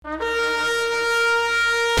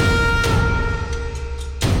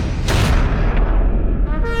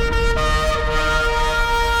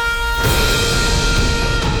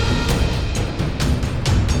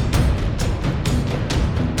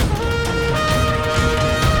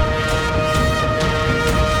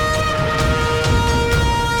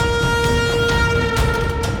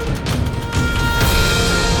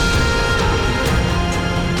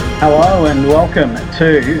Hello and welcome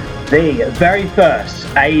to the very first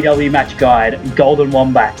AEW Match Guide, Golden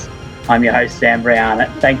Wombats. I'm your host, Sam Brown.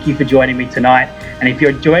 Thank you for joining me tonight. And if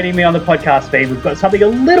you're joining me on the podcast feed, we've got something a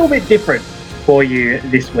little bit different for you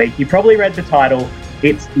this week. You probably read the title.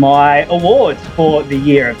 It's my awards for the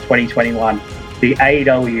year of 2021, the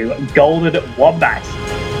AEW Golden Wombats.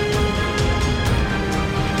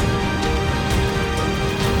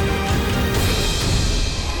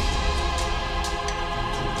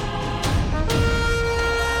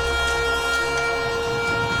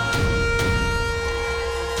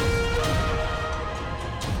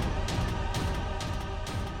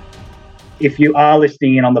 If you are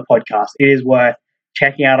listening in on the podcast, it is worth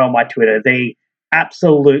checking out on my Twitter the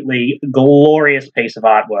absolutely glorious piece of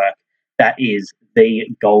artwork that is the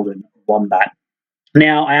Golden Wombat.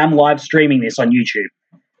 Now, I am live streaming this on YouTube.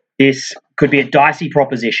 This could be a dicey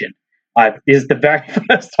proposition. This is the very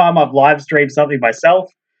first time I've live streamed something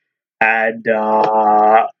myself, and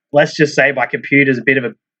let's just say my computer's a bit of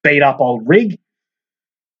a beat-up old rig.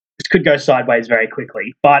 This could go sideways very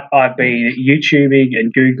quickly, but I've been YouTubing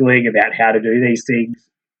and Googling about how to do these things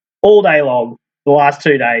all day long, the last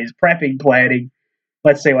 2 days, prepping, planning.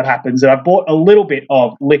 Let's see what happens. And I bought a little bit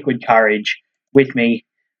of liquid courage with me.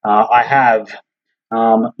 I have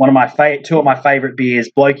two of my favourite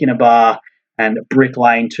beers, Bloke in a Bar and Brick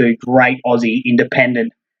Lane, two great Aussie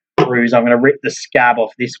independent brews. I'm going to rip the scab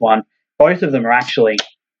off this one. Both of them are actually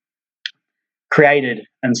created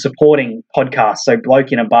and supporting podcasts. So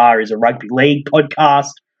Bloke in a Bar is a rugby league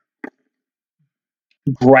podcast.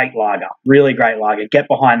 Great lager, really great lager. Get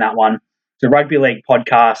behind that one. It's a rugby league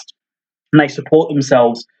podcast, and they support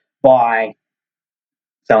themselves by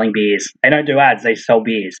selling beers. They don't do ads, they sell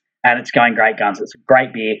beers, and it's going great guns. It's a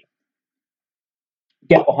great beer.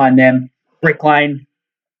 Get behind them. Brick Lane,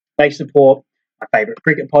 they support my favourite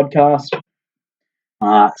cricket podcast.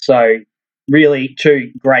 So really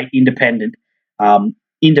two great independent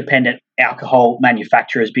alcohol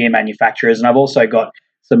manufacturers, beer manufacturers, and I've also got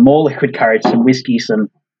some more liquid courage, some whiskey, some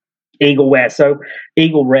Eagle Rare. So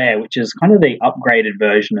Eagle Rare, which is kind of the upgraded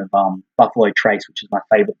version of Buffalo Trace, which is my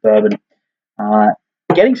favourite bourbon.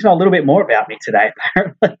 Getting to know a little bit more about me today,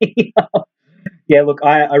 apparently. Yeah, look,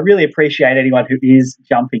 I really appreciate anyone who is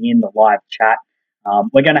jumping in the live chat.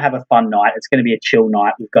 We're going to have a fun night. It's going to be a chill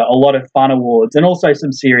night. We've got a lot of fun awards and also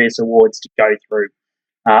some serious awards to go through.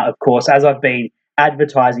 Of course, as I've been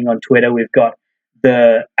advertising on Twitter, we've got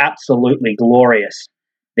the absolutely glorious,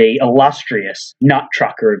 the illustrious Nut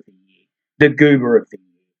Trucker of the Year, the Goober of the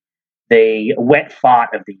Year, the Wet Fart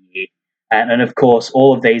of the Year, and of course,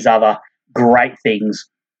 all of these other great things.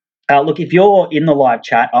 Look, if you're in the live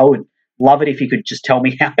chat, I would love it if you could just tell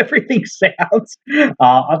me how everything sounds.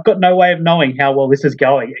 I've got no way of knowing how well this is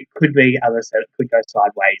going. It could be, as I said, it could go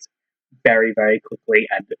sideways very, very quickly,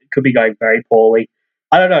 and it could be going very poorly.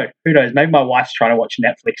 I don't know. Who knows? Maybe my wife's trying to watch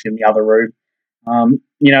Netflix in the other room.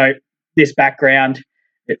 This background,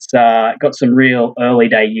 it's got some real early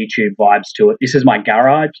day YouTube vibes to it. This is my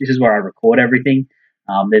garage. This is where I record everything.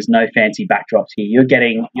 There's no fancy backdrops here. You're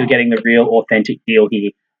getting the real authentic deal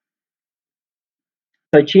here.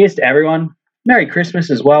 So cheers to everyone. Merry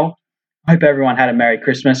Christmas as well. I hope everyone had a Merry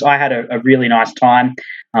Christmas. I had a really nice time.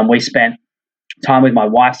 We spent time with my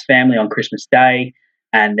wife's family on Christmas Day,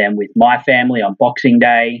 and then with my family on Boxing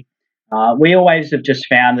Day. We always have just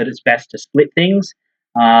found that it's best to split things.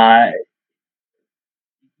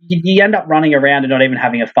 You end up running around and not even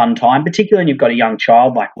having a fun time, particularly when you've got a young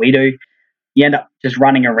child like we do. You end up just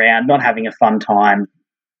running around, not having a fun time,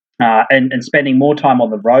 and spending more time on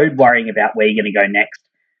the road worrying about where you're going to go next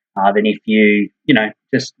than if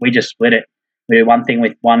we just split it. We do one thing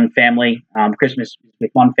with one family, Christmas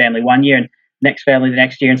with one family one year, and next family the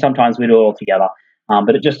next year, and sometimes we do it all together.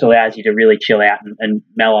 But it just allows you to really chill out and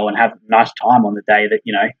mellow and have a nice time on the day that,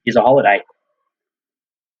 is a holiday.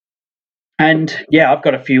 And, yeah, I've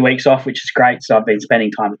got a few weeks off, which is great. So I've been spending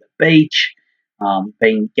time at the beach,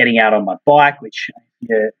 been getting out on my bike, which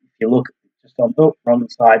if you look just on the wrong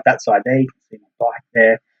side, that side there, you can see my bike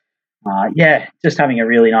there. Just having a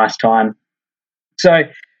really nice time. So,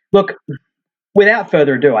 look, without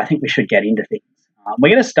further ado, I think we should get into things.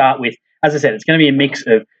 We're going to start with, as I said, it's going to be a mix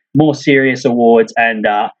of more serious awards and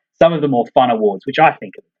some of the more fun awards, which I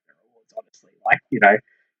think are the better awards, honestly.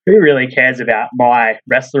 Who really cares about my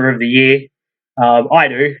Wrestler of the Year? I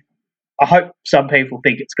do. I hope some people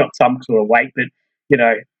think it's got some sort of weight, but,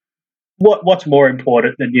 what's more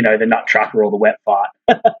important than, the Nut Trucker or the Wet Fart?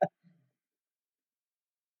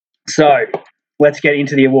 So, let's get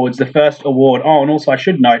into the awards. The first award, and also I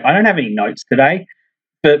should note, I don't have any notes today.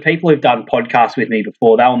 For people who've done podcasts with me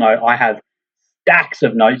before, they'll know I have stacks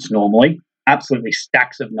of notes normally. absolutely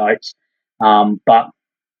stacks of notes. But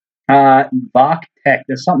Vark Tech,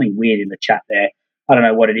 there's something weird in the chat there. I don't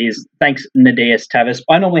know what it is. Thanks, Nadias Tavis.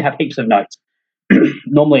 I normally have heaps of notes.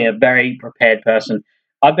 Normally a very prepared person.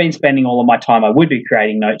 I've been spending all of my time, I would be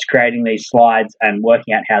creating notes, creating these slides and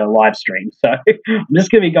working out how to live stream. So I'm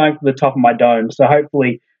just going to be going from the top of my dome. So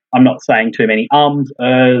hopefully I'm not saying too many ums,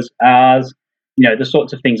 ahs, the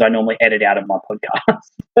sorts of things I normally edit out of my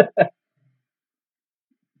podcast.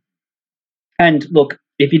 And look,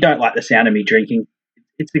 if you don't like the sound of me drinking,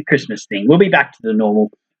 it's a Christmas thing. We'll be back to the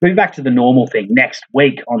normal. We'll be back to the normal thing next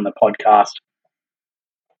week on the podcast.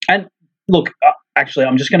 And look, actually,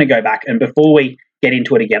 I'm just going to go back, and before we get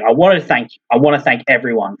into it again, I want to thank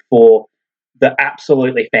everyone for the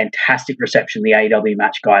absolutely fantastic reception the AEW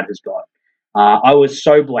Match Guide has got. I was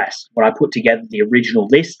so blessed when I put together the original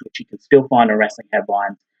list, which you can still find on Wrestling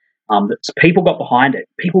Headlines. That people got behind it.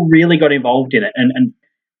 People really got involved in it, and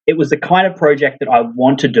it was the kind of project that I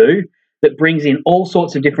want to do, that brings in all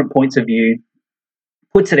sorts of different points of view,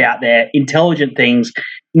 puts it out there, intelligent things,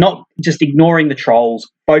 not just ignoring the trolls,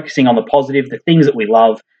 focusing on the positive, the things that we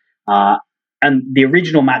love. And the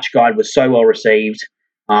original Match Guide was so well received,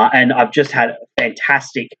 and I've just had a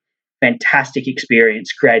fantastic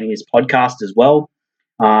experience creating this podcast as well.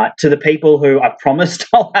 To the people who I promised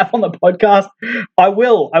I'll have on the podcast, I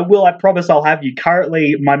will. I promise I'll have you.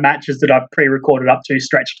 Currently, my matches that I've pre-recorded up to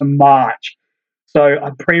stretch to March. So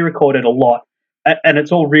I've pre-recorded a lot, and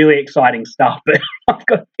it's all really exciting stuff, but I've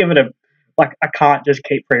got to give it I can't just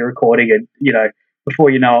keep pre-recording it, before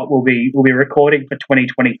you know it, we'll be recording for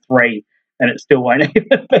 2023, and it still won't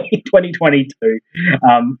even be 2022.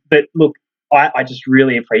 But look, I just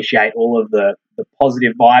really appreciate all of the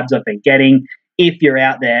positive vibes I've been getting. If you're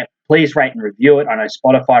out there, please rate and review it. I know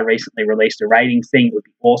Spotify recently released a ratings thing. It would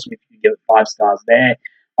be awesome if you could give it 5 stars there.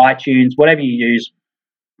 iTunes, whatever you use,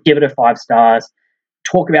 give it a 5 stars.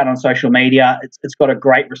 Talk about it on social media. It's got a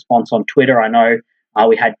great response on Twitter. I know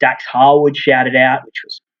we had Dax Harwood shouted out, which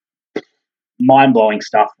was mind-blowing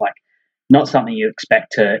stuff. Like, not something you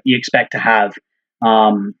expect to have.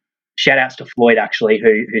 Shout outs to Floyd, actually,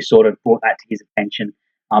 who sort of brought that to his attention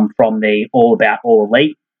from the All About All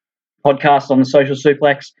Elite podcast on the Social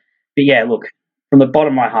Suplex. But yeah, look, from the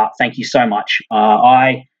bottom of my heart, thank you so much.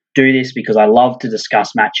 I do this because I love to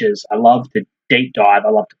discuss matches. I love to deep dive. I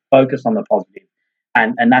love to focus on the positive.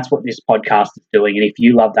 And that's what this podcast is doing. And if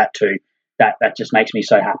you love that too, that just makes me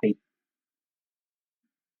so happy.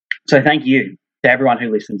 So thank you to everyone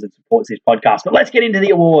who listens and supports this podcast. But let's get into the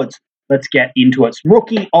awards. Let's get into it.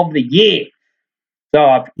 Rookie of the Year.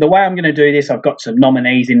 So the way I'm going to do this, I've got some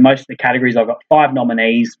nominees in most of the categories. I've got 5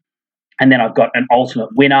 nominees, and then I've got an ultimate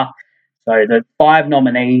winner. So the 5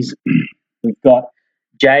 nominees, we've got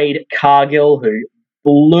Jade Cargill, who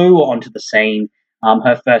blew onto the scene.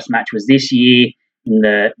 Her first match was this year in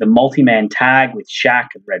the multi-man tag with Shaq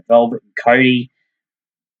and Red Velvet and Cody.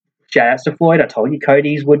 Shout outs to Floyd. I told you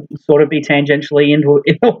Cody's would sort of be tangentially into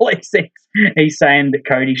all these things. He's saying that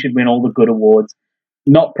Cody should win all the good awards.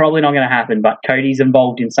 Probably not going to happen, but Cody's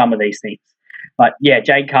involved in some of these things. But yeah,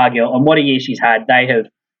 Jade Cargill, and what a year she's had. They have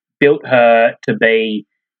built her to be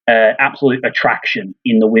an absolute attraction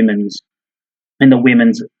in the women's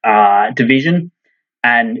division,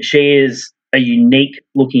 and she is a unique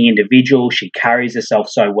looking individual. She carries herself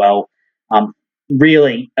so well.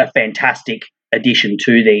 Really a fantastic addition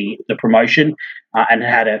to the promotion, and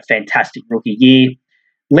had a fantastic rookie year.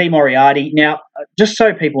 Lee Moriarty. Now, just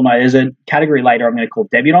so people know, there's a category later I'm going to call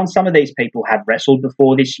debutants. Some of these people have wrestled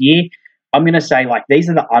before this year. I'm going to say, these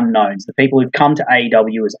are the unknowns, the people who've come to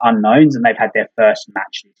AEW as unknowns, and they've had their first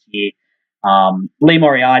match this year. Lee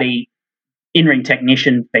Moriarty, in-ring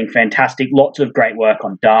technician, been fantastic. Lots of great work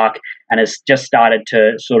on Dark, and has just started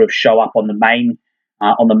to sort of show up on the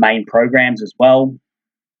main programs as well.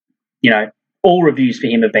 All reviews for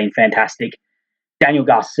him have been fantastic. Daniel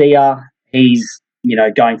Garcia, he's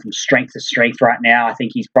going from strength to strength right now. I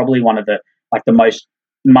think he's probably one of the most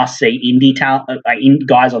must-see indie talent,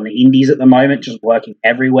 guys on the indies at the moment, just working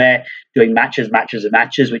everywhere, doing matches,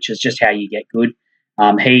 which is just how you get good.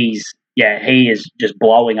 He is just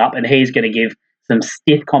blowing up, and he's going to give some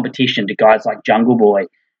stiff competition to guys like Jungle Boy,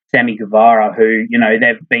 Sammy Guevara, who,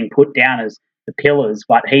 they've been put down as the pillars,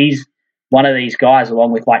 but he's one of these guys,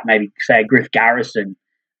 along with maybe say Griff Garrison,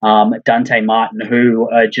 Dante Martin, who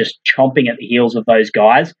are just chomping at the heels of those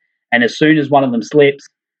guys. And as soon as one of them slips,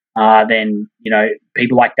 then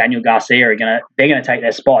people like Daniel Garcia are gonna take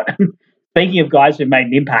their spot. Speaking of guys who made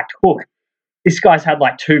an impact, Hook, this guy's had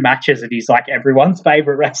 2 matches and he's everyone's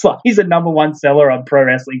favorite wrestler. He's a number 1 seller on Pro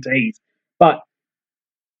Wrestling Tees. But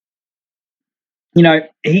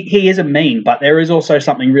he is a meme, but there is also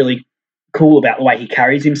something really cool about the way he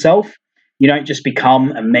carries himself. You don't just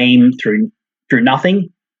become a meme through nothing.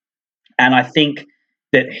 And I think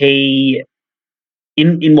that he,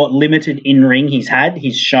 in what limited in ring he's had,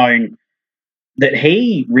 he's shown that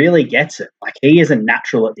he really gets it. Like, he is a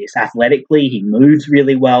natural at this. Athletically, he moves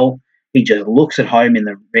really well. He just looks at home in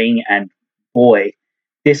the ring, and boy,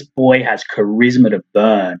 this boy has charisma to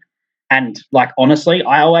burn. And like, honestly,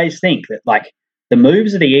 I always think that like the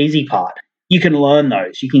moves are the easy part. You can learn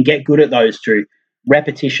those. You can get good at those through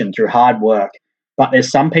repetition, through hard work. But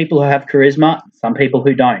there's some people who have charisma, some people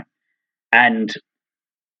who don't. And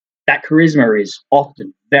that charisma is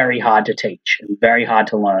often very hard to teach and very hard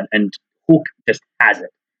to learn. And Hook just has it.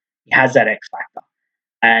 He has that X factor.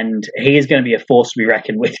 And he is going to be a force to be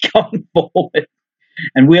reckoned with going forward.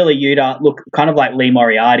 And Wheeler Yuta, look, kind of like Lee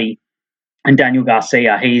Moriarty and Daniel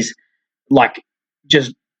Garcia, he's like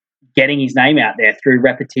just getting his name out there through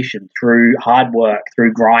repetition, through hard work,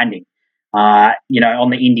 through grinding. On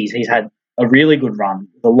the indies, he's had a really good run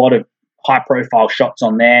with a lot of high-profile shots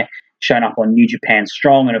on there, shown up on New Japan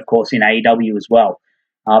Strong and, of course, in AEW as well.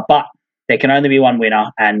 But there can only be one winner,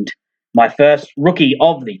 and my first rookie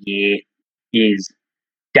of the year is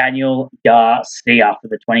Daniel Garcia for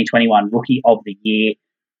the 2021 Rookie of the Year.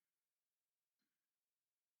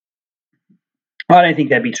 I don't think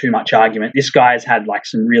there'd be too much argument. This guy has had like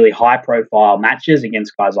some really high-profile matches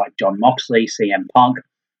against guys like Jon Moxley, CM Punk,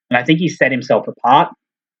 and I think he's set himself apart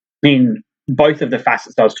in both of the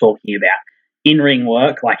facets I was talking about. In-ring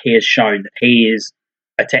work, like, he has shown that he is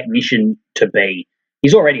a technician to be.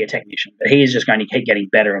 He's already a technician, but he is just going to keep getting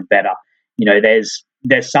better and better.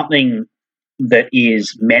 There's something that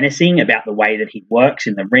is menacing about the way that he works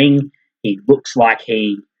in the ring. He looks like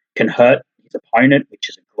he can hurt his opponent, which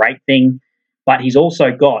is a great thing. But he's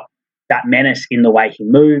also got that menace in the way he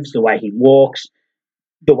moves, the way he walks,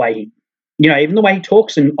 the way he, even the way he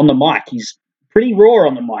talks on the mic. He's pretty raw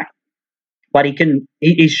on the mic, but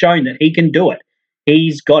he's shown that he can do it.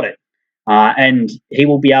 He's got it. And he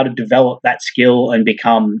will be able to develop that skill and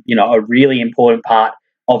become, a really important part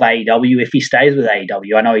of AEW if he stays with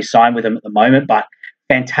AEW. I know he's signed with them at the moment, but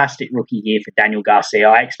fantastic rookie year for Daniel Garcia.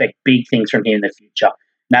 I expect big things from him in the future.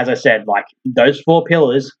 And as I said, like, those four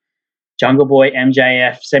pillars, Jungle Boy,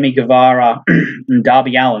 MJF, Sammy Guevara, and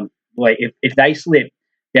Darby Allin, boy, if they slip,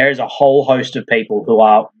 there is a whole host of people who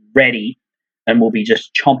are ready and will be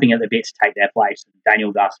just chomping at the bit to take their place.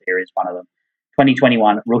 Daniel Garcia is one of them.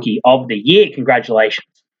 2021 Rookie of the Year.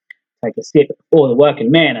 Congratulations. Take a sip for the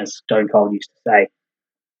working man, as Stone Cold used to say.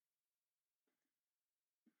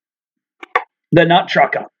 The Nut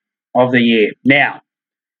Trucker of the Year. Now,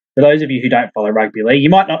 for those of you who don't follow rugby league, you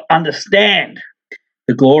might not understand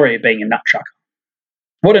the glory of being a nut trucker.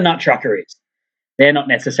 What a nut trucker is, they're not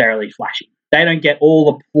necessarily flashy. They don't get all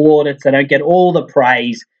the plaudits, they don't get all the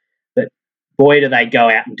praise, but boy, do they go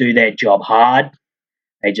out and do their job hard.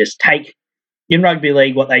 They just take, in rugby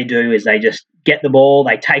league, what they do is they just get the ball,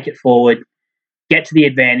 they take it forward, get to the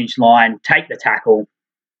advantage line, take the tackle,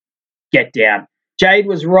 get down. Jade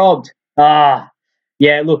was robbed. Yeah,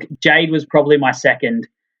 look, Jade was probably my second.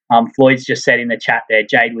 Floyd's just said in the chat there,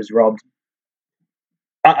 Jade was robbed.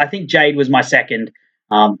 I think Jade was my second,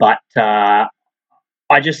 but I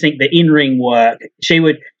just think the in-ring work,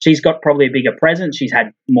 she's got probably a bigger presence. She's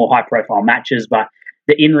had more high-profile matches, but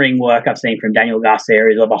the in-ring work I've seen from Daniel Garcia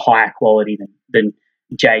is of a higher quality than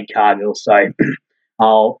Jade Cargill. So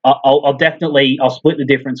I'll definitely split the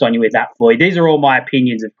difference on you with that, Floyd. These are all my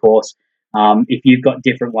opinions, of course. If you've got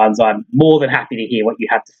different ones, I'm more than happy to hear what you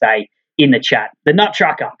have to say in the chat. The Nut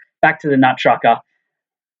Trucker. Back to the Nut Trucker.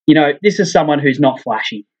 This is someone who's not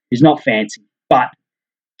flashy, who's not fancy, but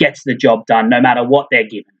gets the job done no matter what they're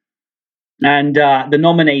given. And the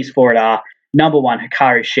nominees for it are, number one,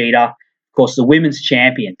 Hikaru Shida, of course, the women's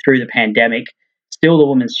champion through the pandemic, still the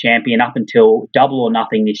women's champion up until Double or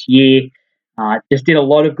Nothing this year. Just did a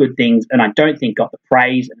lot of good things, and I don't think got the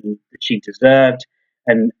praise that she deserved,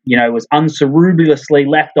 and, was uncerebriously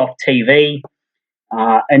left off TV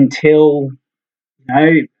until,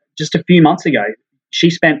 just a few months ago. She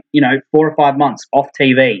spent, 4 or 5 months off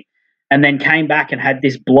TV and then came back and had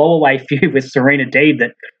this blowaway feud with Serena Deeb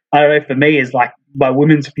that, I don't know, for me is like my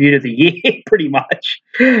women's feud of the year, pretty much.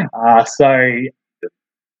 So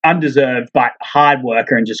undeserved, but hard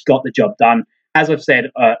worker and just got the job done. As I've said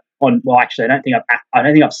actually, I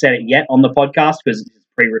don't think I've said it yet on the podcast because it's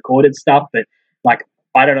pre-recorded stuff, but like,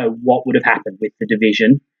 I don't know what would have happened with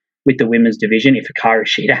the women's division if Hikaru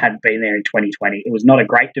Shida hadn't been there in 2020. It was not a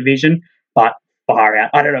great division, but far out.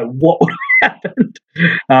 I don't know what would have happened.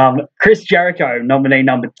 Chris Jericho, nominee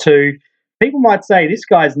number 2. People might say this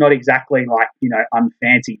guy's not exactly like,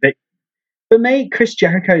 unfancy, but for me, Chris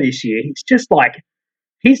Jericho this year, he's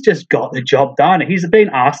just got the job done. He's been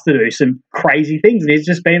asked to do some crazy things, and he's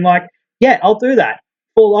just been like, "Yeah, I'll do that.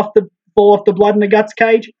 Fall off the blood and the guts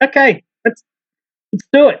cage. Okay, let's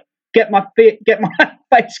do it. Get my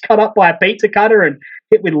face cut up by a pizza cutter and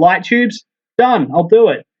hit with light tubes. Done. I'll do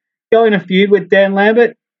it. Go in a feud with Dan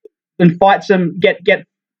Lambert and fight some. Get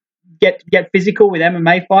physical with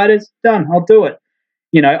MMA fighters. Done. I'll do it.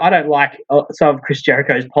 I don't like some of Chris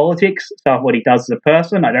Jericho's politics, some of what he does as a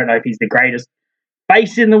person. I don't know if he's the greatest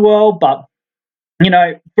face in the world, but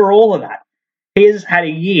for all of that, he has had a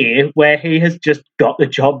year where he has just got the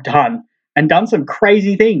job done and done some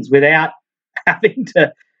crazy things without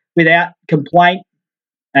without complaint.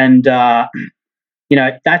 And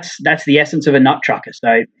that's the essence of a nut trucker.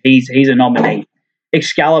 So he's a nominee.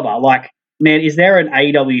 Excalibur, man, is there an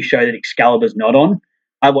AEW show that Excalibur's not on?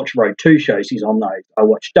 I watch Road 2 shows, he's on those. I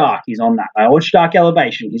watch Dark, he's on that. I watch Dark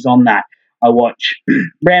Elevation, he's on that. I watch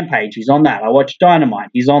Rampage, he's on that. I watch Dynamite,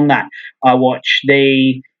 he's on that. I watch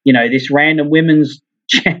this random women's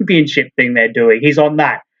championship thing they're doing, he's on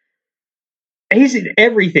that. He's in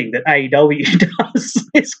everything that AEW does.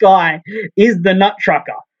 This guy is the nut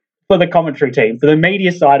trucker for the commentary team, for the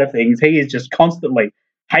media side of things. He is just constantly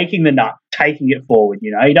taking the nut, taking it forward.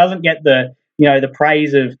 He doesn't get the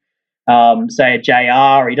praise of say a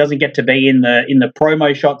JR. He doesn't get to be in the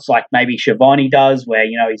promo shots like maybe Shivani does, where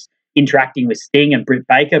he's interacting with Sting and Britt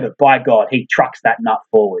Baker. But by God, he trucks that nut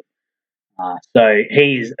forward. So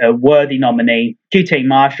he is a worthy nominee. QT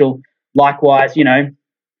Marshall, likewise.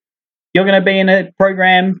 You're going to be in a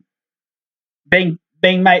program being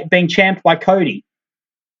champed by Cody.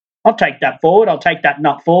 I'll take that forward. I'll take that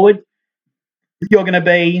nut forward. You're going to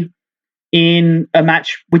be in a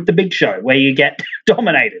match with the Big Show where you get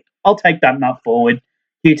dominated. I'll take that nut forward.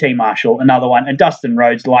 QT Marshall, another one. And Dustin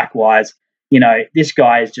Rhodes, likewise. This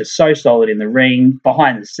guy is just so solid in the ring,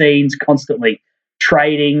 behind the scenes, constantly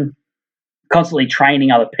training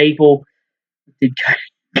other people. Did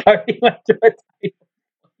Cody went to a table?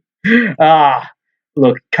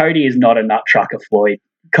 Look, Cody is not a nut trucker, Floyd.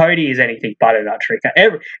 Cody is anything but a nut trucker.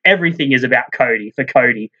 Everything is about Cody for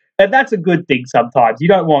Cody. And that's a good thing sometimes. You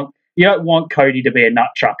don't want Cody to be a nut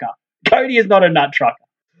trucker. Cody is not a nut trucker.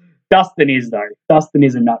 Dustin is, though. Dustin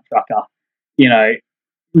is a nut trucker.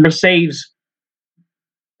 Receives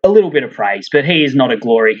a little bit of praise, but he is not a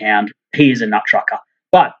glory hound. He is a nut trucker.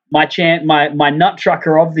 But my nut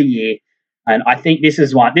trucker of the year, and I think this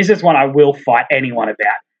is one I will fight anyone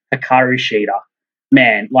about. Hikaru Shida.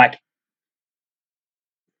 Man,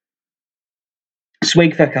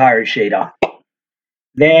 Swig for Hikaru Shida.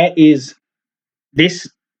 This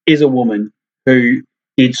is a woman who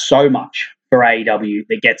did so much for AEW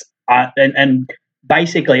that gets and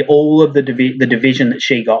basically all of the division that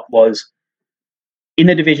she got was in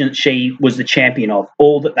the division that she was the champion of.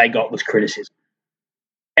 All that they got was criticism.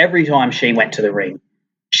 Every time she went to the ring,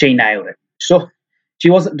 she nailed it. So she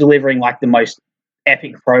wasn't delivering the most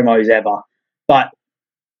epic promos ever, but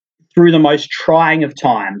through the most trying of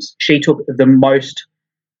times, she took the most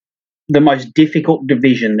difficult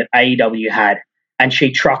division that AEW had, and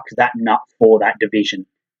she trucked that nut for that division.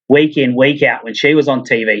 Week in, week out, when she was on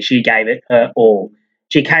TV, she gave it her all.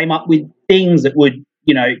 She came up with things that would,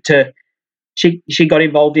 she got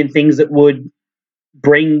involved in things that would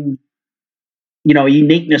bring, a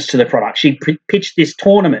uniqueness to the product. She pitched this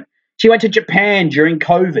tournament. She went to Japan during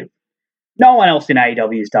COVID. No one else in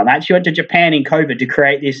AEW has done that. She went to Japan in COVID to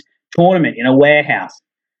create this tournament in a warehouse,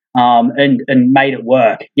 and made it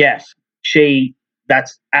work. Yes,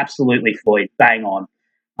 that's absolutely Floyd. Bang on.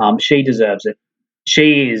 She deserves it.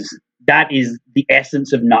 That is the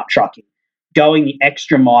essence of nut trucking. Going the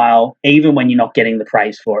extra mile, even when you're not getting the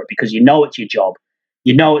praise for it, because it's your job.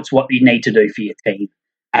 It's what you need to do for your team.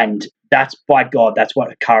 And that's what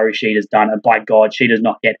Hikaru Shida's done. And by God, she does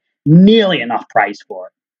not get nearly enough praise for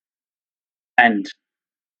it. And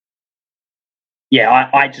yeah,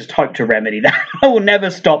 I just hope to remedy that. I will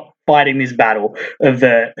never stop fighting this battle of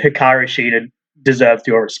the Hikaru Shida deserves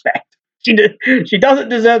your respect. She doesn't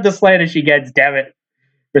deserve the slander she gets, damn it.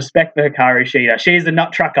 Respect for Hikaru Shida. She is the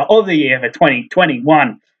nut trucker of the year for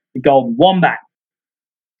 2021, the Golden Wombat.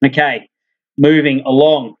 Okay, moving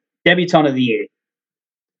along. Debutant of the year.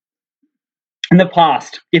 In the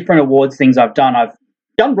past, different awards things I've done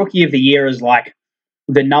Rookie of the Year as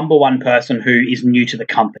the number one person who is new to the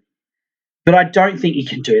company. But I don't think you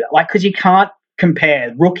can do that. Because you can't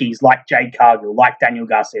compare rookies like Jade Cargill, like Daniel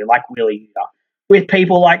Garcia, like Willie Uta, with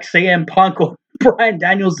people like CM Punk or Bryan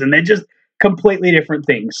Danielson. They're just completely different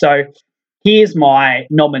things. So here's my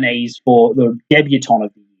nominees for the debutant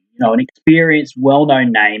of the year. An experienced,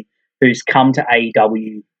 well-known name who's come to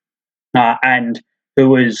AEW and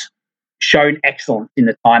who has shown excellence in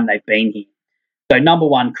the time they've been here. So number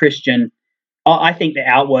one, Christian. I think the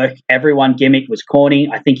outwork everyone gimmick was corny.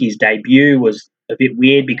 I think his debut was a bit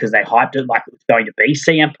weird because they hyped it like it was going to be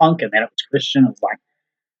CM Punk, and then it was Christian. I was like,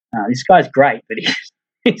 this guy's great, but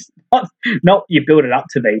he's not you build it up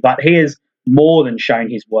to be. But he has more than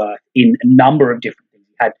shown his worth in a number of different things.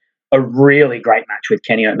 He had a really great match with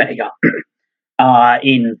Kenny Omega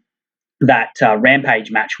in that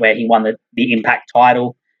Rampage match where he won the Impact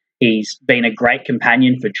title. He's been a great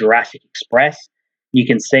companion for Jurassic Express. You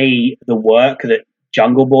can see the work that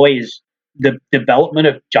Jungle Boy is, the development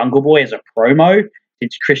of Jungle Boy as a promo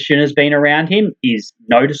since Christian has been around him is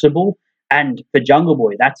noticeable. And for Jungle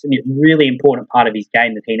Boy, that's a really important part of his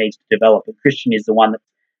game that he needs to develop. And Christian is the one that's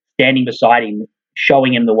standing beside him,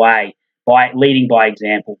 showing him the way, by leading by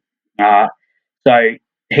example. So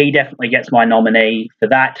he definitely gets my nominee for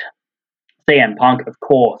that. CM Punk, of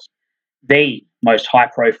course, the most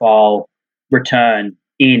high-profile return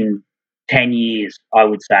in 10 years, I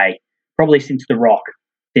would say. Probably since The Rock,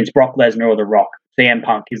 since Brock Lesnar or The Rock. CM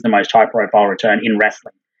Punk is the most high-profile return in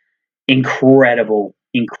wrestling. Incredible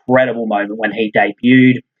moment when he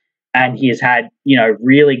debuted. And he has had,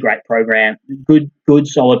 really great program, good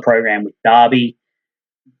solid program with Darby,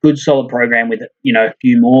 good solid program with, a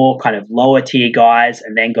few more kind of lower tier guys,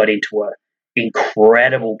 and then got into an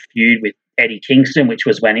incredible feud with Eddie Kingston, which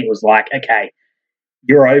was when it was like, okay,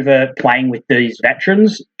 you're over playing with these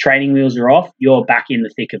veterans, training wheels are off, you're back in the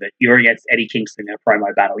thick of it. You're against Eddie Kingston in a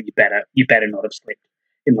promo battle. You better not have slipped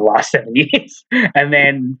in the last 7 years. And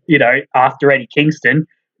then, after Eddie Kingston,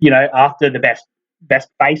 after the best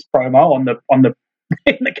face promo on the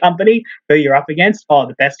in the company, who you're up against? Oh,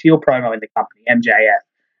 the best heel promo in the company,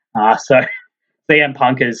 MJF. So CM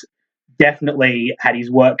Punk has definitely had his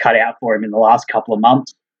work cut out for him in the last couple of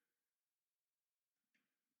months.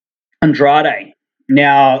 Andrade.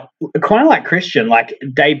 Now, kind of like Christian,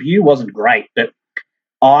 debut wasn't great, but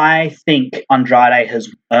I think Andrade has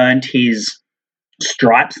earned his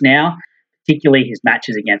stripes now, particularly his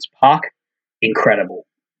matches against Pac. Incredible.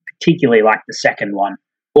 Particularly like the second one.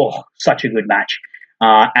 Oh, such a good match.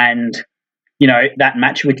 And, that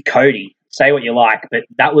match with Cody, say what you like, but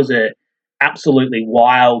that was a absolutely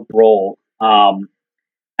wild brawl.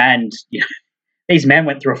 And, these men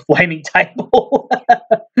went through a flaming table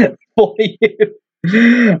for you.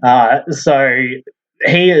 So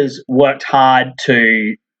he has worked hard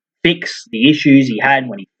to fix the issues he had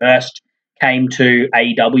when he first came to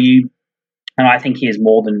AEW, and I think he has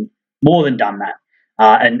more than done that,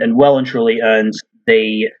 and well and truly earns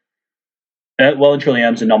a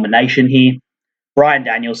nomination here. Bryan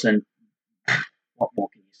Danielson, what more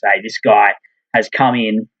can you say? This guy has come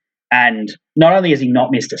in, and not only has he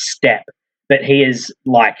not missed a step, but he is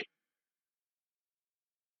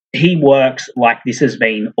he works like this has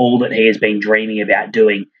been all that he has been dreaming about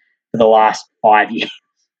doing for the last 5 years.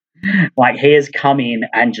 He has come in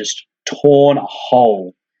and just torn a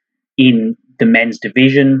hole in the men's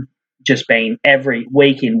division, just been every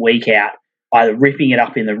week in, week out, either ripping it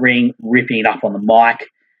up in the ring, ripping it up on the mic.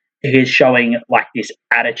 He is showing this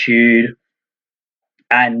attitude,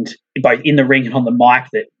 and both in the ring and on the mic,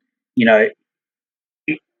 that,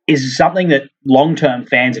 is something that long-term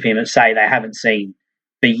fans of him say they haven't seen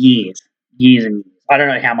for years and years. I don't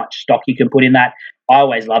know how much stock you can put in that. I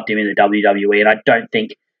always loved him in the WWE, and I don't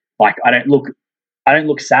think, I don't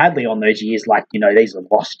look sadly on those years these are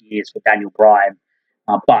lost years for Daniel Bryan.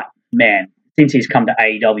 But man, since he's come to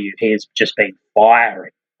AEW, he has just been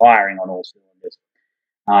firing on all cylinders.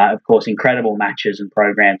 Of course, incredible matches and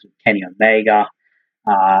programs with Kenny Omega,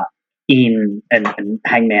 and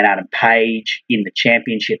Hangman Adam Page in the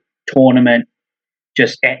championship tournament.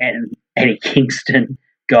 And Eddie Kingston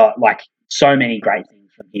got so many great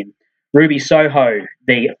things from him. Ruby Soho,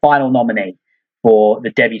 the final nominee for the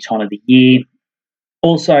Debutante of the Year,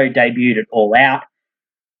 also debuted at All Out,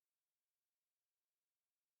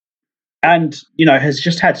 and has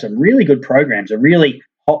just had some really good programs. A really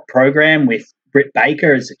hot program with Britt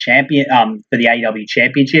Baker as the champion for the AEW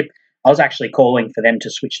Championship. I was actually calling for them to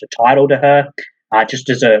switch the title to her, just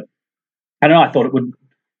as I thought it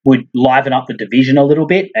would liven up the division a little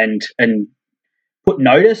bit and put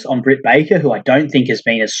notice on Britt Baker, who I don't think has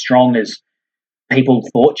been as strong as people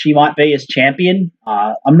thought she might be as champion.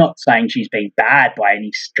 I'm not saying she's been bad by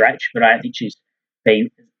any stretch, but I don't think she's been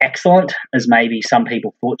excellent as maybe some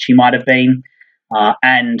people thought she might have been.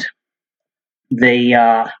 And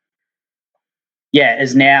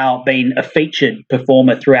has now been a featured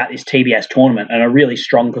performer throughout this TBS tournament, and a really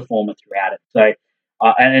strong performer throughout it. So,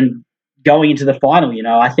 and going into the final,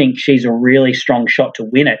 I think she's a really strong shot to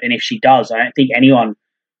win it. And if she does, I don't think anyone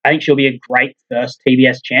I think she'll be a great first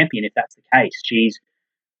TBS champion if that's the case. She's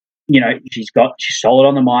solid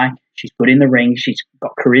on the mic, she's good in the ring, she's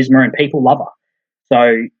got charisma, and people love her.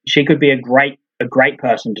 So she could be a great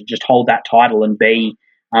person to just hold that title and be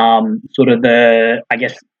sort of the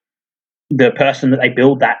person that they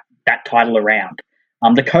build that title around.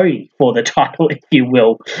 The Cody for the title, if you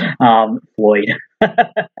will, Floyd.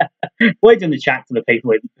 Floyd's in the chat for the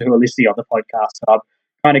people who are listening on the podcast, so I'm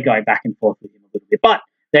kind of going back and forth with him a little bit. But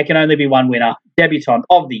there can only be one winner, debutant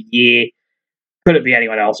of the year. Could it be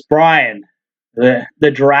anyone else? Bryan, the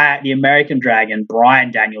American Dragon, Bryan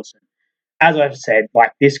Danielson. As I've said,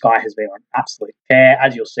 like, this guy has been on absolute tear.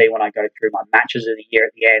 As you'll see when I go through my matches of the year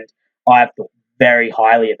at the end, I have thought very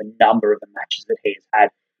highly of a number of the matches that he has had.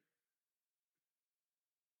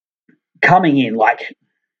 Coming in, like,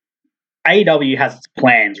 AEW has its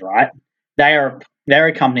plans, right? They're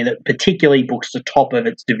a company that particularly books the top of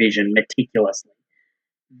its division meticulously.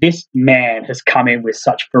 This man has come in with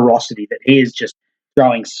such ferocity that he is just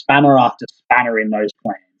throwing spanner after spanner in those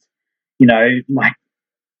plans. Like,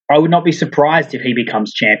 I would not be surprised if he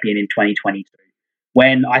becomes champion in 2022.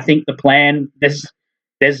 When I think the plan, there's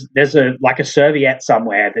a serviette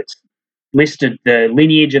somewhere that's listed the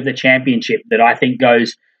lineage of the championship that I think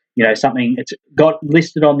goes, something. It's got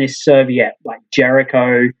listed on this serviette like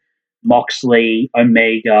Jericho, Moxley,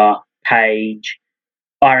 Omega, Page,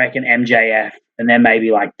 I reckon MJF, and then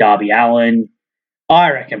maybe like Darby Allin.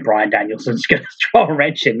 I reckon Bryan Danielson's going to throw a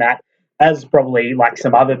wrench in that, as probably like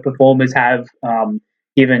some other performers have,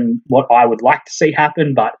 given what I would like to see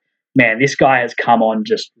happen. But man, this guy has come on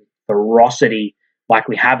just with ferocity like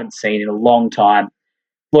we haven't seen in a long time.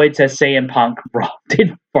 Floyd says CM Punk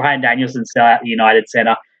did Bryan Danielson sell out the United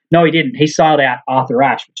Center. No, he didn't. He sold out Arthur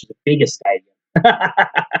Ashe, which is the biggest stadium.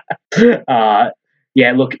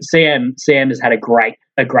 Yeah, look, CM has had a great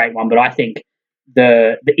one, but I think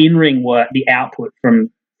the in-ring work, the output from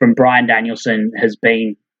Bryan Danielson has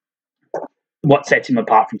been what sets him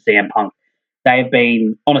apart from CM Punk. They have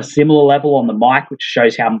been on a similar level on the mic, which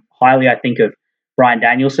shows how highly I think of Bryan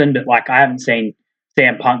Danielson. But like, I haven't seen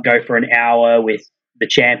CM Punk go for an hour with the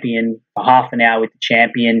champion, for half an hour with the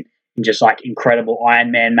champion, in just like incredible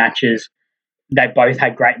Iron Man matches. They both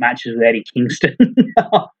had great matches with Eddie Kingston.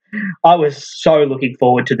 I was so looking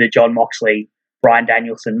forward to the Jon Moxley Bryan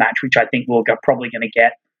Danielson match, which I think we're probably going to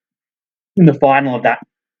get in the final of that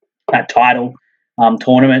title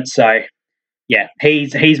tournament. So yeah,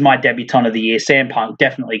 he's my debutant of the year. CM Punk,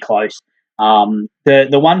 definitely close. The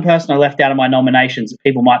one person I left out of my nominations that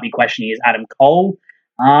people might be questioning is Adam Cole.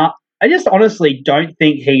 I just honestly don't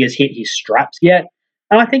think he has hit his straps yet,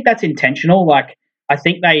 and I think that's intentional. Like, I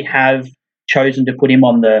think they have chosen to put him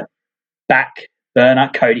on the back burner.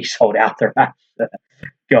 Cody sold out the rest.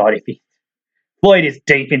 God, Floyd is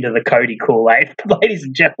deep into the Cody Kool-Aid. Ladies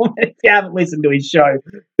and gentlemen, if you haven't listened to his show,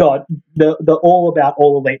 God, the All About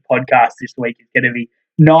All Elite podcast this week is going to be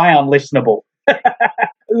nigh unlistenable.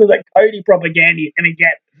 The Cody propaganda you're going to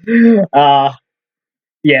get.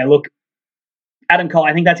 Yeah, look, Adam Cole,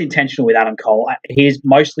 I think that's intentional with Adam Cole. He's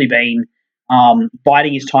mostly been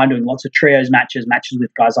biding his time, doing lots of trios matches with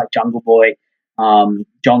guys like Jungle Boy,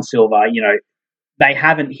 John Silver. They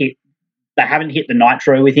haven't hit the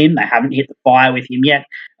nitro with him. They haven't hit the fire with him yet.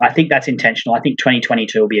 I think that's intentional. I think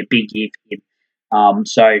 2022 will be a big year for him.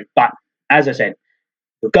 But as I said,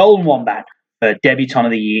 the Golden Wombat for debutant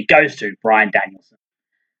of the year goes to Bryan Danielson.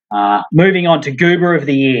 Moving on to Goober of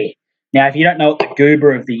the Year. Now, if you don't know what the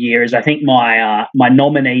Goober of the Year is, I think my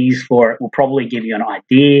nominees for it will probably give you an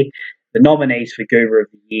idea. The nominees for Goober of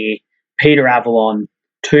the Year: Peter Avalon,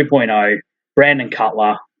 2.0, Brandon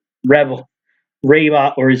Cutler,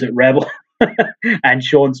 Reba, or is it Rebel, and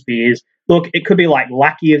Sean Spears. Look, it could be like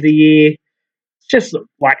Lucky of the Year. It's just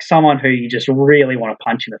like someone who you just really want to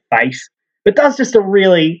punch in the face, but does just a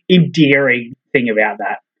really endearing thing about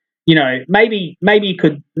that. Maybe you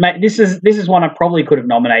could. This is one I probably could have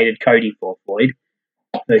nominated Cody for, Floyd,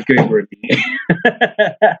 the Goober of the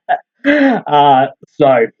Year.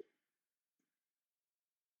 So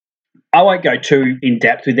I won't go too in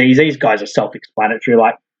depth with these. These guys are self-explanatory.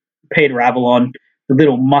 Like Peter Avalon, the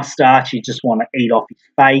little mustache, you just want to eat off his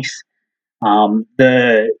face.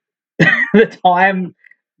 The time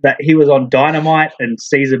that he was on Dynamite and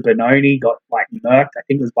Caesar Bononi got like murked, I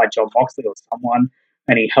think it was by Jon Moxley or someone,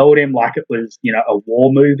 and he held him like it was, a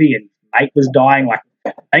war movie, and his mate was dying. Like,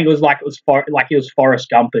 I think it was like he was Forrest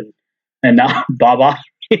Gump and Bubba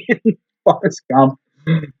in Forrest Gump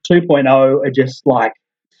 2.0 are just like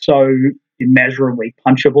so immeasurably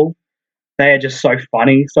punchable. They are just so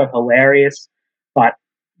funny, so hilarious, but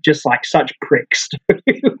just like such pricks.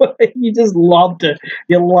 You love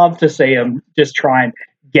to see them just try and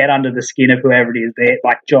get under the skin of whoever it is there,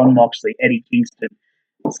 like Jon Moxley, Eddie Kingston,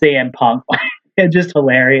 CM Punk. They're just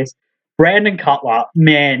hilarious. Brandon Cutler,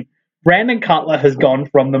 man, Brandon Cutler has gone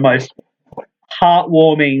from the most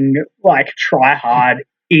heartwarming, like, try hard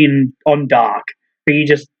on Dark, but you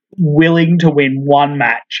just willing to win one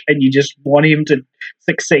match and you just want him to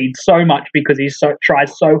succeed so much because he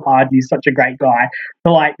tries so hard and he's such a great guy.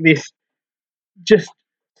 To like this, just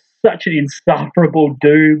such an insufferable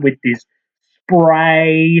dude with this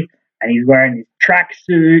spray, and he's wearing this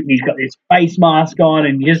tracksuit and he's got this face mask on,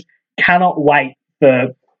 and you just cannot wait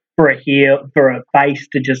for a face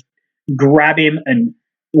to just grab him and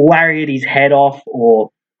lariat his head off or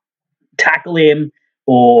tackle him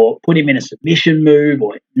or put him in a submission move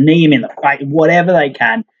or knee him in the face, whatever they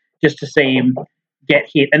can, just to see him get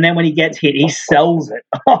hit. And then when he gets hit, he sells it.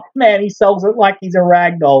 Oh, man, he sells it like he's a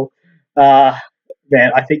rag doll.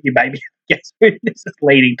 Man, I think you maybe guess who this is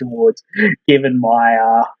leading towards, given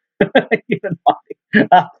my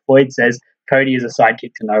Boyd says Cody is a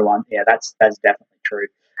sidekick to no one. Yeah, that's definitely true.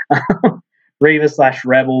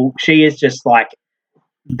 Reva/Rebel, she is just like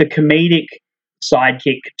the comedic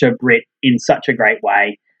sidekick to Britt in such a great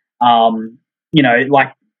way.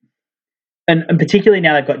 Like, and particularly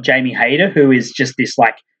now they've got Jamie Hayter, who is just this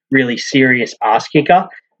like really serious ass kicker,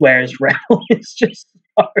 whereas Rebel is just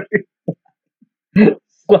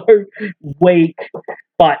so weak,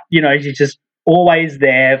 but she's just always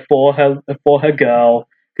there for her girl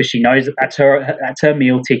because she knows that's her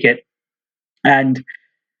meal ticket, and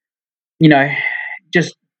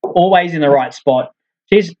just always in the right spot.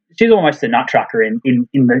 She's almost a nut trucker in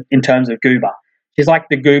terms of Goober. She's like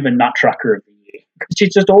the Goober nut trucker of the year.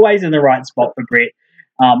 She's just always in the right spot for Britt.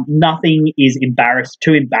 Nothing is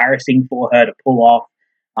too embarrassing for her to pull off.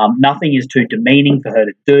 Nothing is too demeaning for her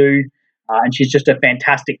to do. And she's just a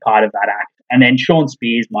fantastic part of that act. And then Shawn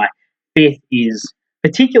Spears, my fifth, is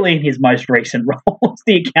particularly in his most recent role,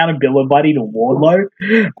 the accountability buddy to Wardlow.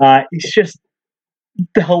 It's just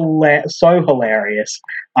so hilarious.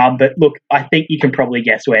 But look, I think you can probably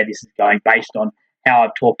guess where this is going based on how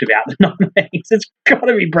I've talked about the nominees. It's got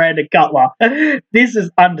to be Brandon Cutler. This is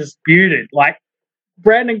undisputed. Like,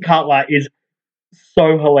 Brandon Cutler is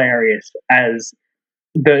so hilarious as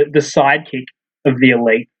the sidekick of the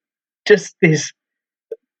Elite. Just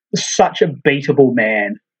such a beatable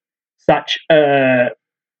man. I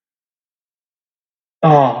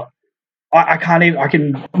can't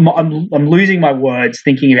even. I'm losing my words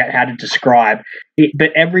thinking about how to describe it.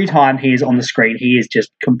 But every time he is on the screen, he is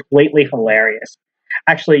just completely hilarious.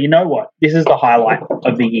 Actually, you know what? This is the highlight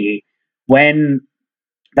of the year when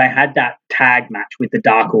they had that tag match with the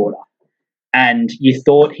Dark Order, and you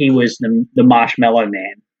thought he was the Marshmallow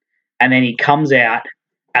Man, and then he comes out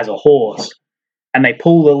as a horse, and they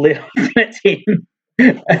pull the lid off, and it's him,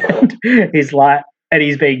 and he's like, and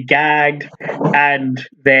he's being gagged, and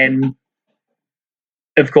then.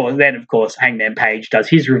 Of course, Hangman Page does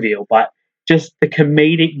his reveal, but just the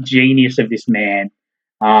comedic genius of this man.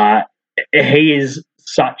 He is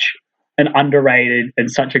such an underrated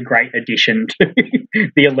and such a great addition to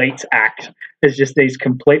the Elite's act. There's just these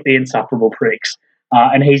completely insufferable pricks,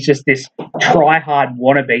 and he's just this try-hard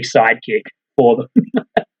wannabe sidekick for them.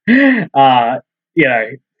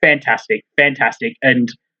 Fantastic,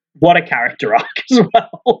 and what a character arc as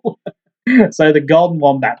well. So the Golden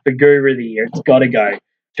Wombat for Guru of the Year, it's got to go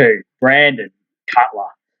to Brandon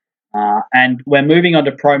Cutler. And we're moving on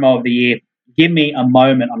to Promo of the Year. Give me a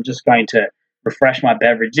moment. I'm just going to refresh my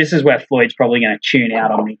beverage. This is where Floyd's probably going to tune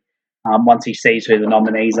out on me once he sees who the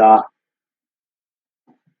nominees are.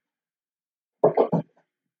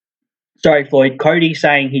 Sorry, Floyd. Cody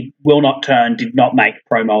saying he will not turn did not make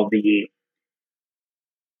Promo of the Year.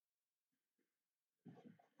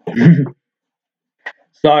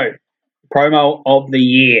 So, Promo of the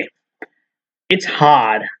Year. It's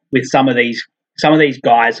hard with some of these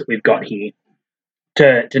guys that we've got here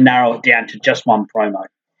to narrow it down to just one promo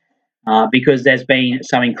because there's been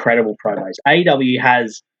some incredible promos. AEW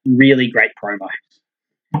has really great promos.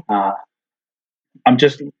 I'm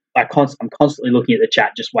constantly looking at the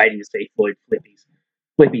chat, just waiting to see Floyd flip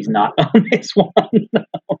his nut on this one.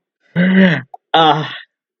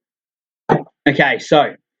 Okay,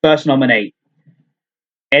 so first nominee.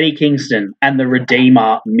 Eddie Kingston and the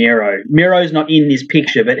Redeemer, Miro. Miro's not in this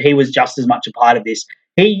picture, but he was just as much a part of this.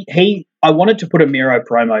 I wanted to put a Miro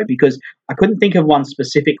promo because I couldn't think of one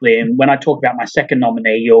specifically. And when I talk about my second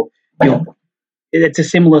nominee, it's a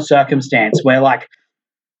similar circumstance where, like,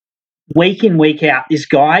 week in, week out, this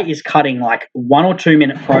guy is cutting like 1 or 2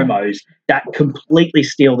 minute promos that completely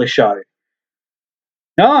steal the show.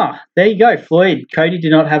 There you go, Floyd. Cody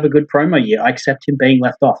did not have a good promo year. I accept him being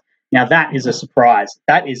left off. Now that is a surprise.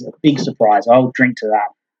 That is a big surprise. I'll drink to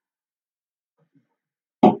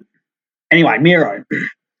that. Anyway, Miro,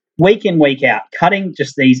 week in, week out, cutting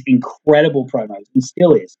just these incredible promos, and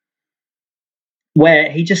still is, where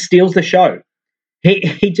he just steals the show.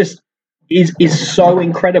 He just is so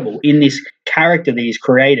incredible in this character that he's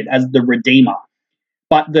created as the Redeemer.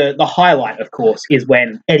 But the highlight, of course, is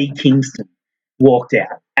when Eddie Kingston walked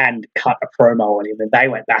out and cut a promo on him, and they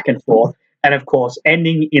went back and forth. And of course,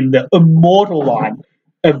 ending in the immortal line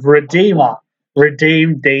of Redeemer,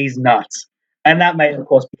 redeem these nuts. And that, mate, of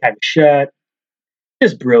course, became a shirt.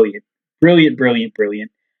 Just brilliant. Brilliant, brilliant,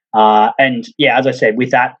 brilliant. And yeah, as I said,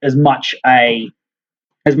 with that, as much a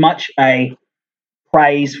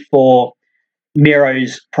praise for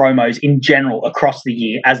Miro's promos in general across the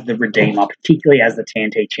year as the Redeemer, particularly as the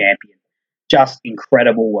TNT champion. Just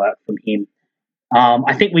incredible work from him.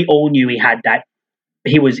 I think we all knew he had that.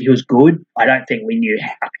 He was good. I don't think we knew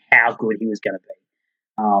how good he was going to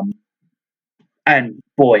be. And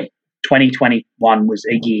boy, 2021 was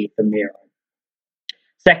a year for Miro.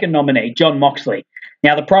 Second nominee, Jon Moxley.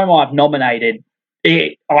 Now, the promo I've nominated,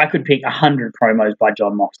 I could pick 100 promos by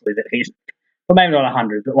Jon Moxley that he's, well, maybe not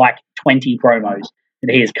 100, but like 20 promos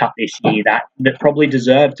that he has cut this year that probably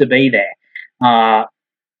deserve to be there.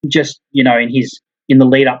 Just, in the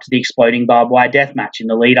lead up to the exploding barbed wire death match, in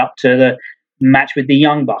the lead up to the match with the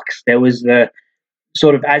Young Bucks, there was the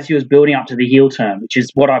sort of, as he was building up to the heel turn, which is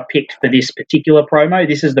what I picked for this particular promo.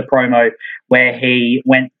 This is the promo where he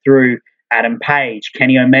went through Adam Page,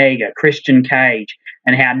 Kenny Omega, Christian Cage,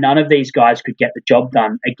 and how none of these guys could get the job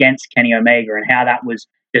done against Kenny Omega, and how that was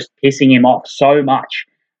just pissing him off so much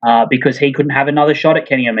because he couldn't have another shot at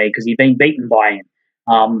Kenny Omega because he'd been beaten by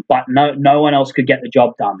him. But no one else could get the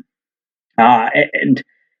job done. And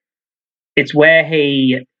it's where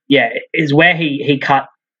he cut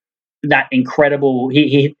that incredible.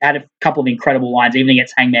 He had a couple of incredible lines, even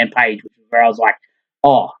against Hangman Page, which is where I was like,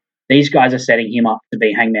 oh, these guys are setting him up to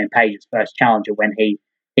be Hangman Page's first challenger when he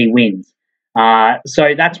wins.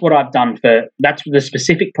 So that's what I've done that's the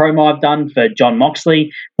specific promo I've done for Jon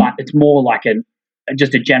Moxley, but it's more like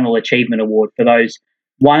just a general achievement award for those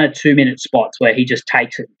 1 or 2 minute spots where he just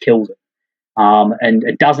takes it and kills it. And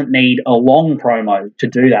it doesn't need a long promo to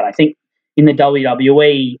do that. I think in the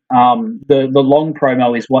WWE, the long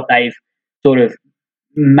promo is what they've sort of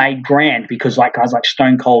made grand, because like guys like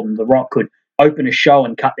Stone Cold and The Rock could open a show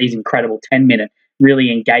and cut these incredible 10-minute,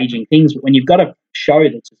 really engaging things. But when you've got a show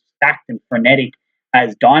that's stacked and frenetic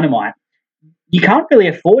as Dynamite, you can't really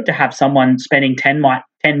afford to have someone spending 10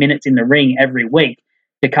 minutes in the ring every week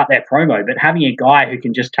to cut their promo. But having a guy who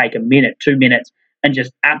can just take a minute, 2 minutes, and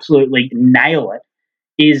just absolutely nail it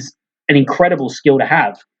is an incredible skill to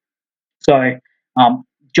have. So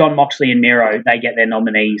Jon Moxley and Miro, they get their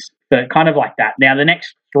nominees for kind of like that. Now, the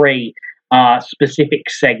next three are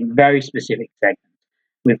very specific segments.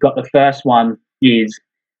 We've got the first one is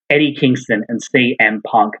Eddie Kingston and CM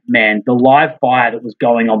Punk. Man, the live fire that was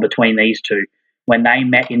going on between these two when they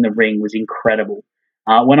met in the ring was incredible.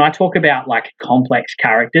 When I talk about like complex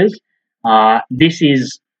characters, this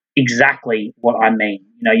is exactly what I mean.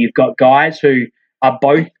 You've got guys who are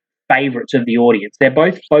both favorites of the audience. They're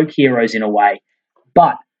both folk heroes in a way,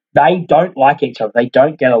 but they don't like each other. They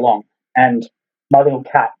don't get along. And my little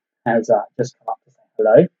cat has just come up to say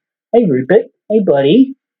hello. Hey, Rupert. Hey,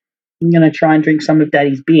 buddy. I'm going to try and drink some of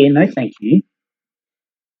Daddy's beer. No, thank you.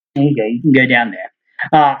 There you go. You can go down there.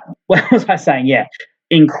 What was I saying? Yeah,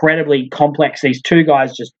 incredibly complex. These two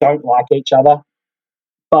guys just don't like each other,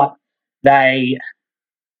 but they're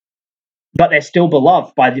still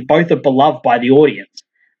beloved both are beloved by the audience,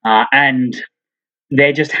 and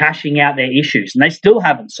they're just hashing out their issues, and they still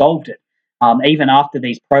haven't solved it, even after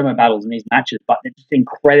these promo battles and these matches. But they're just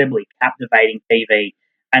incredibly captivating TV,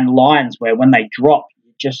 and lines where when they drop,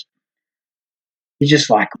 you're just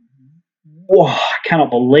like, whoa! I cannot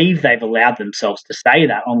believe they've allowed themselves to say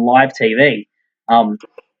that on live TV.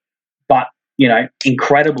 But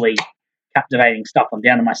incredibly captivating stuff. I'm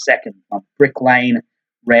down to my second, Brick Lane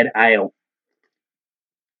Red Ale.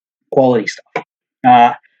 Quality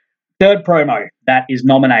stuff. Third promo that is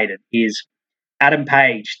nominated is Adam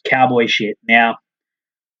Page, Cowboy Shit. Now,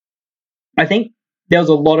 I think there was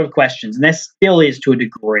a lot of questions, and there still is to a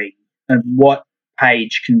degree, of what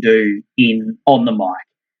Page can do on the mic.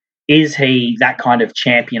 Is he that kind of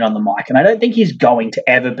champion on the mic? And I don't think he's going to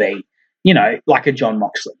ever be, like a Jon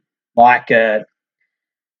Moxley, like a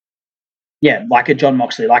Jon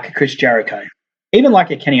Moxley, like a Chris Jericho, even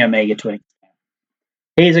like a Kenny Omega to an extent.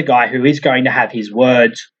 He's a guy who is going to have his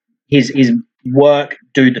words, his work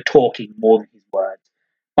do the talking more than his words.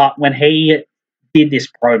 But when he did this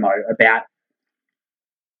promo about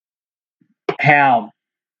how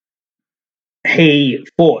he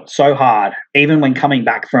fought so hard, even when coming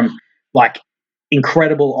back from like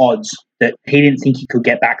incredible odds that he didn't think he could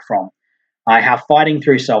get back from. How fighting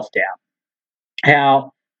through self doubt,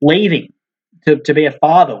 how leaving to be a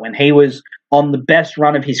father when he was on the best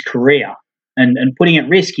run of his career and putting at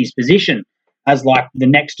risk his position as like the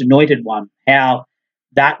next anointed one, how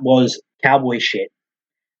that was cowboy shit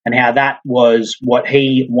and how that was what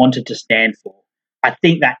he wanted to stand for. I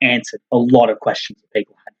think that answered a lot of questions that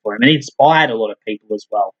people had for him and inspired a lot of people as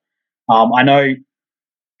well. I know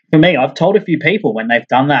for me, I've told a few people when they've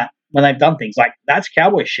done that, when they've done things like that's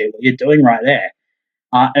cowboy shit, what you're doing right there.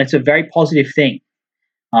 And it's a very positive thing,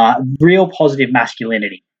 real positive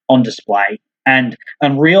masculinity on display, and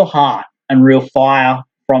real heart and real fire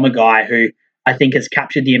from a guy who I think has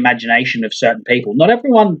captured the imagination of certain people. Not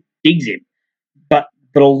everyone digs him, but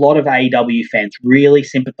a lot of AEW fans really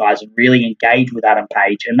sympathise and really engage with Adam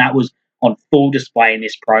Page, and that was on full display in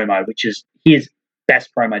this promo, which is his best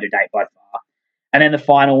promo to date by far. And then the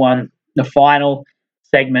final one, the final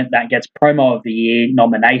segment that gets promo of the year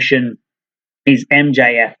nomination is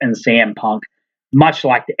MJF and CM Punk, much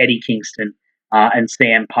like the Eddie Kingston and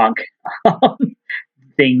CM Punk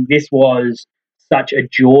thing. This was such a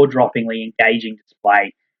jaw-droppingly engaging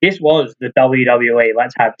display. This was the WWE,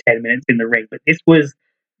 let's have 10 minutes in the ring, but this was,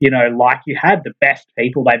 like you had the best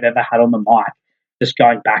people they've ever had on the mic, just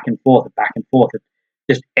going back and forth and back and forth, and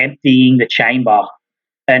just emptying the chamber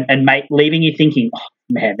and leaving you thinking, oh,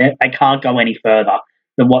 man, they can't go any further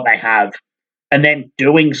than what they have. And then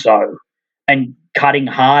doing so and cutting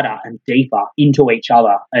harder and deeper into each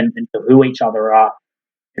other and to who each other are,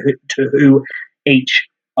 to who each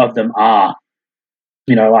of them are.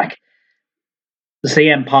 Like the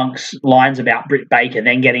CM Punk's lines about Britt Baker,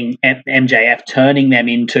 then getting MJF, turning them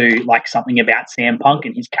into like something about CM Punk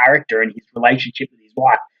and his character and his relationship with his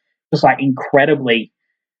wife. Just like incredibly,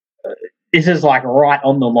 this is like right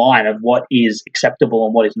on the line of what is acceptable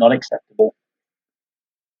and what is not acceptable.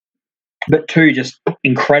 But two just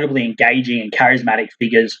incredibly engaging and charismatic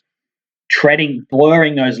figures,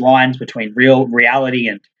 blurring those lines between reality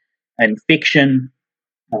and fiction,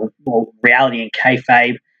 or reality and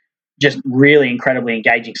kayfabe. Just really incredibly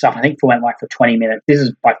engaging stuff. I think it went for 20 minutes. This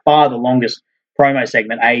is by far the longest promo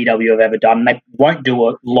segment AEW have ever done. And they won't do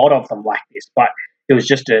a lot of them like this, but it was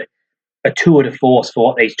just a tour de force for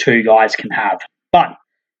what these two guys can have. But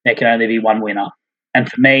there can only be one winner. And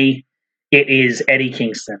for me, it is Eddie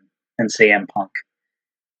Kingston and CM Punk.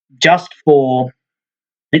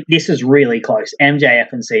 This is really close.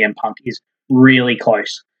 MJF and CM Punk is really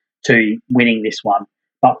close to winning this one.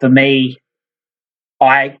 But for me,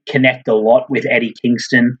 I connect a lot with Eddie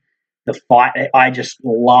Kingston. The fight, I just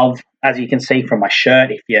love, as you can see from my shirt.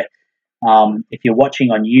 If you're watching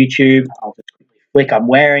on YouTube, I'll just quickly flick. I'm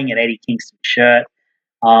wearing an Eddie Kingston shirt.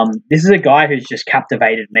 This is a guy who's just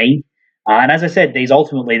captivated me. And as I said, these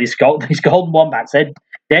golden wombats,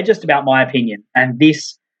 they're just about my opinion. And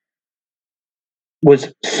this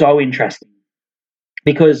was so interesting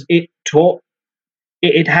because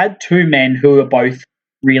it had two men who are both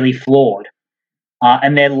really flawed.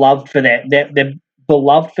 And they're beloved for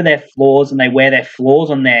their flaws, and they wear their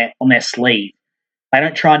flaws on their sleeve. They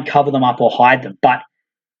don't try and cover them up or hide them, but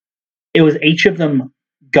it was each of them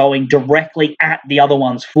going directly at the other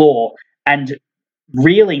one's flaw and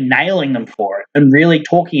really nailing them for it, and really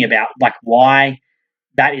talking about like why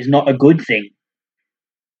that is not a good thing.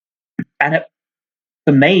 And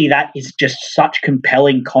for me, that is just such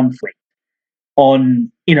compelling conflict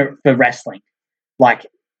for wrestling. Like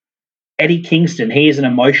Eddie Kingston, he is an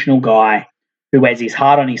emotional guy who wears his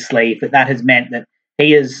heart on his sleeve, but that has meant that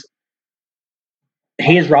he has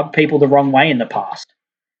rubbed people the wrong way in the past.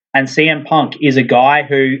 And CM Punk is a guy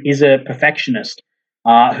who is a perfectionist,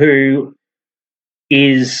 who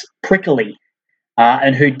is prickly,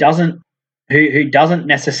 and who doesn't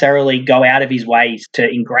necessarily go out of his ways to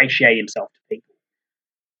ingratiate himself to people.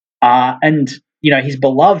 And he's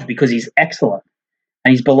beloved because he's excellent,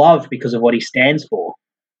 and he's beloved because of what he stands for.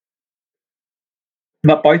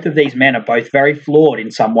 But both of these men are both very flawed in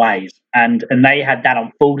some ways, and they had that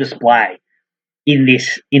on full display in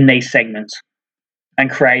these segments, and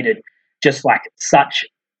created just like such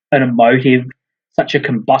an emotive, such a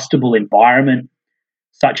combustible environment,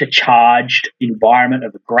 such a charged environment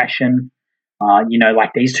of aggression.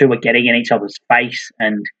 Like these two were getting in each other's face,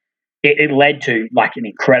 and it led to like an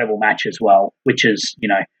incredible match as well, which is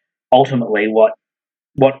ultimately what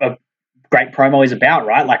a great promo is about,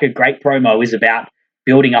 right? Like a great promo is about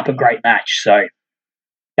building up a great match. So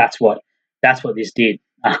that's what this did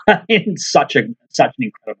in such an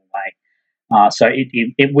incredible way. So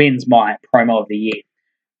it wins my promo of the year.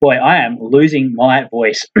 Boy, I am losing my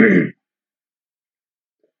voice.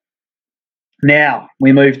 Now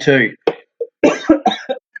we move to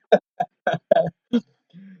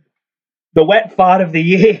the wet fart of the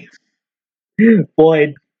year.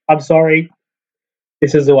 Boy, I'm sorry.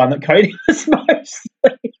 This is the one that Cody was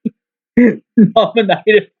mostly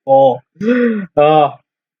nominated for. Oh,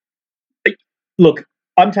 look,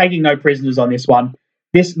 I'm taking no prisoners on this one.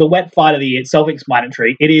 The wet fart of the year,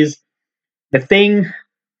 self-explanatory. It is the thing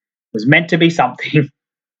was meant to be something.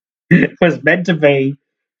 It was meant to be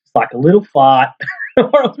like a little fart, or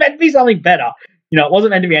it was meant to be something better. It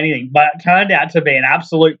wasn't meant to be anything, but it turned out to be an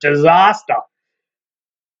absolute disaster.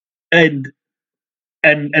 And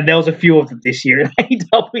there was a few of them this year in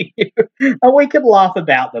AEW, and we could laugh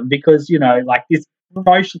about them because like this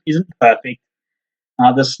promotion isn't perfect.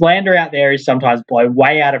 The slander out there is sometimes blown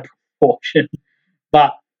way out of proportion,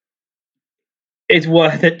 but it's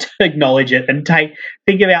worth it to acknowledge it and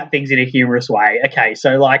think about things in a humorous way. Okay,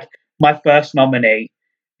 so like my first nominee,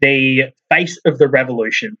 the face of the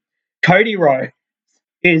revolution, Cody Rhodes,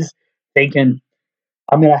 is thinking,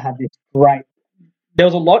 I'm going to have this great. There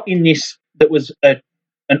was a lot in this that was an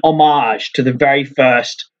homage to the very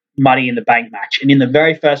first Money in the Bank match. And in the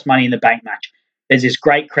very first Money in the Bank match, there's this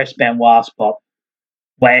great Chris Benoit spot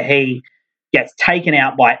where he gets taken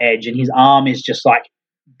out by Edge and his arm is just like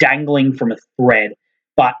dangling from a thread.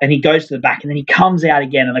 And he goes to the back and then he comes out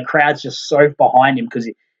again and the crowd's just so behind him because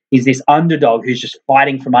he's this underdog who's just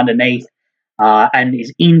fighting from underneath and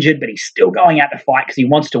is injured, but he's still going out to fight because he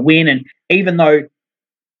wants to win. And even though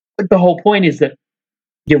the whole point is that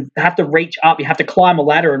you have to reach up, you have to climb a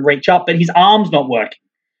ladder and reach up, but his arm's not working.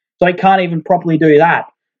 So he can't even properly do that.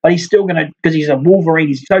 But he's still going to, because he's a Wolverine,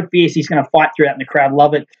 he's so fierce, he's going to fight through that and the crowd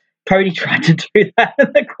love it. Cody tried to do that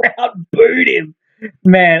and the crowd booed him.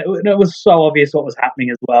 Man, it was so obvious what was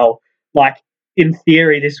happening as well. Like, in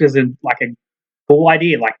theory, this was a cool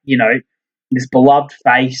idea. Like, this beloved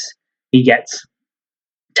face, he gets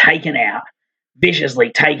taken out,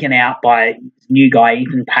 viciously taken out by this new guy,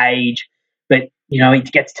 Ethan Page. But, he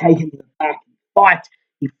gets taken to the back,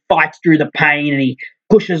 he fights through the pain, and he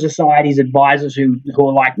pushes aside his advisors who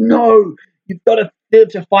are like, no, you've got to live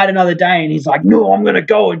to fight another day. And he's like, no, I'm going to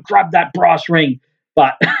go and grab that brass ring.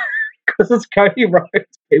 But because it's Cody Rhodes,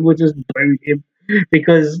 people just booed him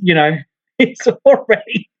because, he's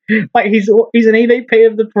already, like, he's an EVP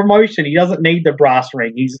of the promotion. He doesn't need the brass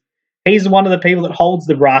ring. He's one of the people that holds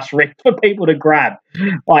the brass ring for people to grab.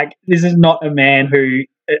 Like, this is not a man who,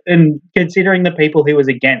 and considering the people he was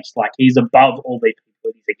against, like, he's above all the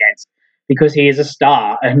people he's against because he is a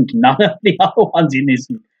star, and none of the other ones in this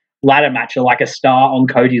ladder match are like a star on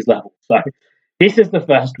Cody's level. So this is the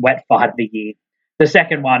first wet fight of the year. The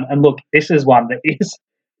second one, and look, this is one that is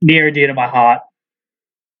near and dear to my heart.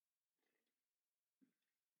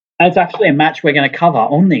 And it's actually a match we're going to cover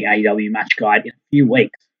on the AEW Match Guide in a few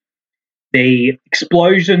weeks. The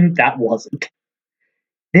explosion that wasn't.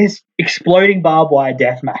 This exploding barbed wire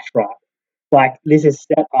death match, right? Like, this is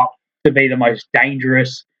set up to be the most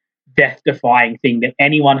dangerous, death-defying thing that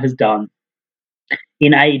anyone has done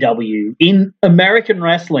in AEW, in American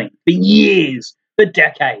wrestling, for years, for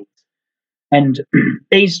decades. And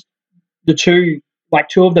these, two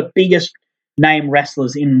of the biggest name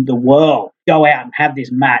wrestlers in the world go out and have this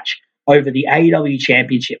match over the AEW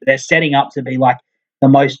Championship. They're setting up to be like the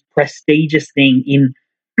most prestigious thing in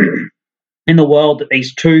in the world that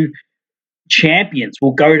these two champions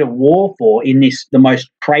will go to war for in the most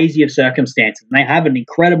crazy of circumstances. And they have an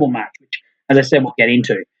incredible match, which, as I said, we'll get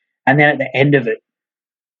into. And then at the end of it,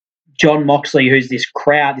 Jon Moxley, who's this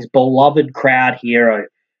beloved crowd hero,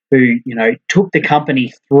 who, took the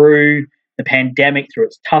company through the pandemic, through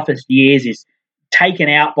its toughest years, is taken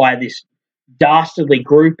out by this dastardly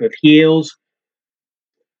group of heels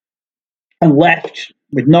and left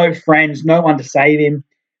with no friends, no one to save him.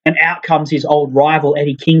 And out comes his old rival,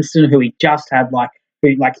 Eddie Kingston, who he just had,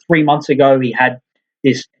 who 3 months ago, he had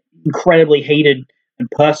this incredibly heated and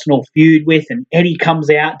personal feud with, and Eddie comes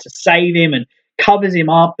out to save him and covers him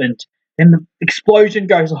up, and then the explosion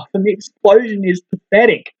goes off, and the explosion is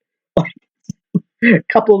pathetic. A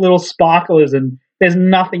couple of little sparklers, and there's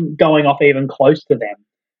nothing going off even close to them.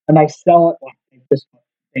 And they sell it like they've just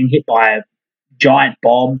been hit by a giant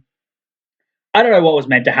bomb. I don't know what was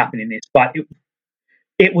meant to happen in this, but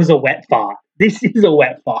it was a wet fart. This is a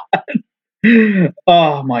wet fart.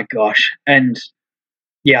 Oh my gosh. And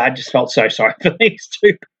yeah, I just felt so sorry for these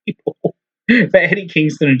two people. For Eddie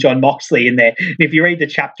Kingston and Jon Moxley in there. And if you read the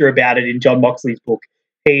chapter about it in Jon Moxley's book,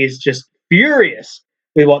 he is just furious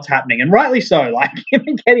with what's happening. And rightly so. Like, him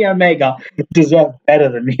and Kenny Omega deserve better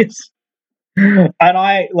than this.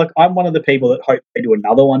 I'm one of the people that hope they do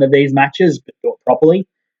another one of these matches, but do it properly.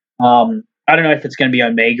 I don't know if it's going to be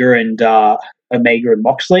Omega and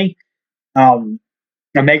Moxley. Um,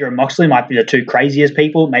 Omega and Moxley might be the two craziest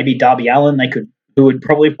people. Maybe Darby Allin, who would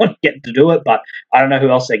probably want to get to do it, but I don't know who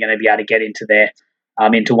else they're going to be able to get into there,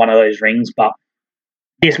 into one of those rings. But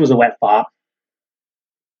this was a wet fart.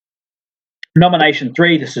 Nomination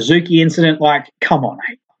 3, the Suzuki incident. Like, come on,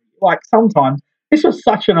 mate. Like, sometimes this was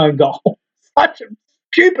such an own goal, such a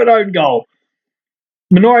stupid own goal.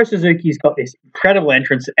 Minoru Suzuki's got this incredible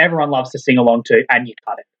entrance that everyone loves to sing along to, and you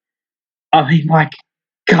cut it. I mean, like,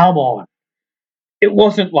 come on. It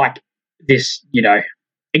wasn't like this,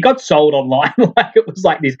 it got sold online like it was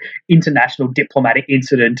like this international diplomatic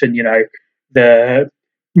incident, and, the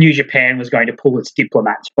New Japan was going to pull its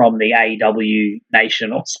diplomats from the AEW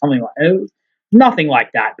nation or something like that. It was nothing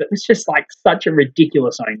like that, but it's just like such a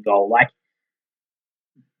ridiculous own goal. Like,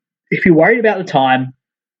 if you're worried about the time,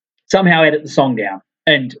 somehow edit the song down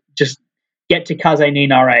and just get to Kaze ni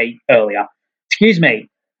Nare earlier. Excuse me.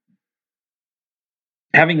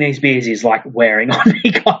 Having these beers is like wearing on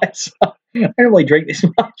me, guys. I don't really drink this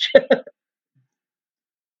much.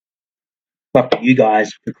 Fuck you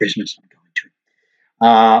guys for Christmas. I'm going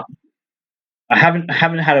to. I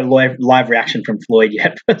haven't had a live reaction from Floyd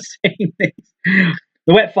yet for seeing this.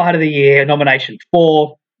 The wet fight of the year, nomination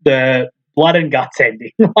 4, the blood and guts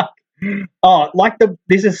ending.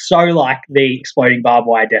 This is so like the exploding barbed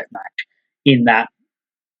wire death match, in that,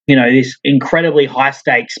 this incredibly high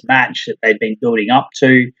stakes match that they've been building up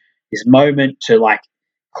to, this moment to like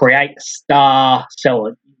create a star, sell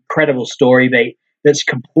an incredible story beat that's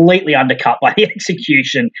completely undercut by the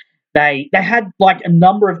execution. They had like a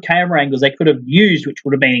number of camera angles they could have used, which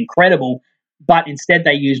would have been incredible, but instead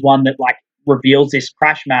they used one that like reveals this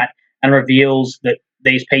crash mat and reveals that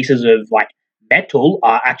these pieces of like metal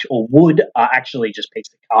or wood are actually just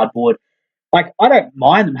pieces of cardboard. Like, I don't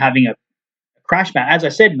mind them having a crash mat, as I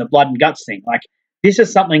said in the blood and guts thing. Like, this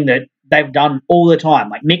is something that they've done all the time.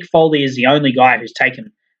 Like, Mick Foley is the only guy who's taken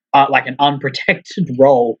like an unprotected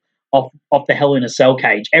role off the Hell in a Cell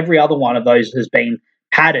cage. Every other one of those has been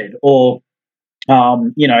padded, or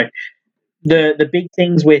the big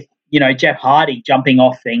things with Jeff Hardy jumping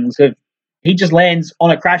off things. He just lands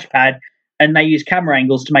on a crash pad, and they use camera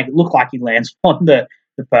angles to make it look like he lands on the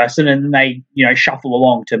person, and they shuffle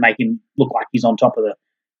along to make him look like he's on top of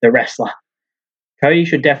the wrestler. Cody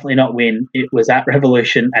should definitely not win. It was at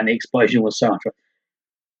Revolution, and the explosion was so much fun.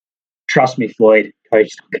 Trust me, Floyd.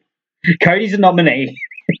 Cody's a nominee.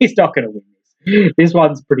 He's not going to win this. This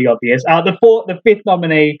one's pretty obvious. The fifth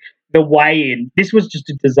nominee, the weigh-in. This was just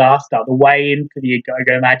a disaster. The weigh-in for the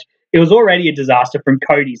Go-Go match. It was already a disaster from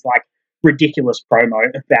Cody's like ridiculous promo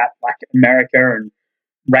about like America and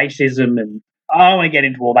racism, and I don't want to get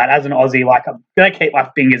into all that. As an Aussie, like, I'm going to keep my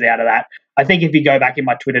fingers out of that. I think if you go back in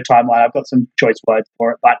my Twitter timeline, I've got some choice words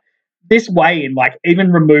for it. But this weigh-in, like,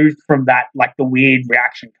 even removed from that, like, the weird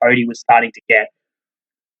reaction Cody was starting to get,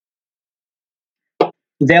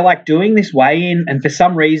 they're, like, doing this weigh-in, and for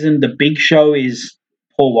some reason, the Big Show is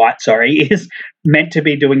meant to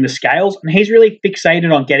be doing the scales, and he's really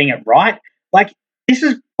fixated on getting it right. Like, this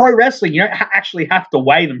is pro wrestling. You don't actually have to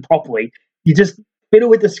weigh them properly. You just fiddle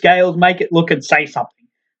with the scales, make it look, and say something.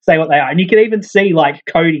 Say what they are. And you can even see, like,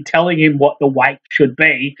 Cody telling him what the weight should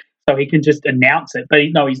be so he can just announce it. But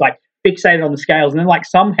he's, like, fixated on the scales. And then, like,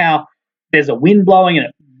 somehow there's a wind blowing and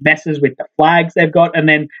it messes with the flags they've got. And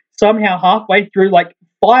then somehow halfway through, like,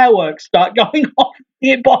 fireworks start going off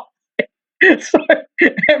nearby. So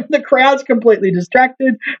the crowd's completely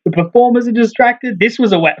distracted. The performers are distracted. This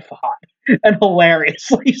was a wet fart, and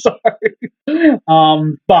hilariously so.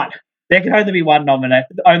 But there can only be one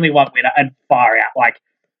only one winner, and far out. Like,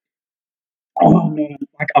 oh man,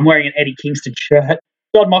 like, I'm wearing an Eddie Kingston shirt.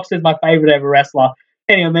 Jon Moxley's my favorite ever wrestler.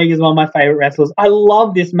 Kenny Omega's one of my favorite wrestlers. I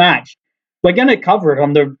love this match. We're going to cover it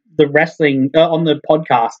on the wrestling on the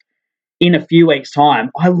podcast in a few weeks' time.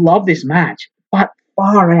 I love this match, but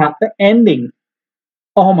far out, the ending.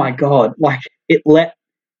 Oh my god, like, it let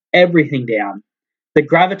everything down. The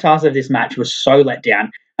gravitas of this match was so let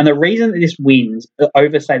down. And the reason that this wins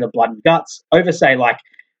over, say, the blood and guts, over, say, like,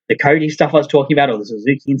 the Cody stuff I was talking about, or the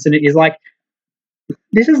Suzuki incident, is like,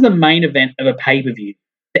 this is the main event of a pay-per-view.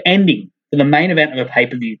 The ending for the main event of a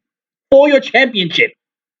pay-per-view for your championship.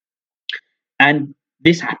 And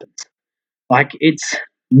this happens. Like, it's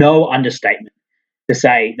no understatement to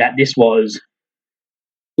say that this was,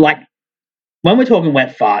 like, when we're talking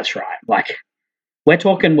wet farts, right? Like, we're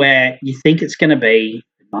talking where you think it's going to be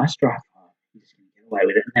a nice dry fart, you're just going to get away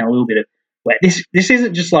with it, and then a little bit of wet. This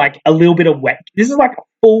isn't just like a little bit of wet. This is like a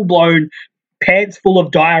full-blown pants full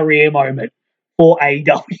of diarrhea moment for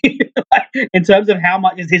AEW in terms of how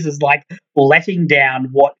much this is like letting down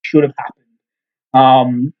what should have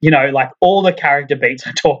happened. Like all the character beats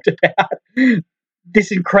I talked about.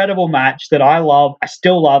 This incredible match that I love, I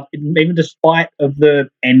still love, even despite of the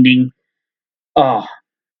ending. Oh,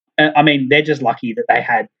 I mean, they're just lucky that they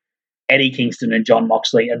had Eddie Kingston and John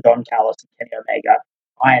Moxley and Don Callis and Kenny Omega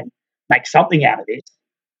try and make something out of this.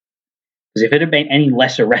 Because if it had been any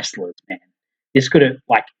lesser wrestlers, man, this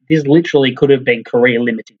literally could have been career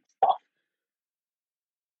limiting stuff.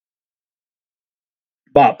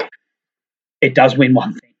 But it does win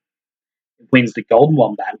one thing. It wins the Golden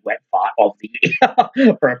Wombat wet fart of the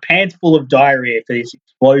year for a pants full of diarrhea for this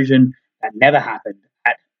explosion that never happened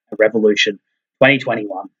at Revolution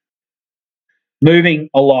 2021. Moving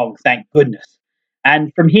along, thank goodness.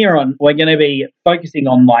 And from here on, we're going to be focusing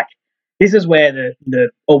on this is where the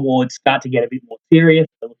awards start to get a bit more serious.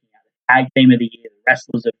 We're looking at the tag team of the year, the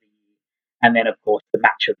wrestlers of the year, and then, of course, the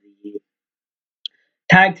match of the year.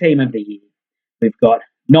 Tag team of the year. We've got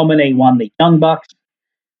nominee one, the Young Bucks.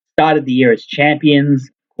 Started the year as champions,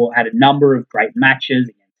 had a number of great matches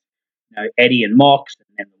against Eddie and Mox, and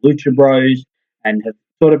then the Lucha Bros, and have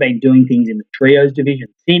sort of been doing things in the trios division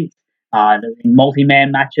since, in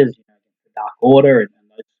multi-man matches, against the Dark Order and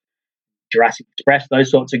those Jurassic Express,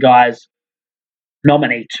 those sorts of guys.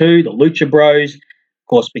 Nominee 2, the Lucha Bros, of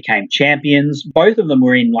course, became champions. Both of them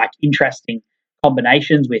were in interesting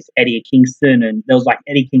combinations with Eddie Kingston, and there was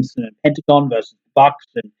Eddie Kingston and Pentagon versus the Bucks,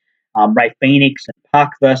 and Ray Phoenix and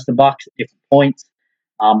Puck versus the Bucks at different points.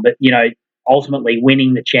 But ultimately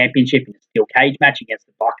winning the championship in a steel cage match against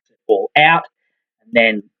the Bucks at All Out, and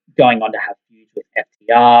then going on to have feuds with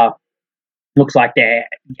FTR. Looks like they're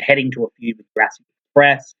heading to a feud with Jurassic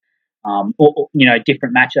Express.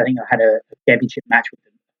 Different matches. I think I had a championship match with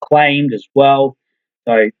them Acclaimed as well.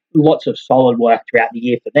 So lots of solid work throughout the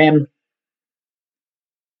year for them.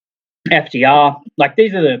 FTR,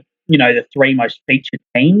 these are the three most featured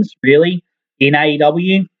teams really in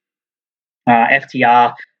AEW.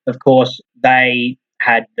 FTR, of course, they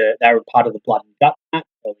were part of the Blood and Guts match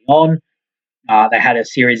early on. They had a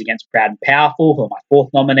series against Proud and Powerful, who are my fourth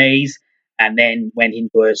nominees, and then went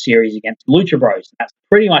into a series against Lucha Bros. That's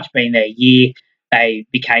pretty much been their year. They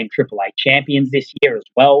became AAA champions this year as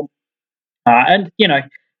well. And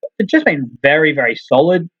it's just been very, very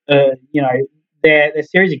solid. Their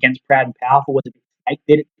series against Proud and Powerful was a bit snake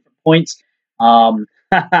bit at different points.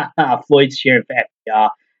 Floyd's cheering for FTR.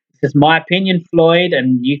 This is my opinion, Floyd,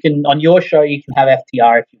 and you can on your show you can have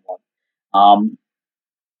FTR if you want.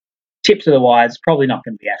 Tips of the wise, probably not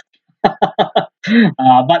going to be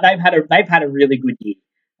FTR, but they've had a really good year.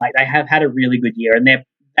 They have had a really good year, and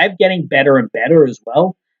they're getting better and better as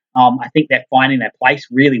well. I think they're finding their place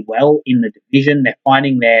really well in the division. They're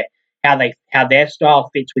finding how their style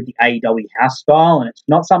fits with the AEW house style, and it's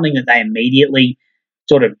not something that they immediately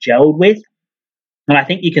sort of gelled with. And I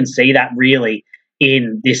think you can see that really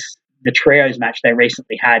in the trios match they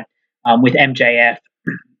recently had with MJF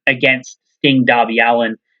against Sting, Darby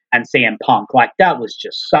Allin, and CM Punk. That was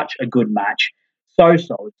just such a good match, so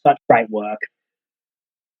solid, such great work.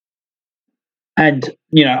 And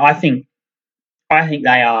I think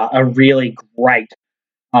they are a really great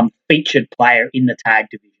featured player in the tag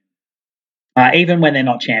division, even when they're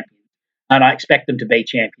not champions. And I expect them to be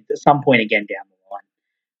champions at some point again down the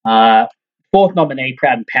line. Fourth nominee,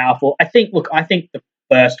 Proud and Powerful. I think the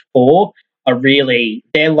first four are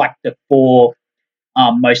they're the four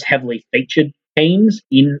most heavily featured teams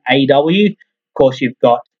in AEW. Of course, you've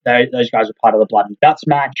got those guys are part of the Blood and Guts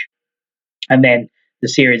match, and then the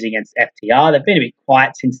series against FTR. They've been a bit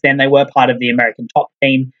quiet since then. They were part of the American Top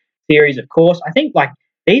Team series, of course. I think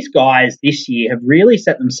these guys this year have really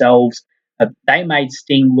set themselves. They made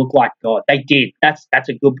Sting look like God. They did. That's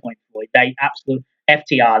a good point, Floyd. They absolutely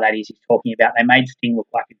FTR. That is, he's talking about. They made Sting look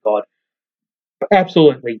like a god.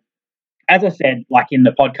 Absolutely. As I said, in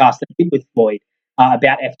the podcast that I did with Floyd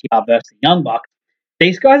about FTR versus the Young Bucks,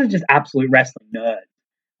 these guys are just absolute wrestling nerds.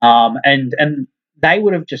 And they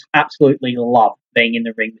would have just absolutely loved being in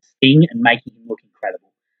the ring with Sting and making him look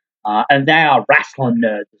incredible. And they are wrestling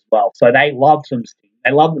nerds as well, so they love some Sting.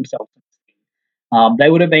 They love themselves some Sting. They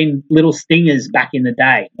would have been little Stingers back in the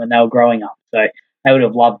day when they were growing up, so they would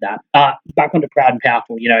have loved that. Back onto Proud and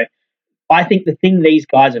Powerful, I think the thing these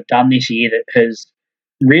guys have done this year that has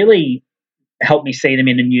really helped me see them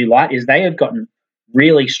in a new light is they have gotten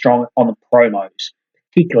really strong on the promos,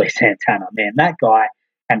 particularly Santana. Man, that guy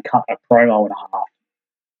can cut a promo and a half.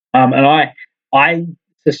 And I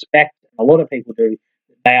suspect a lot of people do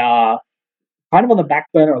that they are kind of on the back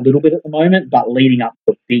burner a little bit at the moment, but leading up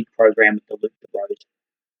to a big program with the Lucha Bros.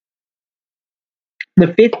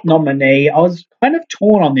 the fifth nominee, I was kind of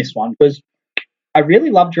torn on this one because I really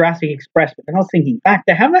love Jurassic Express, but then I was thinking back,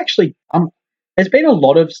 they haven't actually done. There's been a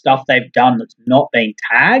lot of stuff they've done that's not been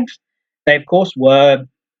tagged. They, of course, were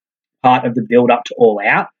part of the build up to All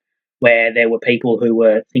Out, where there were people who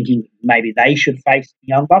were thinking maybe they should face the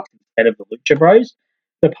Young Bucks instead of the Lucha Bros.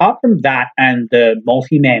 But apart from that and the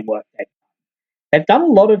multi-man work they've done a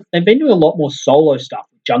lot of, they've been doing a lot more solo stuff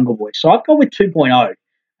with Jungle Boy. So I've gone with 2.0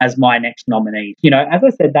 as my next nominees. You know, as I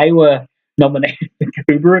said, they were nominated for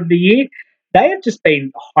Goober of the Year. They have just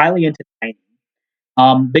been highly entertaining.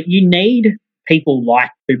 But you need people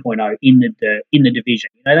like 2.0 in the division.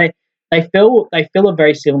 You know, they fill a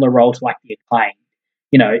very similar role to like the Acclaim.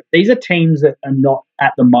 You know, these are teams that are not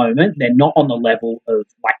at the moment. They're not on the level of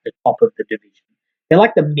like the top of the division. They're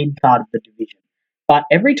like the mid card of the division. But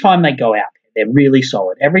every time they go out there, they're really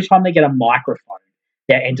solid. Every time they get a microphone,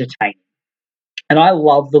 they're entertaining. And I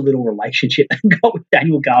love the little relationship they've got with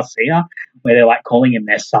Daniel Garcia, where they're like calling him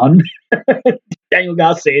their son. Daniel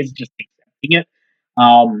Garcia is just accepting it.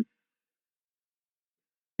 Um,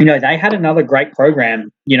 you know, they had another great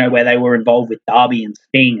program, you know, where they were involved with Darby and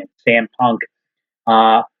Sting and Sam Punk.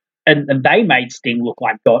 Uh, and they made Sting look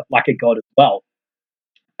like a god as well.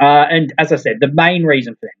 And as I said, the main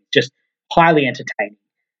reason for them is just highly entertaining.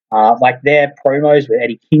 Like their promos with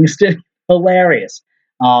Eddie Kingston, hilarious.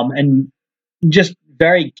 And just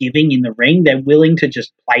very giving in the ring. They're willing to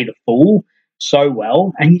just play the fool so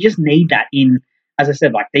well. And you just need that in, as I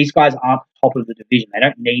said, like these guys aren't top of the division. They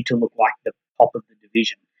don't need to look like the top of the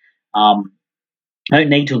division. Um, they don't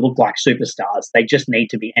need to look like superstars. They just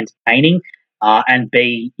need to be entertaining and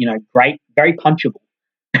be, you know, great, very punchable.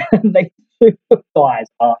 They super guys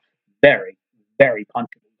are very, very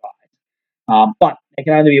punchable guys. But there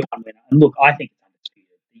can only be one winner. And look, I think it's undisputed.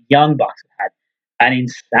 The Young Bucks have had an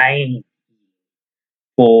insane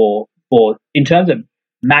for in terms of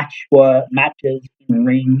matches in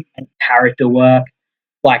ring and character work.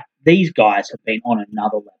 Like these guys have been on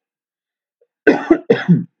another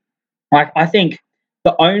level. Like I think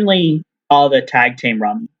the only other tag team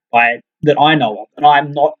run by that I know of, and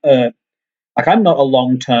I'm not a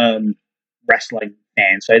long term wrestling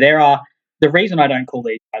fan. So the reason I don't call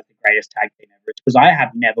these guys the greatest tag team ever is because I have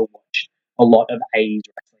never watched a lot of 80s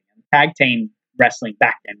wrestling. And tag team wrestling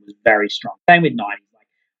back then was very strong. Same with 90s. Like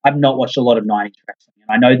I've not watched a lot of 90s wrestling,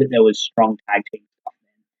 and I know that there was strong tag team stuff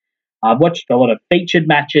then. I've watched a lot of featured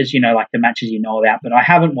matches, you know, like the matches you know about, but I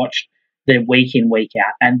haven't watched the week in, week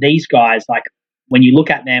out. And these guys, like when you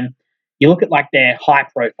look at them, you look at like their high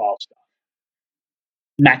profile stuff.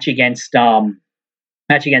 Match against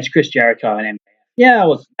Chris Jericho and MJF. Yeah, it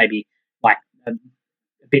was maybe like a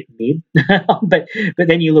bit mid, but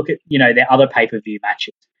then you look at, you know, their other pay per view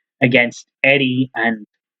matches against Eddie and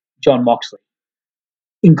John Moxley,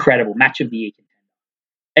 incredible match of the year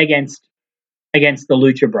contender against the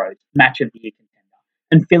Lucha Bros, match of the year contender,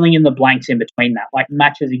 and filling in the blanks in between that, like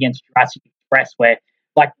matches against Jurassic Express where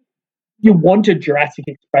like you wanted Jurassic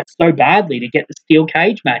Express so badly to get the steel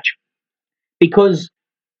cage match because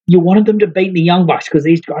you wanted them to beat the Young Bucks because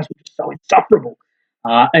these guys were just so insufferable.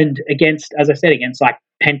 And against, as I said, against like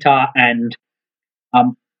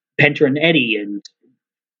um, Penta and Eddie and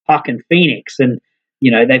Puck and Phoenix, and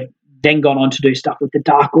you know they've then gone on to do stuff with the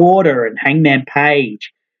Dark Order and Hangman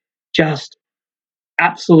Page. Just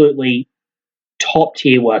absolutely top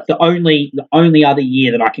tier work. The only other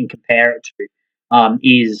year that I can compare it to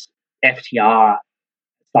is FTR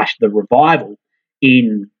slash the Revival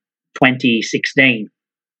in 2016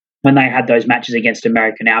 when they had those matches against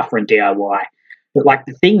American Alpha and DIY. But like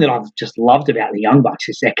the thing that I've just loved about the Young Bucks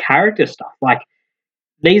is their character stuff. Like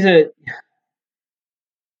these are,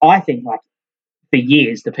 I think, like for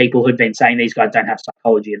years, the people who've been saying these guys don't have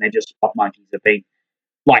psychology and they're just spot monkeys have been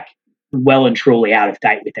like well and truly out of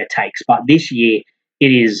date with their takes. But this year, it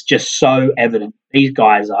is just so evident. These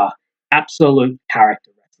guys are absolute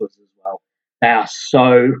character wrestlers as well. They are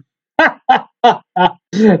so.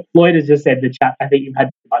 Floyd has just said in the chat, I think you've had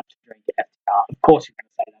too much to drink at FTR. Of course you're going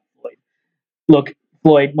to say that, Floyd. Look,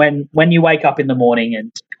 Floyd, when you wake up in the morning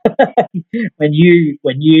and when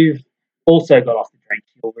you've also got off the drink,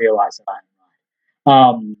 you'll realise that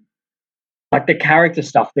I'm right. Like the character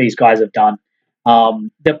stuff these guys have done,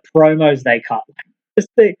 the promos they cut, just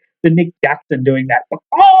the Nick Jackson doing that.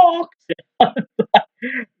 Oh!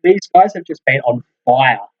 These guys have just been on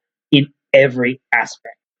fire in every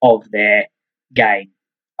aspect of their game.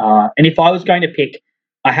 And if I was going to pick,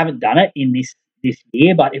 I haven't done it in this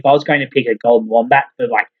year, but if I was going to pick a Golden Wombat for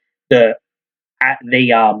like the act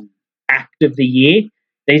of the year,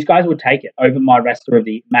 these guys would take it over my male wrestler of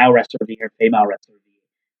the year and female wrestler of the year.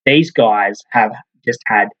 These guys have just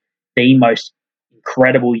had the most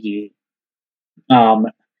incredible year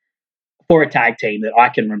for a tag team that I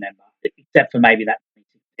can remember, except for maybe that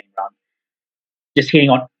 2016 run. Just hitting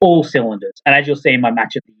on all cylinders. And as you'll see in my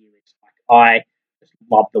match of the year list, I just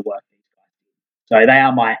love the work these guys do. So they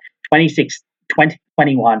are my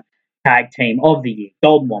 2021 tag team of the year,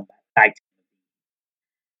 Golden Wombat tag team.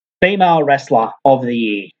 Female wrestler of the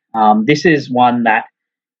year. This is one that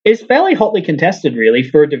is fairly hotly contested, really,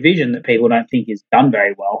 for a division that people don't think is done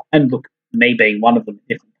very well. And look, me being one of them at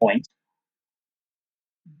different points.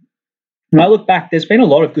 When I look back, there's been a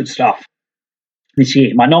lot of good stuff this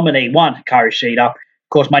year. My nominee, one, Hikaru Shida. Of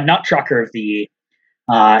course, my nut trucker of the year.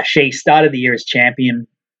 She started the year as champion,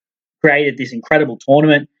 created this incredible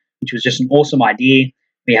tournament, which was just an awesome idea.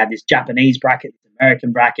 We had this Japanese bracket, this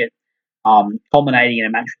American bracket, culminating in a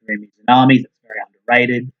match with Rumi Zanami that's very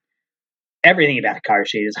underrated. Everything about Hikaru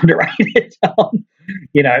Shida is underrated.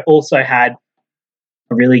 Also had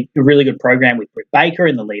a really good program with Britt Baker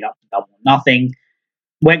in the lead up to Double or Nothing.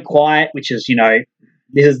 Went quiet, which is,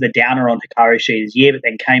 this is the downer on Hikaru Shida's year, but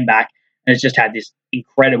then came back and has just had this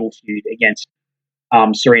incredible feud against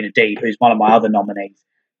Serena Deeb, who's one of my other nominees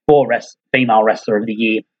for female wrestler of the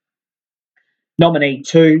year. Nominee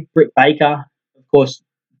 2, Britt Baker, of course,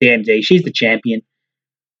 BMD. She's the champion.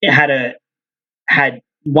 It had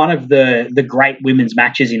one of the great women's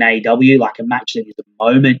matches in AEW, like a match that is a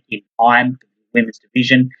moment in time for the women's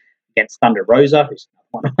division against Thunder Rosa, who's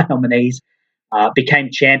one of my nominees. Became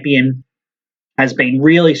champion, has been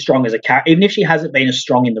really strong as a character, even if she hasn't been as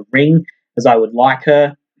strong in the ring as I would like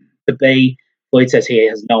her to be. Lloyd says he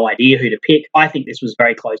has no idea who to pick. I think this was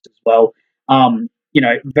very close as well.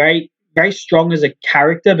 Very, very strong as a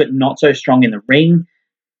character, but not so strong in the ring.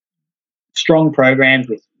 Strong programs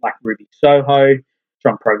with like Ruby Soho,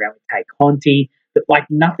 strong program with Tay Conti, but like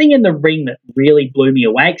nothing in the ring that really blew me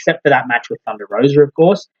away, except for that match with Thunder Rosa, of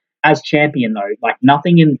course. As champion, though, like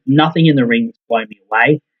nothing in the ring that's blown me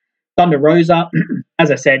away. Thunder Rosa,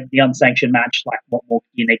 as I said, the unsanctioned match, like what more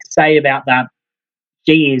do you need to say about that?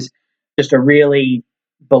 She is just a really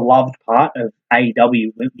beloved part of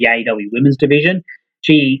AEW, the AEW women's division.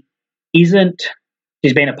 She's been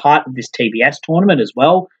a part of this TBS tournament as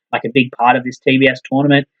well, like a big part of this TBS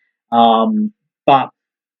tournament. But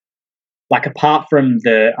like apart from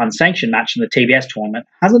the unsanctioned match in the TBS tournament,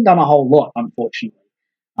 hasn't done a whole lot, unfortunately.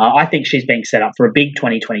 I think she's being set up for a big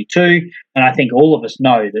 2022, and I think all of us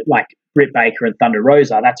know that, like Britt Baker and Thunder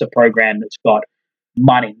Rosa, that's a program that's got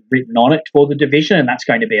money written on it for the division, and that's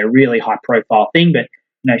going to be a really high-profile thing. But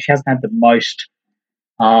she hasn't had the most.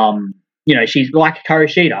 She's like Hikaru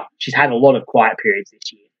Shida. She's had a lot of quiet periods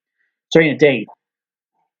this year. Serena Deeb,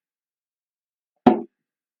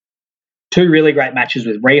 2 really great matches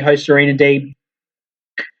with Riho Serena Deeb,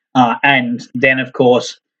 and then of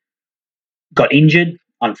course got injured,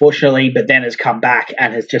 unfortunately, but then has come back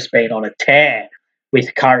and has just been on a tear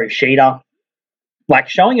with Hikaru Shida, like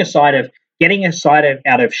getting a side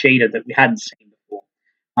out of Shida that we hadn't seen before,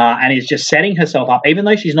 and is just setting herself up, even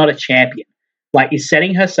though she's not a champion, like is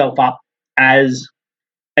setting herself up as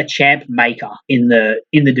a champ maker in the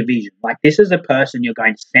division. Like this is a person you're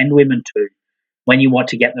going to send women to when you want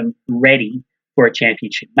to get them ready for a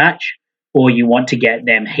championship match, or you want to get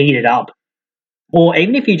them heated up, or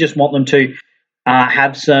even if you just want them to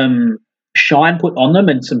have some shine put on them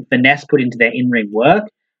and some finesse put into their in-ring work.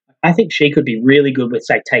 I think she could be really good with,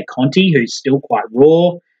 say, Tay Conti, who's still quite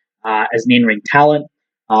raw as an in-ring talent,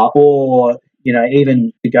 or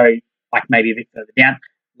even to go like maybe a bit further down,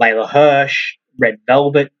 Layla Hirsch, Red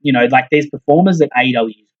Velvet. Like these performers that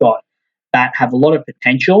AEW's got that have a lot of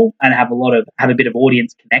potential and have a bit of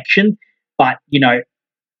audience connection, but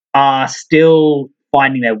are still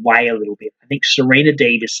finding their way a little bit. I think Serena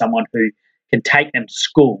Deeb is someone who can take them to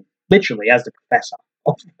school, literally as the professor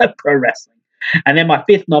of pro wrestling. And then my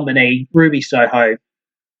 5th nominee, Ruby Soho,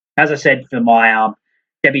 as I said, for my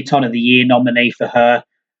debutante of the year nominee for her,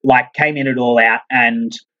 like came in it all out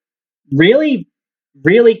and really,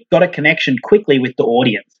 really got a connection quickly with the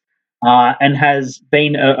audience, and has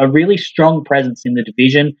been a really strong presence in the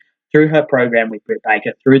division through her program with Britt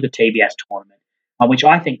Baker, through the TBS tournament, which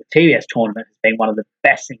I think the TBS tournament has been one of the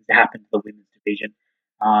best things to happen to the women's division,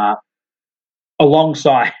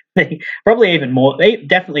 alongside definitely even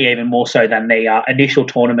more so than the initial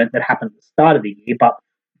tournament that happened at the start of the year. But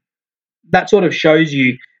that sort of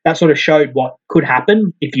showed what could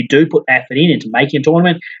happen if you do put effort into making a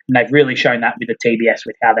tournament, and they've really shown that with the TBS,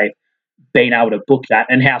 with how they've been able to book that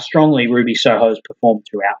and how strongly Ruby Soho has performed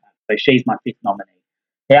throughout that. So she's my 5th nominee.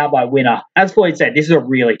 How by winner? As Floyd said, this is a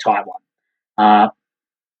really tight one.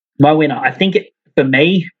 My winner, I think for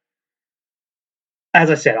me, as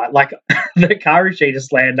I said, I like the Hikaru Shida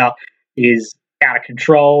slander is out of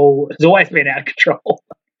control. It's always been out of control.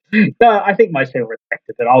 So I think most people respect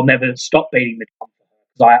it, but I'll never stop beating the drum for her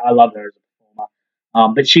because I love her as a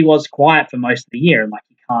performer. But she was quiet for most of the year, and like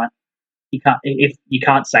you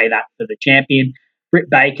can't say that for the champion. Britt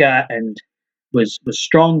Baker and was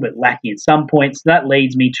strong but lacking in some points. That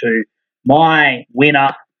leads me to my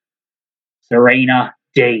winner, Serena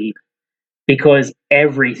Deeb, because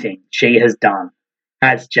everything she has done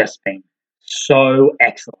has just been so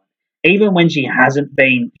excellent. Even when she hasn't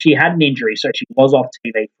been, she had an injury, so she was off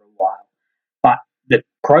TV for a while. But the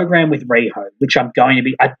program with Riho, which I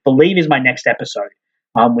believe is my next episode,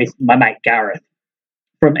 with my mate Gareth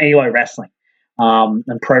from ELO Wrestling,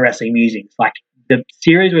 and Pro Wrestling Musings. Like the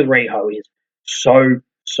series with Riho is so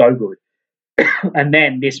good. And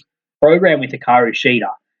then this program with Hikaru Shida,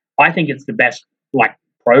 I think it's the best like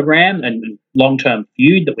program and long term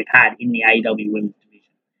feud that we've had in the AEW Women's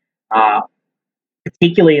Division.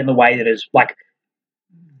 Particularly in the way that is like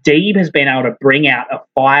Deeb has been able to bring out a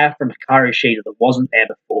fire from Hikaru Shida that wasn't there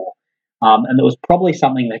before. And there was probably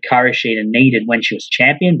something that Hikaru Shida needed when she was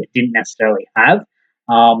champion, but didn't necessarily have.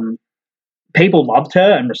 People loved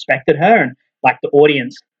her and respected her, and like the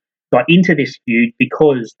audience got into this feud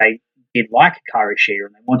because they did like Hikaru Shida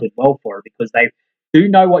and they wanted well for her because they do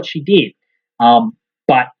know what she did.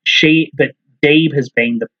 But Deeb has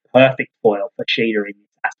been the perfect foil for Shida in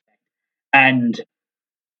this aspect. And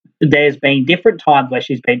there's been different times where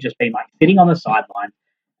she's been like sitting on the sideline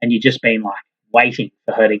and you've just been like waiting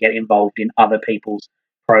for her to get involved in other people's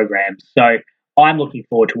programs. So I'm looking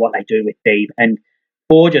forward to what they do with Deeb and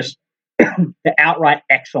for just the outright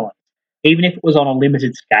excellence, even if it was on a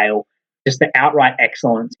limited scale, just the outright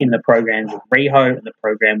excellence in the programs with Riho and the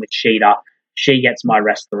program with Shida. She gets my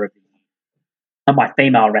wrestler of the year and my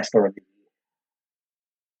female wrestler of the year.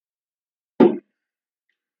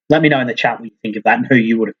 Let me know in the chat what you think of that and who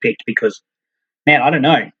you would have picked because, man, I don't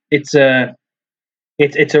know. It's a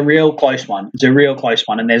real close one. It's a real close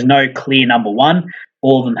one, and there's no clear number one.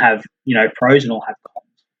 All of them have pros and all have cons.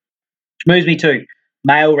 Which moves me to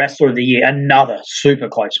male wrestler of the year, another super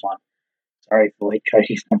close one. Sorry, Floyd,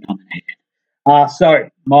 Cody's not nominated. So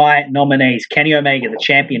my nominees: Kenny Omega, the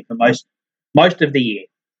champion for most of the year,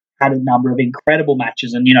 had a number of incredible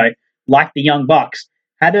matches, and like the Young Bucks,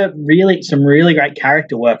 had some really great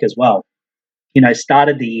character work as well.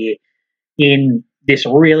 Started the year in this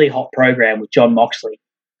really hot program with Jon Moxley.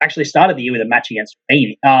 Actually, started the year with a match against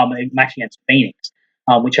Phoenix,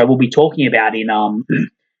 which I will be talking about in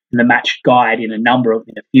in the match guide in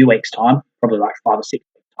a few weeks' time, probably like 5 or 6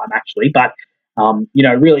 weeks' time actually. But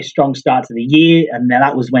really strong start to the year, and then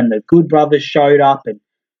that was when the Good Brothers showed up and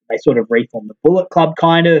they sort of reformed the Bullet Club,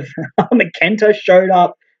 kind of. Kenta showed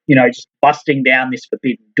up, just busting down this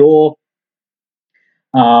forbidden door.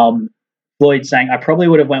 Floyd saying, I probably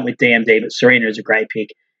would have went with DMD, but Serena is a great pick.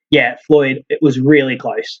 Yeah, Floyd, it was really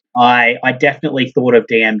close. I definitely thought of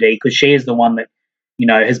DMD because she is the one that,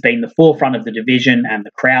 has been the forefront of the division and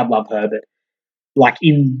the crowd love her. But like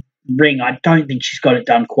in ring, I don't think she's got it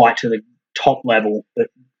done quite to the top level that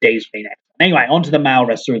Dee's been at. Anyway, on to the male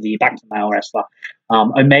wrestler of the year, back to the male wrestler.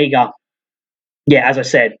 Omega, yeah, as I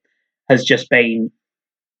said, has just been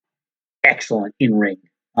excellent in ring.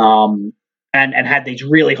 And had these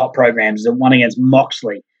really hot programs, the one against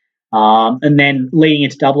Moxley, and then leading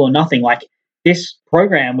into Double or Nothing. Like this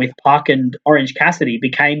program with Park and Orange Cassidy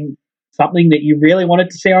became something that you really wanted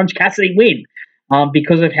to see Orange Cassidy win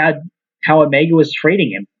because of how Omega was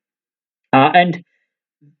treating him. And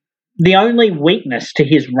the only weakness to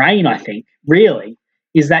his reign, I think, really,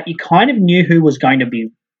 is that you kind of knew who was going to be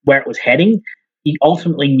where it was heading. You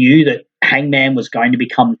ultimately knew that Hangman was going to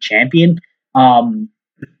become the champion.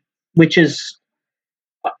 Which is,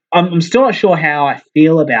 I'm still not sure how I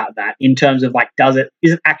feel about that in terms of like, is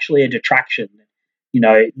it actually a detraction?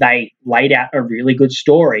 They laid out a really good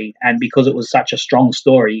story, and because it was such a strong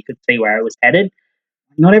story, you could see where it was headed.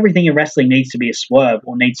 Not everything in wrestling needs to be a swerve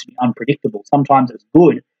or needs to be unpredictable. Sometimes it's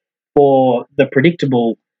good for the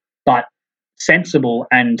predictable, but sensible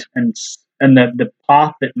and the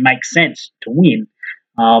path that makes sense to win.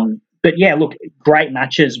 But yeah, look, great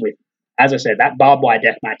matches with. As I said, that barbed wire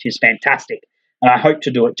death match is fantastic, and I hope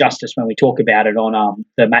to do it justice when we talk about it on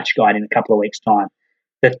the match guide in a couple of weeks' time.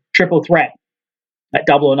 The triple threat at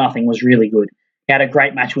Double or Nothing was really good. He had a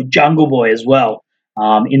great match with Jungle Boy as well.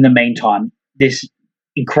 In the meantime, this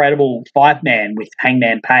incredible 5-man with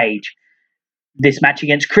Hangman Page, this match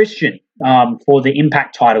against Christian for the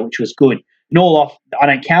Impact title, which was good. I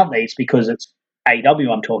don't count these because it's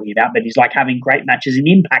AEW I'm talking about, but he's like having great matches in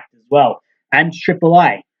Impact as well and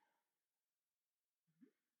AAA.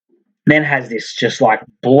 Then has this just like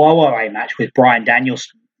blow away match with Bryan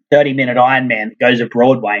Danielson 30-minute Ironman that goes to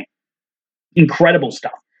Broadway. Incredible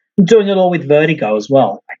stuff. I'm doing it all with Vertigo as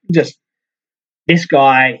well. Just this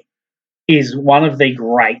guy is one of the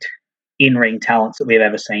great in-ring talents that we've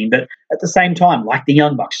ever seen. But at the same time, like the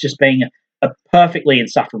Young Bucks, just being a perfectly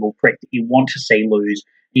insufferable prick that you want to see lose.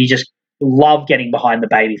 You just love getting behind the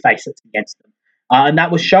baby face that's against them. And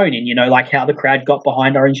that was shown in, like how the crowd got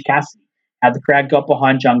behind Orange Cassidy, how the crowd got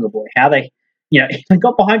behind Jungle Boy, how they, they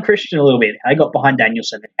got behind Christian a little bit, how they got behind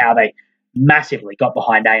Danielson, and how they massively got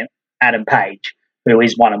behind Adam Page, who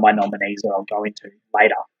is one of my nominees that I'll go into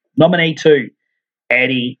later. Nominee 2,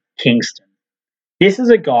 Eddie Kingston. This is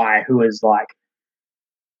a guy who is like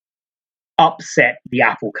upset the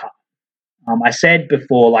apple cart. I said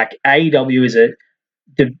before, like AEW is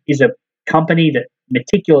a company that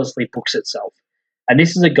meticulously books itself, and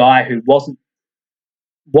this is a guy who wasn't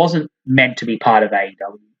meant to be part of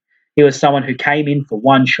AEW. He was someone who came in for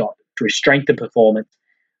one shot through strength of performance,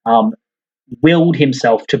 willed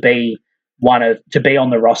himself to be on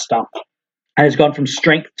the roster, and has gone from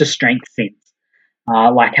strength to strength since.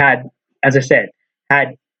 As I said,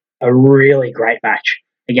 had a really great match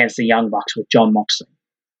against the Young Bucks with Jon Moxley.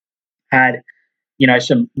 Had,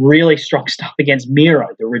 some really strong stuff against Miro,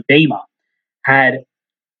 the Redeemer. Had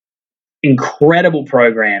incredible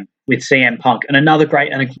program with CM Punk and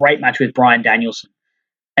a great match with Bryan Danielson.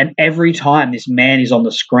 And every time this man is on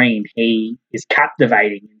the screen, he is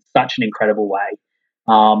captivating in such an incredible way.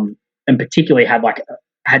 And particularly had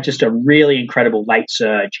just a really incredible late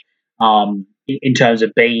surge in terms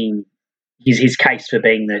of being his case for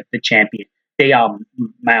being the champion, the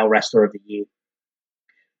male wrestler of the year.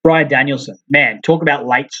 Bryan Danielson, man, talk about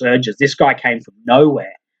late surges. This guy came from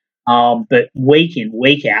nowhere, but week in,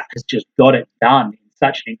 week out has just got it done in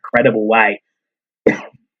such an incredible way.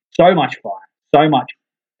 So much fire, so much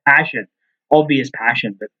passion, obvious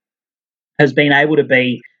passion, but has been able to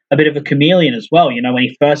be a bit of a chameleon as well. When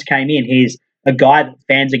he first came in, he's a guy that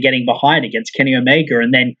fans are getting behind against Kenny Omega,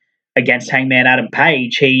 and then against Hangman Adam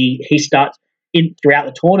Page, he starts throughout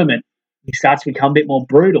the tournament. He starts to become a bit more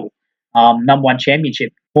brutal. Number one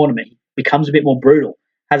championship tournament, he becomes a bit more brutal.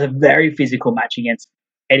 Has a very physical match against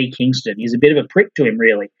Eddie Kingston. He's a bit of a prick to him,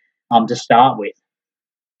 really, to start with.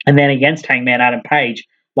 And then against Hangman Adam Page,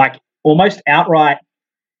 like almost outright,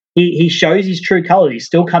 he shows his true colors. He's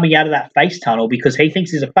still coming out of that face tunnel because he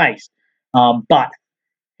thinks he's a face. But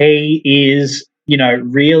he is,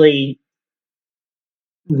 really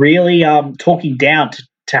talking down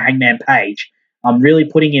to Hangman Page, really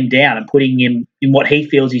putting him down and putting him in what he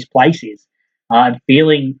feels his place is, and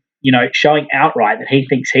feeling, showing outright that he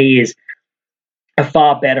thinks he is a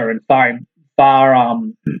far better and far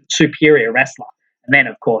superior wrestler. And then,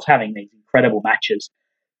 of course, having these incredible matches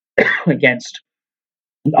against,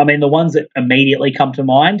 the ones that immediately come to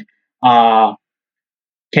mind are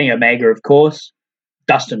Kenny Omega, of course,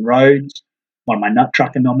 Dustin Rhodes, one of my nut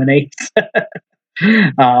trucker nominees,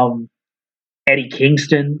 Eddie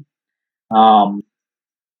Kingston, had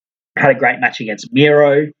a great match against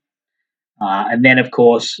Miro, and then, of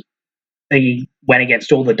course, he went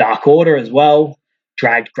against all the Dark Order as well,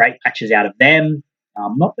 dragged great matches out of them.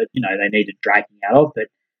 Not that, they needed dragging out of, but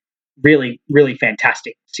really, really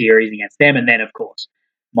fantastic series against them. And then, of course,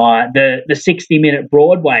 the 60-minute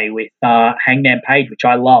Broadway with Hangman Page, which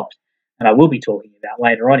I loved, and I will be talking about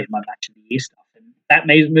later on in my Match of the Year stuff. And that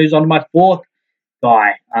moves on to my fourth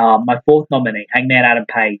guy, my fourth nominee, Hangman Adam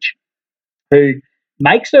Page, who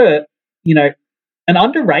makes an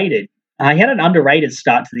underrated. He had an underrated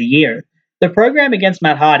start to the year. The program against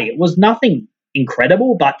Matt Hardy, it was nothing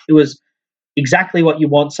incredible, but it was exactly what you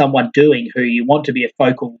want someone doing, who you want to be a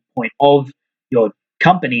focal point of your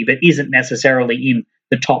company, but isn't necessarily in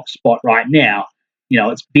the top spot right now.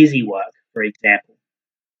 It's busy work, for example.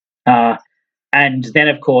 And then,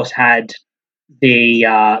 of course, had the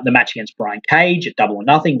match against Brian Cage at Double or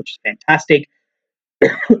Nothing, which is fantastic.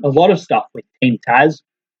 A lot of stuff with Team Taz.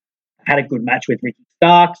 Had a good match with Ricky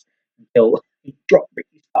Starks until he dropped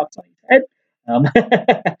Ricky Starks on his head.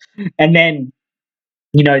 And then,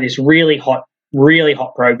 this really hot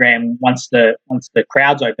program once the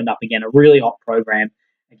crowds opened up again, a really hot program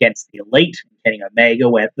against the Elite, Kenny Omega,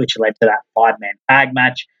 which led to that 5-man tag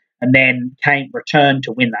match, and then returned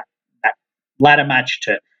to win that ladder match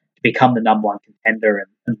to become the number one contender,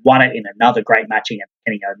 and won it in another great match against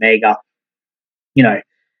Kenny Omega.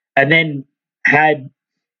 And then I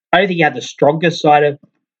don't think he had the strongest side of,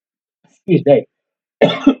 excuse me,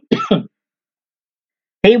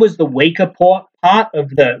 he was the weaker part of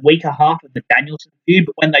the weaker half of the Danielson feud,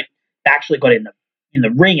 but when they actually got in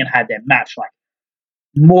the ring and had their match, like,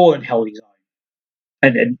 more than held his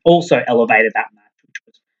own, and also elevated that match, which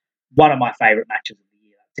was one of my favorite matches of the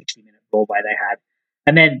year, 60-minute Broadway they had.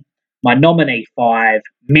 And then my nominee 5,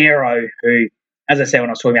 Miro, who, as I said when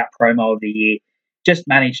I was talking about promo of the year, just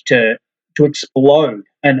managed to explode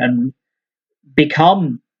and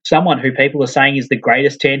become someone who people are saying is the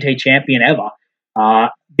greatest TNT champion ever,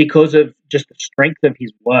 because of just the strength of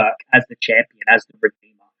his work as the champion, as the Redeemer.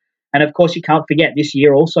 And of course, you can't forget this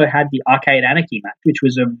year also had the Arcade Anarchy match, which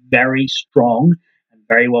was a very strong and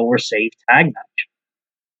very well received tag match.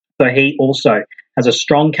 So he also has a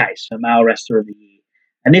strong case for Male Wrestler of the Year.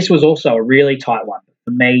 And this was also a really tight one.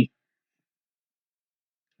 For me,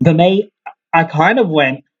 I kind of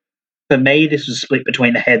went, for me, this was split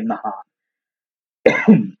between the head and the heart.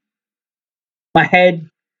 my head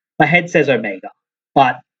says Omega,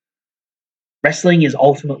 but wrestling is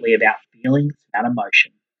ultimately about feelings and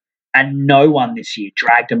emotion. And no one this year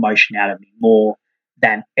dragged emotion out of me more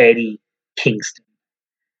than Eddie Kingston.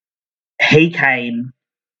 He came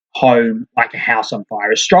home like a house on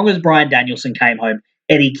fire. As strong as Bryan Danielson came home,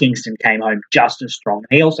 Eddie Kingston came home just as strong.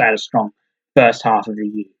 He also had a strong first half of the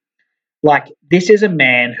year. Like, this is a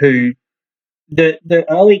man who, the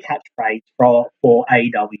early catchphrase for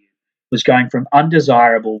AEW was going from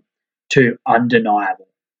undesirable to undeniable.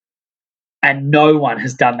 And no one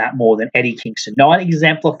has done that more than Eddie Kingston. No one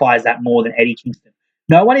exemplifies that more than Eddie Kingston.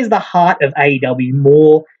 No one is the heart of AEW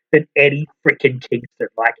more than Eddie freaking Kingston.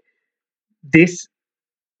 Like, this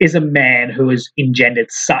is a man who has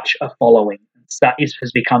engendered such a following,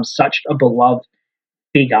 has become such a beloved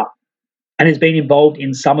figure, and has been involved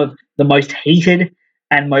in some of the most heated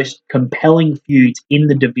and most compelling feuds in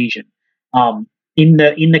the division, in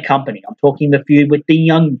the company. I'm talking the feud with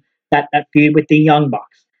that feud with the Young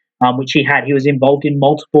Bucks. Which he had. He was involved in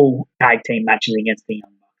multiple tag team matches against the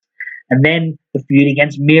Young Bucks. And then the feud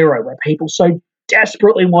against Miro, where people so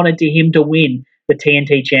desperately wanted him to win the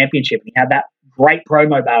TNT Championship. And he had that great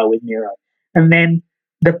promo battle with Miro. And then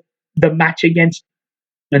the match against,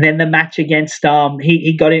 he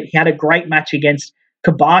had a great match against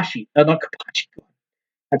Kobashi. Not Kobashi.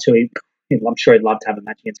 That's who I'm sure he'd love to have a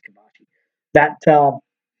match against Kobashi. That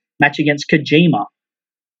match against Kojima.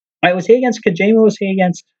 Wait, was he against Kojima or was he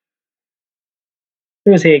against...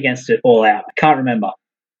 Who was he against it All Out? I can't remember.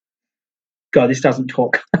 God, this doesn't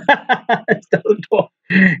talk. This doesn't talk.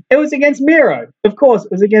 It was against Miro. Of course,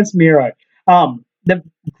 it was against Miro. The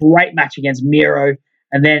great match against Miro,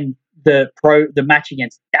 and then the match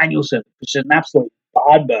against Danielson, which is an absolute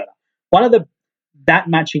barn burner. That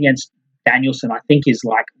match against Danielson, I think, is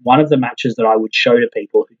like one of the matches that I would show to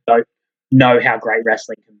people who don't know how great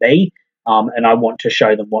wrestling can be, and I want to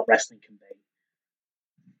show them what wrestling can be.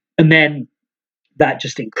 And then that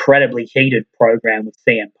just incredibly heated program with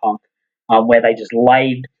CM Punk, where they just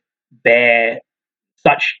laid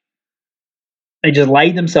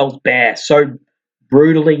themselves bare so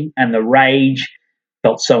brutally, and the rage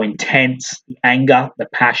felt so intense, the anger, the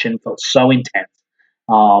passion felt so intense,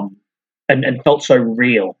 and felt so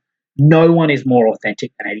real. No one is more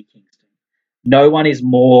authentic than Eddie Kingston. No one is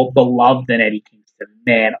more beloved than Eddie Kingston.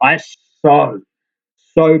 Man, I so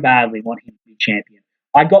badly want him to be champion.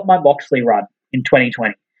 I got my Moxley run in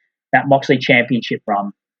 2020, that Moxley championship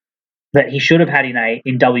run that he should have had in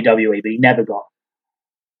WWE, but he never got.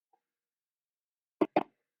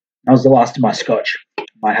 That was the last of my scotch. I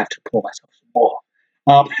might have to pour myself some more.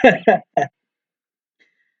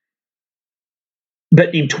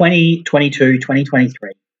 But in 2022,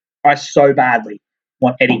 2023, I so badly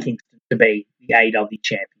want Eddie Kingston to be the AEW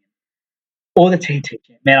champion or the TNT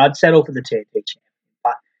champion. Man, I'd settle for the TNT champion,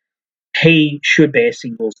 but he should be a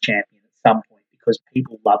singles champion at some point because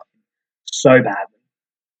people love him so badly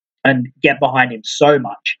and get behind him so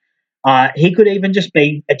much. He could even just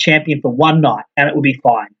be a champion for one night and it would be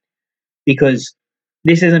fine, because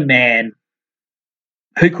this is a man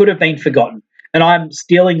who could have been forgotten. And I'm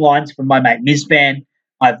stealing lines from my mate Mizfan.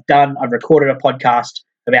 I've recorded a podcast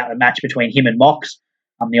about the match between him and Mox,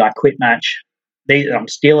 the I Quit match. I'm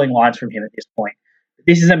stealing lines from him at this point.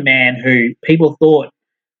 This is a man who people thought,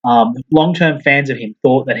 long-term fans of him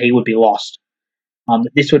thought that he would be lost. That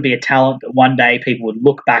this would be a talent that one day people would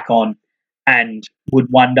look back on and would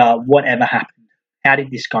wonder whatever happened. How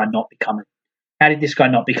did this guy not become a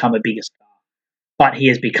bigger star? But he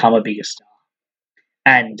has become a bigger star.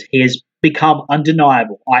 And he has become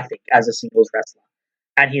undeniable, I think, as a singles wrestler.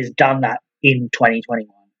 And he has done that in 2021.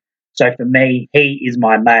 So for me, he is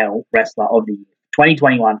my male wrestler of the year.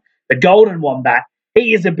 2021, the Golden Wombat.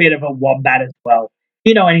 He is a bit of a wombat as well.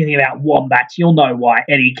 If you know anything about wombats, you'll know why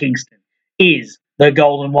Eddie Kingston is the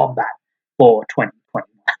Golden Wombat for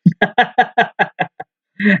 2021.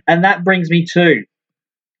 And that brings me to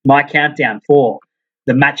my countdown for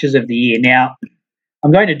the matches of the year. Now,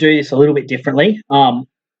 I'm going to do this a little bit differently.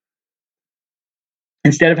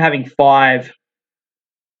 instead of having 5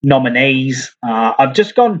 nominees, I've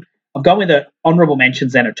gone with the honourable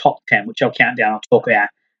mentions and a top 10, which I'll count down. I'll talk about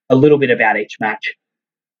a little bit about each match.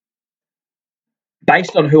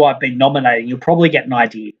 Based on who I've been nominating, you'll probably get an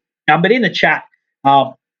idea. But in the chat,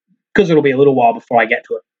 because it'll be a little while before I get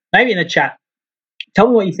to it, maybe in the chat, tell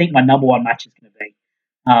me what you think my number one match is going to be.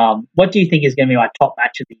 What do you think is going to be my top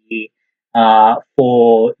match of the year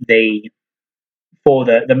for the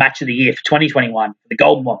match of the year for 2021, the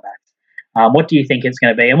Golden Wombats? What do you think it's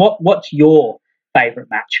going to be, and what's your favourite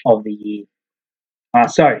match of the year?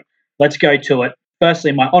 So let's go to it.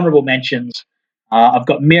 Firstly, my honourable mentions. I've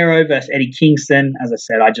got Miro versus Eddie Kingston. As I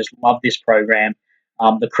said, I just love this program.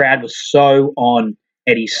 The crowd was so on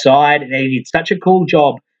Eddie's side, and Eddie did such a cool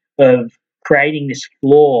job of creating this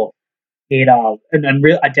flaw and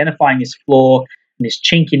identifying this flaw and this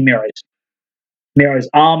chink in Miro's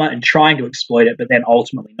armor and trying to exploit it, but then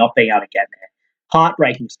ultimately not being able to get there.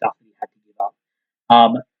 Heartbreaking stuff that he had to give up.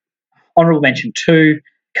 Honorable mention 2,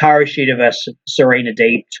 Karu Shida versus Serena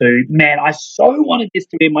Deeb 2. Man, I so wanted this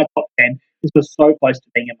to be in my top 10. This was so close to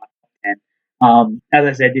being in my top 10. As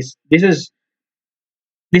I said, this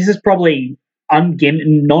is probably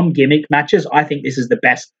non-gimmick matches. I think this is the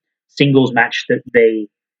best singles match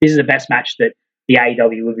this is the best match that the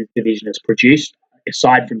AEW Women's Division has produced,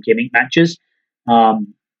 aside from gimmick matches.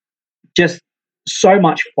 Just so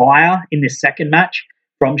much fire in this second match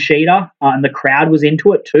from Shida, and the crowd was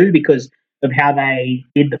into it too because of how they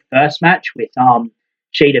did the first match with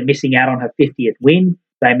Shida missing out on her 50th win.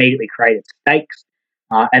 They immediately created stakes,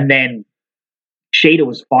 and then Shida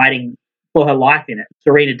was fighting for her life in it.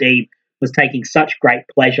 Serena Deeb was taking such great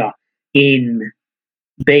pleasure in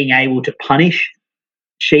being able to punish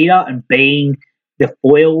Shida and being the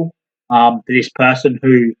foil for this person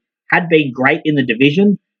who had been great in the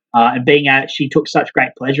division, and she took such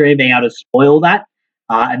great pleasure in being able to spoil that.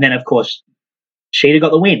 And then, of course, Shida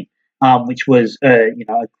got the win, which was a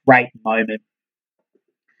great moment.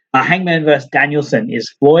 Hangman versus Danielson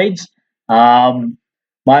is Floyd's. My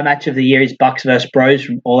match of the year is Bucks versus Bros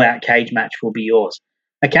from All Out Cage Match will be yours.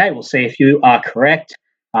 Okay, we'll see if you are correct.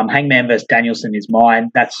 Hangman versus Danielson is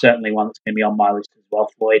mine. That's certainly one that's going to be on my list as well,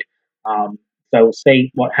 Floyd. So we'll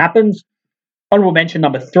see what happens. Honorable mention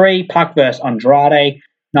number 3, Puck versus Andrade.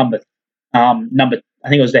 I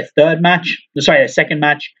think it was their their second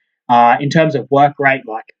match. In terms of work rate,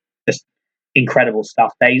 just incredible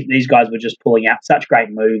stuff. These guys were just pulling out such great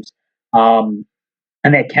moves, and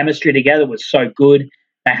their chemistry together was so good.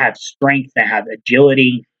 They have strength, they have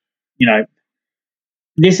agility.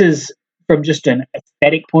 This is from just an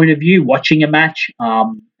aesthetic point of view, watching a match,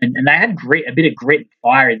 and they had a bit of grit and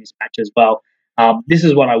fire in this match as well. This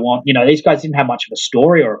is what I want. These guys didn't have much of a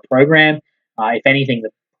story or a program. If anything,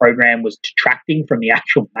 the program was detracting from the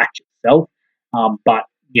actual match itself. But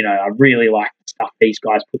I really like the stuff these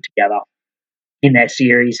guys put together in their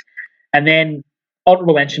series. And then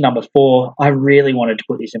honorable mention number 4, I really wanted to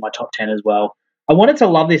put this in my top 10 as well. I wanted to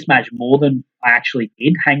love this match more than I actually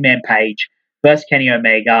did. Hangman Page versus Kenny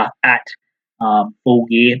Omega at Full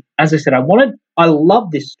Gear. As I said, I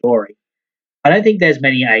love this story. I don't think there's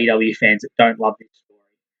many AEW fans that don't love this story.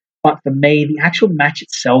 But for me, the actual match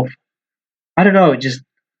itself, I don't know,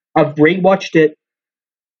 I've rewatched it.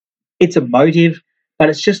 It's emotive, but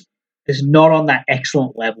it's not on that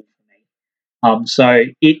excellent level for me. So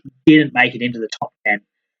it didn't make it into the top 10.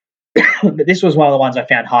 But this was one of the ones I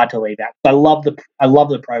found hard to leave out. I love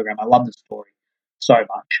the program. I love the story so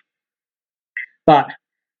much. But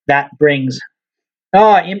that brings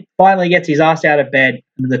Imp finally gets his ass out of bed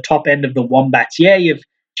to the top end of the Wombats. Yeah, you've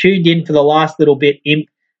tuned in for the last little bit, Imp.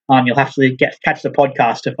 You'll have to catch the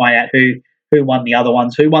podcast to find out who won the other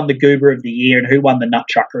ones, who won the Goober of the Year, and who won the Nut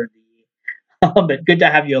Trucker of the Year. But good to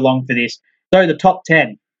have you along for this. So the top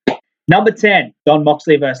 10. Number 10, Jon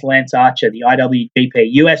Moxley versus Lance Archer, the IWGP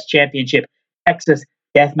US Championship Texas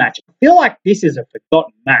Death Match. I feel like this is a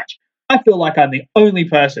forgotten match. I feel like I'm the only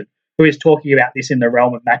person who is talking about this in the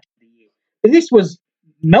realm of match of the year. But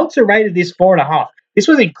Meltzer rated this 4.5. This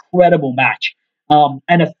was an incredible match,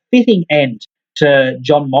 and a fitting end to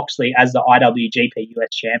Jon Moxley as the IWGP US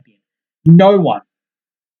Champion. No one,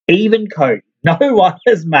 even Cody, no one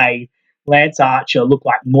has made Lance Archer look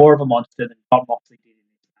like more of a monster than Jon Moxley did in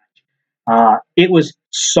this match. It was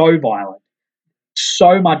so violent,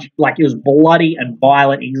 so much it was bloody and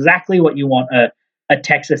violent, exactly what you want a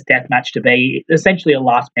Texas death match to be, essentially a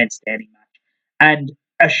last man standing match. And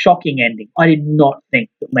a shocking ending. I did not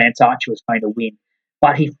think that Lance Archer was going to win,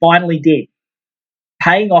 but he finally did,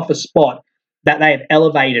 paying off a spot that they have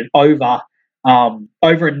elevated over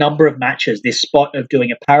a number of matches, this spot of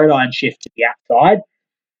doing a paradigm shift to the outside.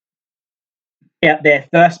 out their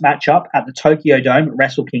first matchup at the Tokyo Dome at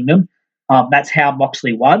Wrestle Kingdom. That's how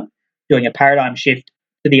Moxley won, doing a paradigm shift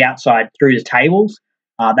to the outside through the tables.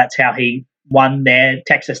 That's how he won their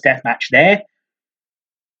Texas Death Match there.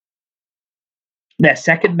 Their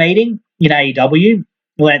second meeting in AEW,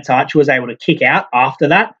 Lance Archer was able to kick out after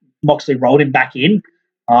that. Moxley rolled him back in.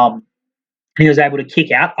 He was able to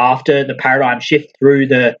kick out after the paradigm shift through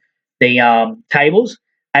the tables.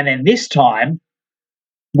 And then this time,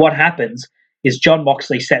 what happens is Jon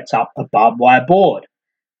Moxley sets up a barbed wire board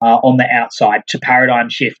on the outside to paradigm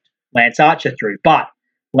shift Lance Archer through. But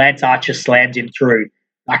Lance Archer slams him through.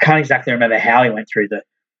 I can't exactly remember how he went through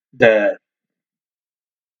the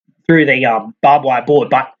barbed wire board,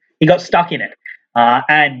 but he got stuck in it,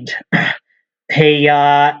 and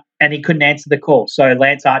he couldn't answer the call. So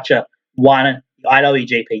Lance Archer won the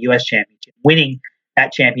IWGP US Championship, winning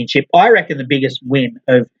that championship. I reckon the biggest win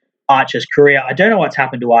of Archer's career. I don't know what's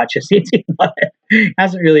happened to Archer since he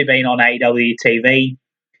hasn't really been on AEW TV.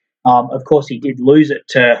 Of course, he did lose it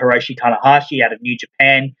to Hiroshi Tanahashi at a New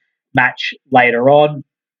Japan match later on.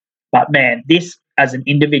 But man, this as an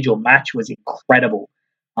individual match was incredible.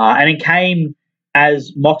 And it came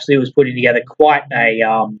as Moxley was putting together quite a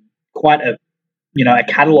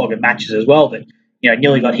catalogue of matches as well that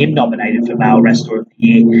nearly got him nominated for Male Wrestler of the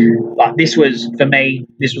Year. But this was, for me,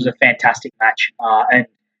 a fantastic match, and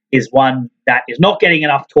is one that is not getting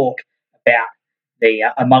enough talk about the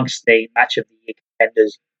amongst the match of the year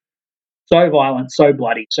contenders. So violent, so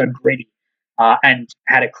bloody, so gritty, and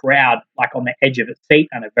had a crowd like on the edge of its seat,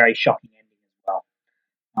 and a very shocking ending as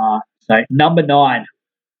well. So number 9.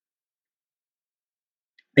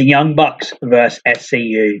 The Young Bucks versus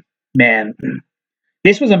SCU. Man,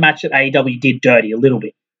 this was a match that AEW did dirty a little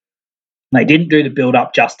bit. They didn't do the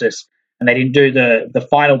build-up justice, and they didn't do the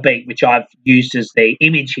final beat, which I've used as the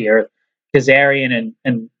image here of Kazarian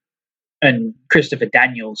and Christopher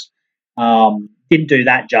Daniels. Didn't do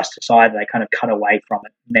that justice either. They kind of cut away from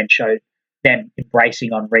it and then showed them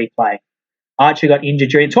embracing on replay. Archer got injured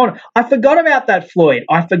during the tournament. I forgot about that, Floyd.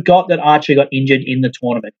 I forgot that Archer got injured in the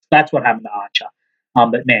tournament. That's what happened to Archer.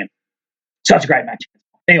 But man, such a great match.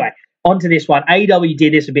 Anyway, on to this one. AEW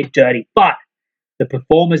did this a bit dirty, but the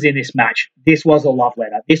performers in this match, this was a love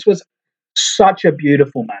letter. This was such a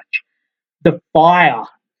beautiful match. The fire,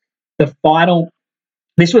 the final,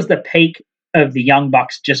 this was the peak of the Young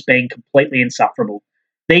Bucks just being completely insufferable.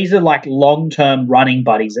 These are like long-term running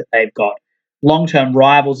buddies that they've got, long-term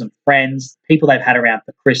rivals and friends, people they've had around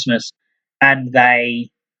for Christmas, and they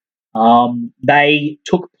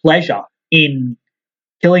took pleasure in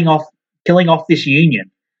killing off this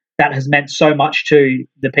union that has meant so much to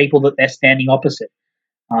the people that they're standing opposite.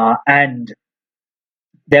 And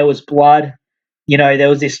there was blood. There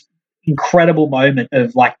was this incredible moment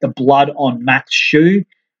of like the blood on Matt's shoe,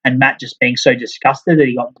 and Matt just being so disgusted that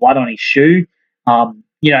he got blood on his shoe.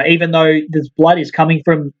 Even though this blood is coming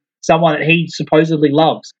from someone that he supposedly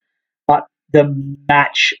loves. But the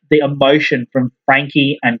match, the emotion from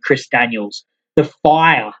Frankie and Chris Daniels, the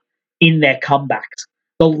fire in their comebacks,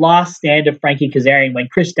 the last stand of Frankie Kazarian when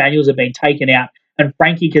Chris Daniels had been taken out and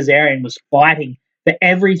Frankie Kazarian was fighting for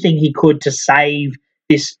everything he could to save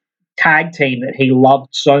this tag team that he loved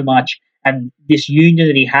so much, and this union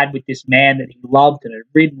that he had with this man that he loved and had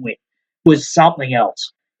ridden with was something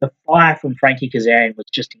else. The fire from Frankie Kazarian was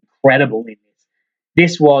just incredible in this.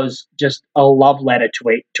 This was just a love letter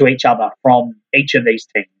to each other from each of these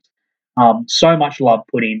teams. So much love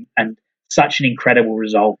put in, and such an incredible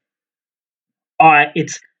result.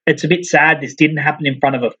 It's a bit sad this didn't happen in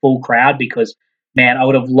front of a full crowd, because, man, I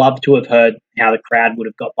would have loved to have heard how the crowd would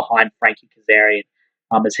have got behind Frankie Kazarian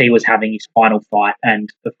as he was having his final fight, and,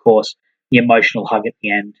 of course, the emotional hug at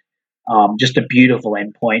the end. Just a beautiful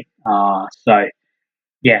endpoint. So,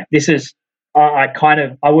 yeah, this is I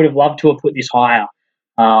would have loved to have put this higher,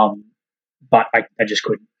 but I just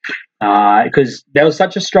couldn't, because there was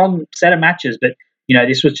such a strong set of matches. But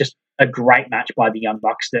this was just a great match by the Young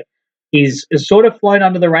Bucks that is sort of flown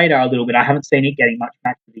under the radar a little bit. I haven't seen it getting much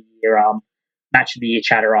match of the year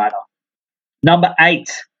chatter either. Number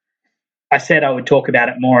 8. I said I would talk about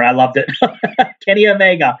it more, and I loved it. Kenny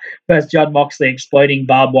Omega versus Jon Moxley, exploding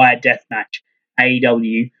barbed wire death match.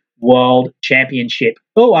 AEW World Championship.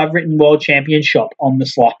 Oh, I've written World Championship on the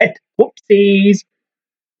slide. Whoopsies.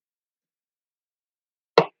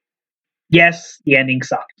 Yes, the ending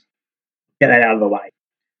sucked. Get that out of the way.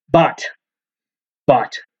 But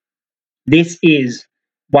this is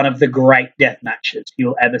one of the great death matches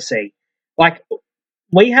you'll ever see. Like,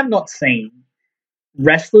 we have not seen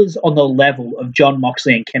wrestlers on the level of Jon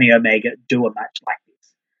Moxley and Kenny Omega do a match like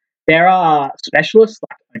this. There are specialists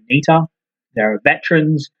like Onita. There are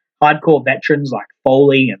veterans, hardcore veterans like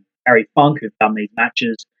Foley and Harry Funk who've done these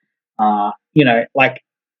matches. Like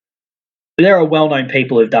there are well-known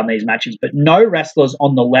people who've done these matches, but no wrestlers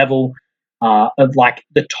on the level of like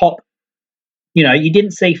the top. You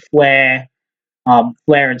didn't see Flair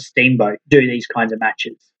and Steamboat do these kinds of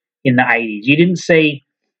matches in the 80s. You didn't see,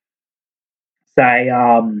 say,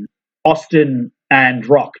 Austin and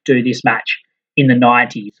Rock do this match in the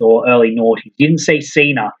 90s or early noughties. You didn't see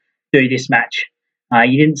Cena do this match.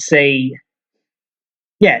 You didn't see,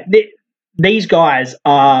 these guys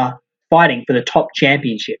are fighting for the top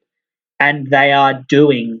championship, and they are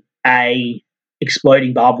doing a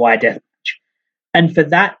exploding barbed wire death match. And for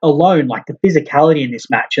that alone, like the physicality in this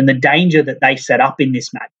match and the danger that they set up in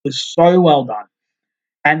this match was so well done.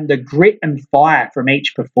 And the grit and fire from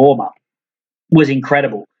each performer was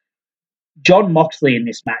incredible. Jon Moxley in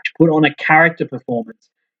this match put on a character performance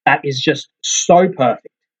that is just so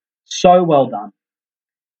perfect, so well done.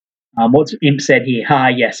 What's Imp said here?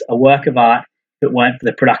 Yes, a work of art if it weren't for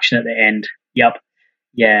the production at the end. Yep.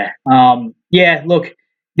 Yeah. Look,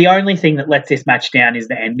 the only thing that lets this match down is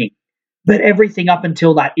the ending. But everything up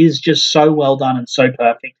until that is just so well done and so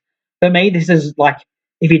perfect. For me, this is like,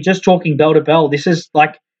 if you're just talking bell to bell, this is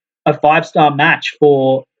like a 5-star match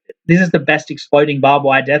this is the best exploding barbed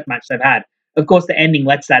wire death match they've had. Of course, the ending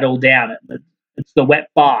lets that all down. It's the wet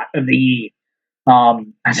fart of the year.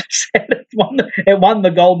 As I said, it won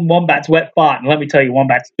the Golden Wombats wet fart. And let me tell you,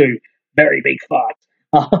 Wombats do very big farts.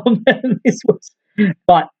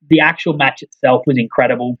 But the actual match itself was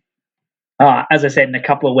incredible. As I said, in a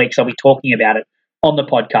couple of weeks, I'll be talking about it on the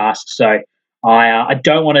podcast. So I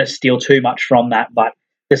don't want to steal too much from that. But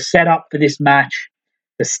the setup for this match,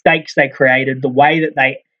 the stakes they created, the way that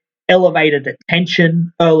they elevated the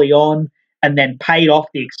tension early on and then paid off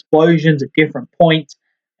the explosions at different points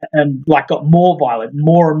and like got more violent,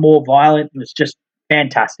 more and more violent. It was just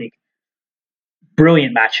fantastic.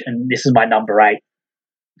 Brilliant match. And this is my number 8.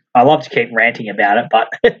 I love to keep ranting about it, but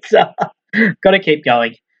it's got to keep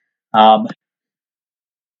going.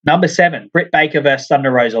 Number 7, Britt Baker versus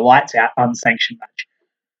Thunder Rosa, lights out, unsanctioned match.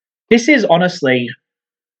 This is honestly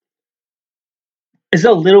is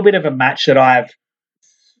a little bit of a match that I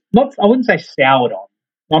wouldn't say soured on.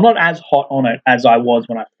 I'm not as hot on it as I was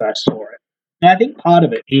when I first saw it. And I think part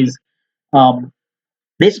of it is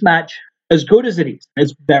this match, as good as it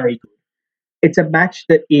is very good. It's a match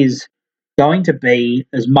that is going to be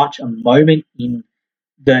as much a moment in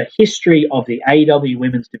the history of the AEW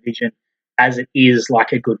women's division as it is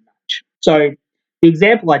like a good match. So the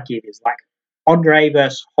example I'd give is like Andre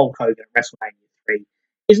versus Hulk Hogan at WrestleMania 3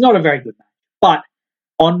 is not a very good match. But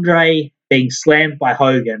Andre being slammed by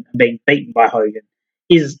Hogan and being beaten by Hogan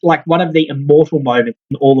is like one of the immortal moments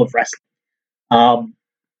in all of wrestling.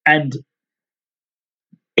 And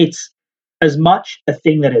it's as much a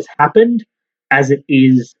thing that has happened as it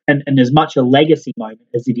is, and as much a legacy moment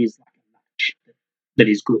as it is like a match that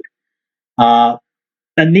is good.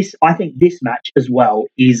 And I think this match as well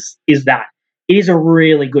is that. It is a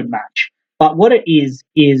really good match. But what it is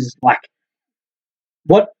like,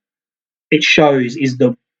 what it shows is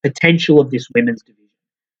the potential of this women's division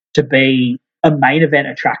to be a main event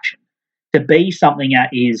attraction, to be something that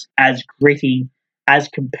is as gritty, as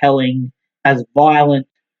compelling, as violent,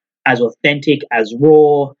 as authentic, as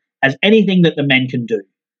raw, as anything that the men can do.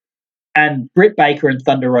 And Britt Baker and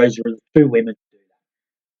Thunder Rosa are the two women who do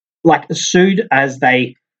that. Like, as soon as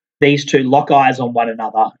these two lock eyes on one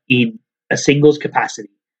another in a singles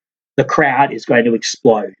capacity, the crowd is going to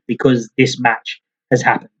explode because this match has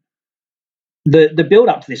happened. The build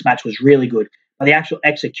up to this match was really good, but the actual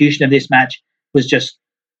execution of this match was just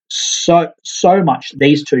so much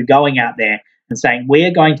these two going out there and saying, we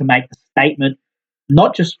are going to make a statement,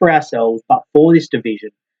 not just for ourselves, but for this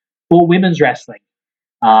division, for women's wrestling.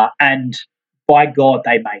 And by God,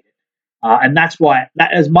 they made it. And that's why,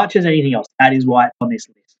 as much as anything else, that is why it's on this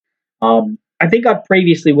list. I think I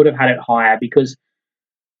previously would have had it higher because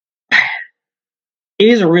it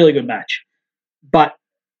is a really good match. But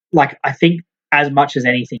like, I think as much as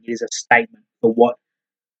anything, it is a statement for what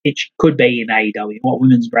it could be in AEW, what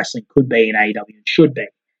women's wrestling could be in AEW and should be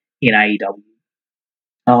in AEW.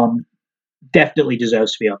 Definitely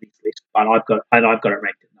deserves to be on this list, but I've got it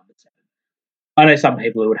ranked at number 7. I know some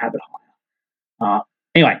people who would have it higher.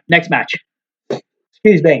 Anyway, next match.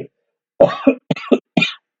 Excuse me.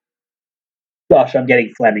 Gosh, I'm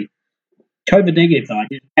getting phlegmy. COVID negative though. I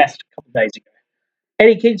did a test a couple of days ago.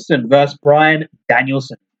 Eddie Kingston versus Bryan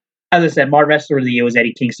Danielson. As I said, my wrestler of the year was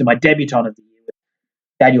Eddie Kingston. My debutant of the year was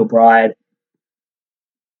Daniel Bryan.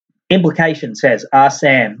 Implication says,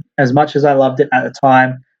 Sam, as much as I loved it at the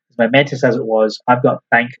time, as momentous as it was, I've got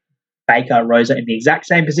bank Baker, Rosa in the exact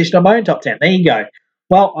same position on my own top 10. There you go.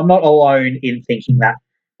 Well, I'm not alone in thinking that.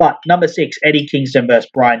 But number 6, Eddie Kingston versus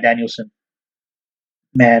Bryan Danielson.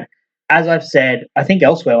 Man, as I've said, I think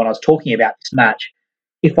elsewhere when I was talking about this match,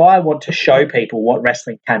 if I want to show people what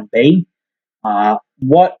wrestling can be,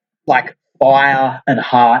 what like fire and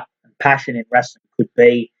heart and passion in wrestling could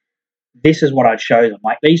be, this is what I'd show them.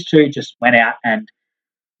 Like these two just went out and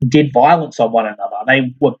did violence on one another.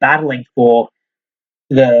 They were battling for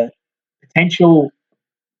the potential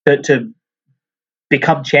to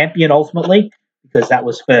become champion ultimately, because that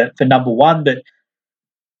was for number one. But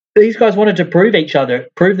these guys wanted to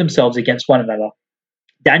prove themselves against one another.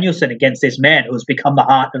 Danielson against this man who has become the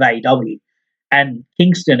heart of AEW, and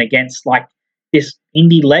Kingston against like this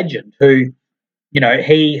indie legend who,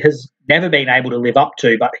 he has never been able to live up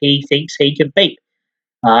to, but he thinks he can beat.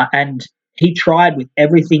 And he tried with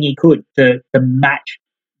everything he could to match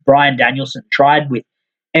Bryan Danielson, tried with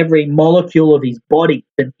every molecule of his body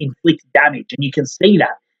to inflict damage. And you can see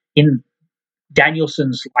that in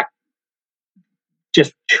Danielson's like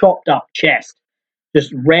just chopped up chest,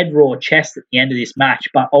 just red raw chest at the end of this match,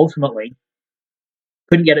 but ultimately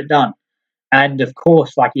couldn't get it done. And of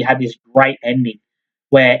course, like you had this great ending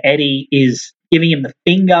where Eddie is giving him the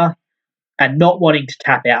finger and not wanting to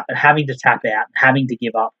tap out, and having to tap out, and having to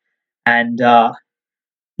give up. And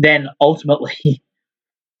then ultimately,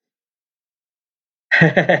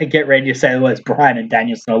 get ready to say the words Bryan and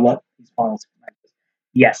Danielson a lot in these finals matches.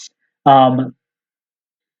 Yes.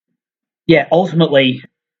 Ultimately,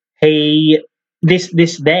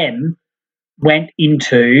 this then went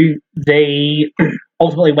into the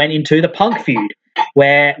Punk feud,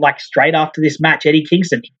 where like straight after this match, Eddie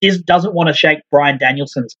Kingston doesn't want to shake Bryan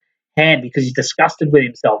Danielson's hand because he's disgusted with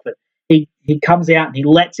himself. But he comes out and he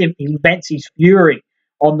vents his fury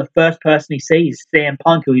on the first person he sees, CM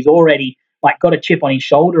Punk, who he's already like got a chip on his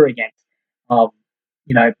shoulder against.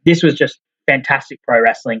 This was just fantastic pro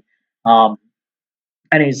wrestling, and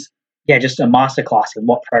is just a masterclass in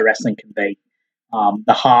what pro wrestling can be.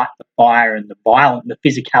 The heart, the fire, and the violence, the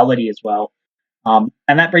physicality as well. And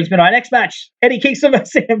that brings me to our next match, Eddie Kingston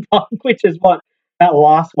vs CM Punk, which is what that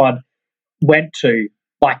last one went to.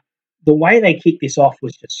 Like, the way they kicked this off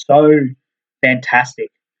was just so fantastic,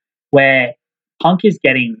 where Punk is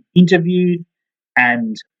getting interviewed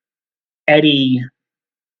and Eddie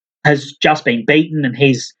has just been beaten, and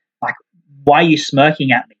he's like, why are you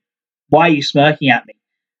smirking at me? Why are you smirking at me?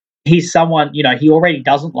 He's someone, he already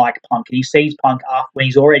doesn't like Punk, and he sees Punk when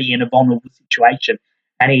he's already in a vulnerable situation,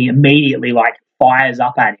 and he immediately like fires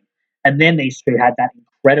up at him. And then these two had that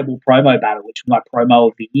incredible promo battle, which was my promo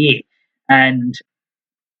of the year, and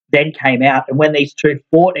then came out. And when these two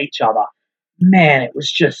fought each other, man, it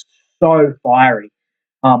was just so fiery.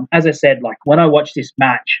 As I said, like when I watched this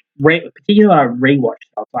match, particularly when I rewatched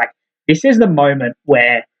it, I was like, this is the moment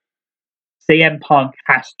where CM Punk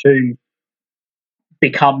has to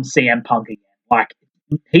become CM Punk again. Like,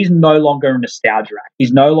 he's no longer a nostalgia act.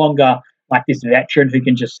 He's no longer like this veteran who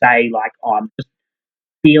can just say, like, oh, I'm just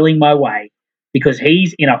feeling my way, because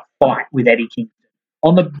he's in a fight with Eddie Kingston.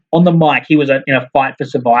 On the mic, he was in a fight for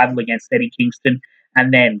survival against Eddie Kingston,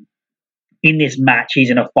 and then in this match, he's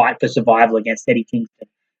in a fight for survival against Eddie Kingston,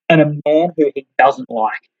 and a man who he doesn't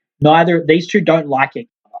like. Neither these two don't like each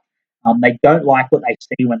other. They don't like what they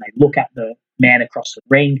see when they look at the man across the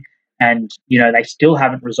ring, and they still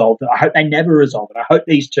haven't resolved it. I hope they never resolve it. I hope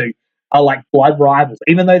these two are like blood rivals,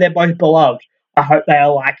 even though they're both beloved. I hope they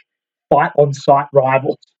are like fight on sight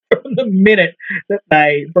rivals from the minute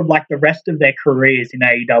that from like the rest of their careers in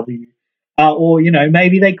AEW. Or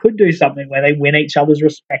maybe they could do something where they win each other's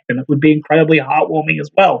respect, and it would be incredibly heartwarming as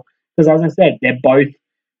well. Because as I said, they're both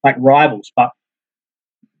like rivals. But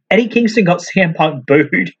Eddie Kingston got CM Punk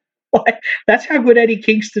booed. Like, that's how good Eddie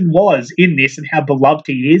Kingston was in this, and how beloved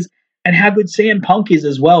he is, and how good CM Punk is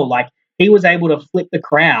as well. Like, he was able to flip the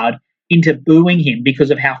crowd into booing him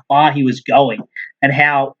because of how far he was going and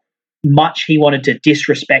how much he wanted to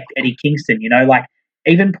disrespect Eddie Kingston. Like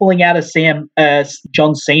even pulling out a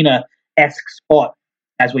John Cena-esque spot,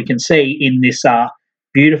 as we can see in this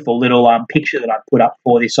beautiful little picture that I put up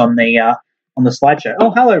for this on the slideshow.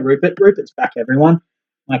 Oh, hello, Rupert. Rupert's back, everyone.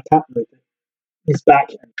 My cat Rupert is back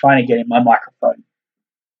and trying to get in my microphone.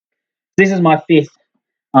 This is my fifth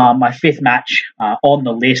match on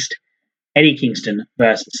the list. Eddie Kingston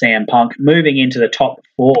versus CM Punk. Moving into the top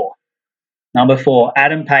 4. Number 4,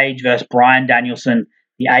 Adam Page versus Bryan Danielson,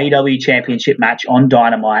 the AEW Championship match on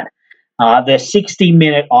Dynamite. The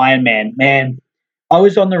 60-minute Iron Man. Man, I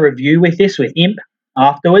was on the review with Imp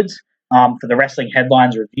afterwards for the Wrestling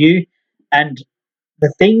Headlines review, and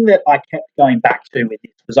the thing that I kept going back to with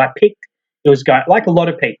this was I picked it was going like a lot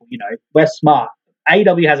of people. We're smart.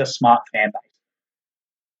 AEW has a smart fan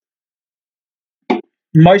base.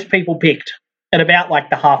 Most people picked at about like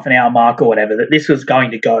the half an hour mark or whatever that this was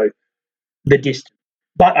going to go the distance.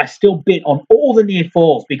 But I still bit on all the near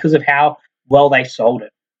falls because of how well they sold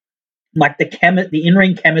it. Like the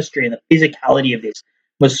in-ring chemistry and the physicality of this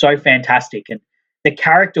was so fantastic, and the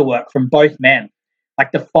character work from both men,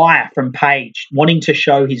 like the fire from Page wanting to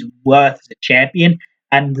show his worth as a champion,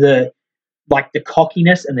 and the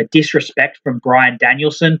cockiness and the disrespect from Bryan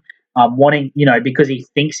Danielson, wanting because he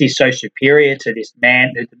thinks he's so superior to this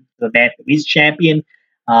man, the man who is champion.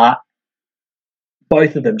 Uh,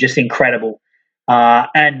 both of them just incredible,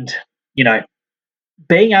 and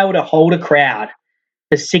being able to hold a crowd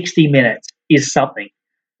for 60 minutes is something.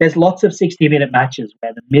 There's lots of 60-minute matches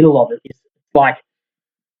where the middle of it is like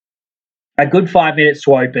a good 5 minutes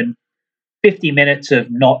to open, 50 minutes of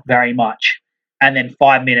not very much, and then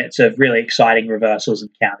 5 minutes of really exciting reversals and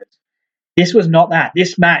counters. This was not that.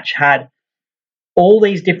 This match had all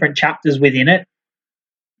these different chapters within it.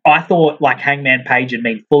 I thought like Hangman Page had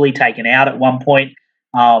been fully taken out at one point.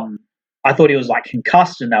 I thought he was like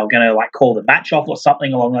concussed and they were going to like call the match off or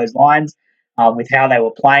something along those lines, with how they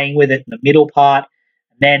were playing with it in the middle part.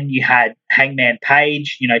 And then you had Hangman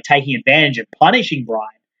Page, taking advantage of punishing Bryan.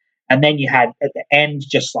 And then you had at the end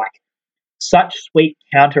just like such sweet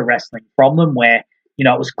counter wrestling from them where,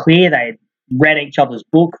 it was clear they had read each other's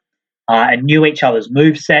book, and knew each other's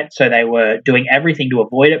moveset. So they were doing everything to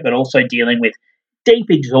avoid it, but also dealing with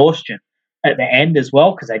deep exhaustion at the end as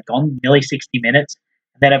well because they'd gone nearly 60 minutes.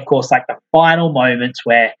 And then, of course, like the final moments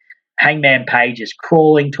where Hangman Page is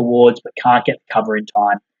crawling towards but can't get the cover in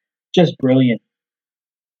time. Just brilliant.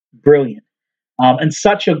 Brilliant. And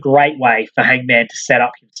such a great way for Hangman to set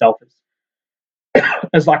up himself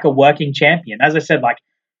as like a working champion. As I said, like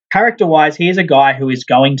character-wise, he is a guy who is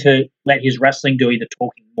going to let his wrestling do the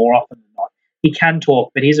talking more often than not. He can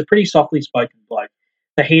talk, but he's a pretty softly spoken bloke.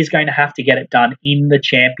 So he's going to have to get it done in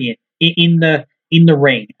the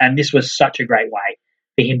ring. And this was such a great way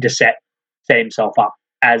for him to set himself up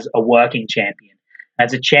as a working champion,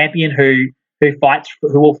 as a champion who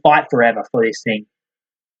will fight forever for this thing.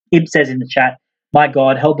 Ib says in the chat, "My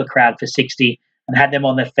God, held the crowd for 60 and had them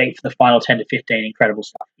on their feet for the final 10 to 15. Incredible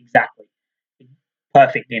stuff." Exactly.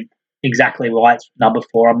 Perfect in. Exactly why it's number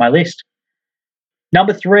 4 on my list.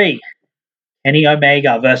 Number 3, Kenny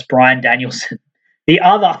Omega versus Bryan Danielson. The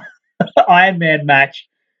other Iron Man match,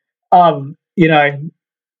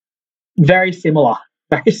 very similar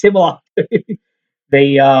to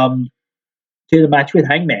the match with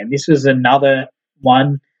Hangman. This was another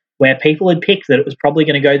one where people had picked that it was probably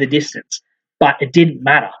going to go the distance, but it didn't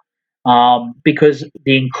matter, because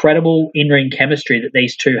the incredible in-ring chemistry that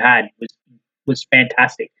these two had was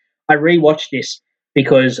fantastic. I rewatched this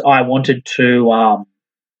because I wanted to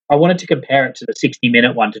compare it to the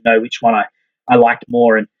 60-minute one to know which one I liked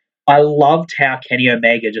more, and I loved how Kenny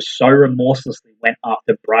Omega just so remorselessly went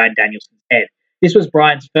after Bryan Danielson's head. This was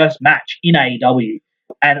Bryan's first match in AEW,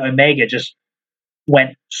 and Omega just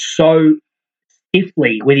went so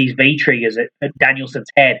stiffly with his V-triggers at Danielson's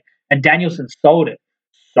head, and Danielson sold it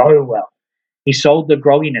so well. He sold the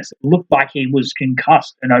grogginess. It looked like he was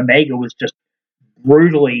concussed, and Omega was just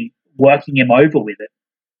brutally working him over with it.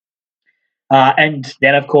 And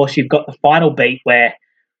then, of course, you've got the final beat where,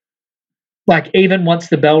 like, even once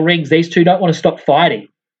the bell rings, these two don't want to stop fighting.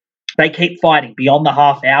 They keep fighting beyond the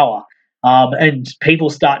half hour, and people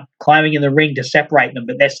start climbing in the ring to separate them,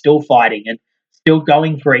 but they're still fighting and still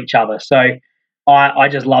going for each other. So I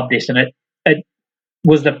just love this, and it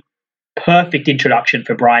was the perfect introduction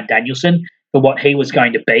for Bryan Danielson for what he was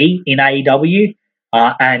going to be in AEW,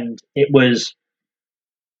 and it was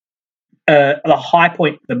the high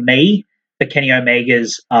point for me for Kenny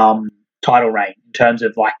Omega's title reign in terms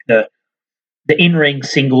of like the in-ring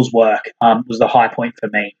singles work, was the high point for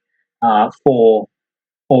me for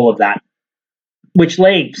all of that, which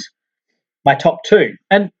leaves my top 2.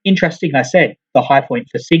 And interesting, I said the high point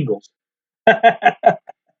for singles.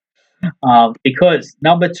 Because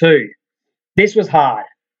number 2, this was hard.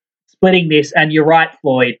 Splitting this, and you're right,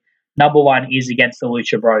 Floyd, number 1 is against the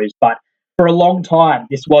Lucha Bros, but for a long time,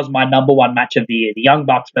 this was my number 1 match of the year, the Young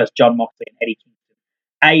Bucks versus Jon Moxley and Eddie Kingston,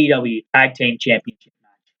 AEW Tag Team Championship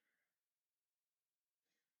match.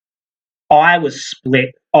 I was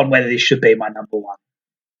split on whether this should be my number 1.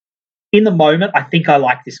 In the moment, I think I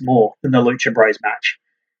like this more than the Lucha Bros match,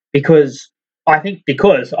 because I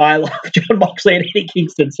love Jon Moxley and Eddie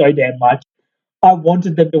Kingston so damn much. I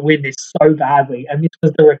wanted them to win this so badly, and this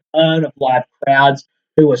was the return of live crowds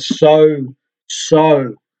who were so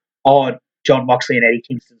on Jon Moxley and Eddie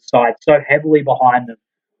Kingston's side, so heavily behind them.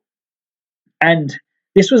 And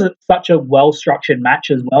this was such a well structured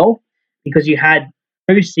match as well because you had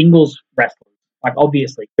two singles wrestlers, like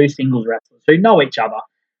obviously two singles wrestlers who know each other,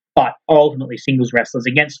 but are ultimately singles wrestlers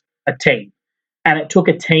against a team. And it took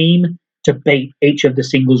a team to beat each of the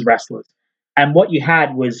singles wrestlers. And what you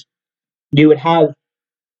had was you would have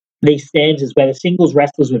these stanzas where the singles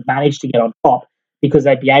wrestlers would manage to get on top because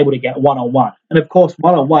they'd be able to get one on one. And of course,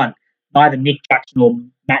 one on one, neither Nick Jackson or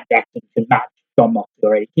Matt Jackson can match John Moxley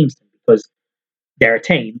or Eddie Kingston because they're a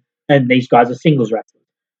team and these guys are singles wrestlers.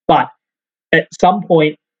 But at some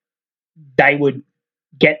point, they would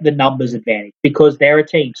get the numbers advantage because they're a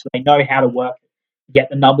team, so they know how to work it, get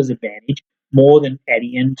the numbers advantage more than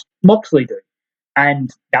Eddie and Moxley do.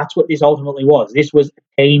 And that's what this ultimately was. This was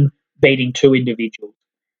a team beating two individuals.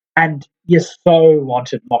 And you so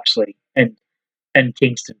wanted Moxley and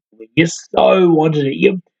Kingston to win. You so wanted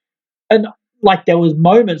it. And like there was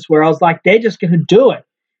moments where I was like, they're just going to do it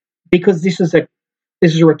because this is a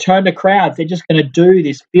return to crowds. They're just going to do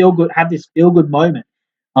this have this feel good moment.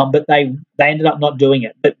 But they ended up not doing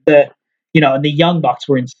it. But and the Young Bucks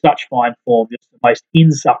were in such fine form, just the most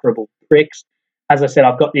insufferable pricks. As I said,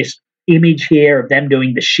 I've got this image here of them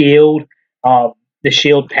doing the Shield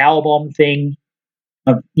powerbomb thing.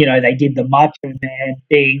 They did the Macho Man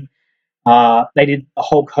thing. They did the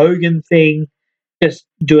Hulk Hogan thing, just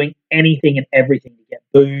doing anything and everything to get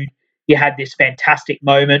booed. You had this fantastic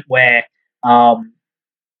moment where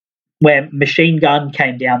Machine Gun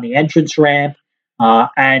came down the entrance ramp,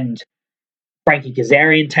 and Frankie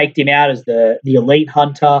Kazarian taked him out as the elite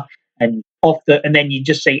hunter, and then you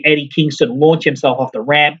just see Eddie Kingston launch himself off the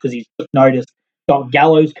ramp because he's noticed Don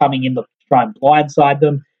Gallows coming in to try and blindside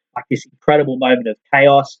them, like this incredible moment of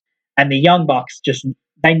chaos. And the Young Bucks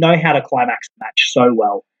they know how to climax the match so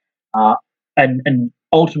well, and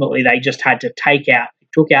ultimately they just had to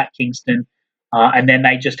took out Kingston, and then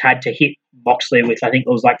they just had to hit Moxley with, I think it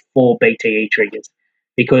was like 4 BTE triggers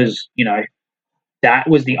because that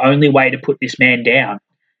was the only way to put this man down.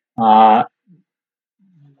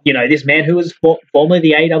 This man who was formerly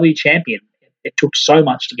the AEW champion. It took so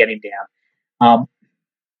much to get him down.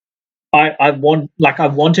 I've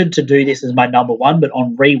wanted to do this as my number one, but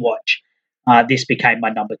on rewatch, this became my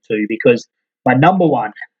number two because my number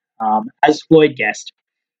one, as Floyd guessed,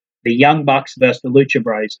 the Young Bucks versus the Lucha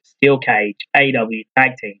Bros Steel Cage AEW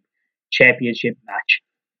Tag Team Championship match.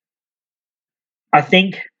 I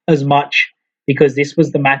think as much because this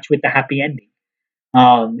was the match with the happy ending.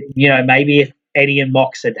 Maybe if Eddie and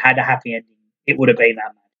Mox had a happy ending, it would have been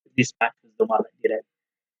that match. This match was the one that did it.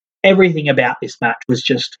 Everything about this match was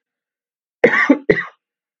just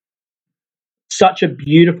such a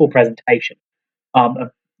beautiful presentation of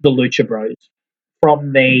the Lucha Bros,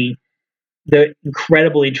 from the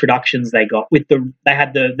incredible introductions they got they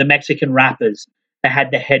had the Mexican rappers, they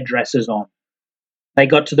had the headdresses on, they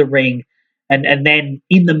got to the ring, and then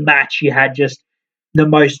in the match you had just the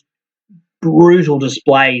most brutal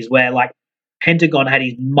displays where like Pentagon had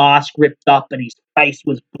his mask ripped up and his face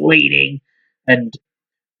was bleeding, and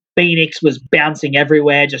Phoenix was bouncing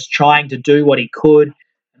everywhere just trying to do what he could,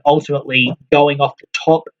 and ultimately going off the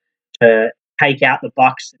top to take out the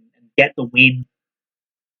Bucks and get the win.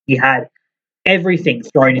 You had everything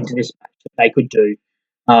thrown into this match that they could do.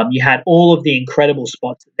 You had all of the incredible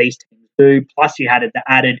spots that these teams do, plus you had the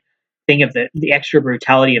added thing of the extra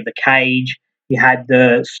brutality of the cage. You had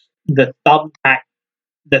the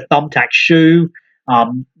thumbtack shoe,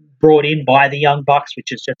 brought in by the Young Bucks,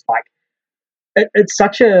 which is just like it's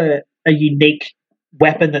such a unique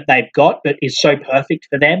weapon that they've got, but is so perfect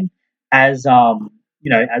for them as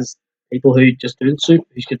as people who just do who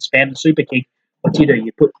can spam the super kick. What do?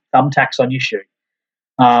 You put thumbtacks on your shoe.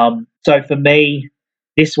 So for me,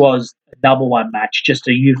 this was a number one match, just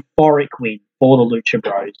a euphoric win for the Lucha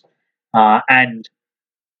Bros. And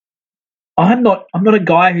I'm not a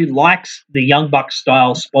guy who likes the Young Bucks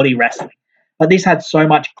style spotty wrestling, but this had so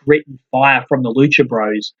much grit and fire from the Lucha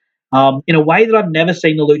Bros, in a way that I've never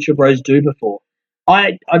seen the Lucha Bros do before.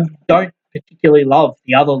 I don't particularly love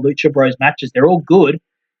the other Lucha Bros matches. They're all good.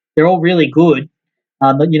 They're all really good.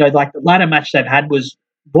 Like the ladder match they've had was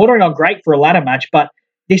bordering on great for a ladder match, but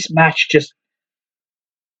this match just,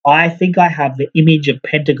 I think I have the image of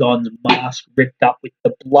Pentagon's mask ripped up with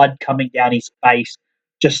the blood coming down his face,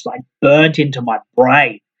 just like burnt into my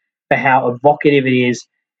brain for how evocative it is,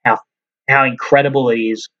 how incredible it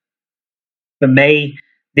is. For me,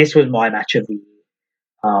 this was my match of the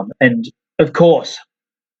year. And of course,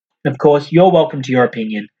 you're welcome to your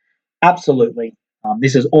opinion. Absolutely.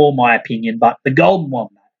 This is all my opinion, but the golden one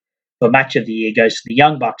for match of the year goes to the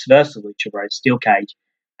Young Bucks versus Lucha Bros Steel Cage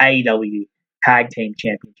AEW Tag Team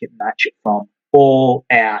Championship match from All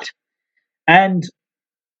Out. And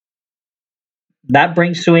that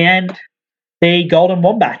brings to an end the Golden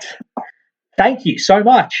Wombat. Thank you so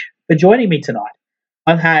much for joining me tonight.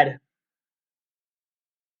 I've had a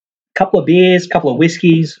couple of beers, a couple of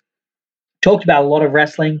whiskeys, talked about a lot of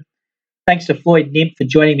wrestling. Thanks to Floyd Nimp for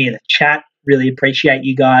joining me in the chat. Really appreciate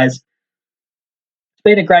you guys. It's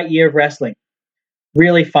been a great year of wrestling.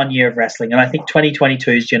 Really fun year of wrestling. And I think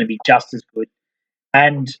 2022 is going to be just as good.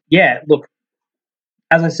 And yeah, look,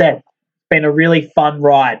 as I said, it's been a really fun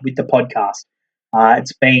ride with the podcast.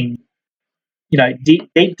 It's been,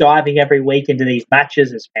 deep diving every week into these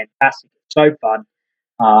matches is fantastic. It's so fun.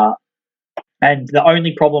 And the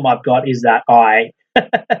only problem I've got is that I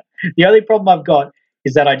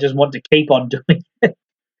just want to keep on doing it.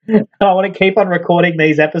 I want to keep on recording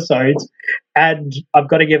these episodes, and I've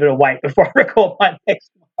got to give it a wait before I record my next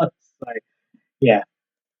one. So, yeah.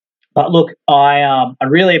 But look, I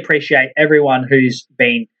really appreciate everyone who's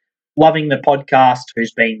been loving the podcast,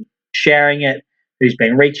 who's been sharing it, who's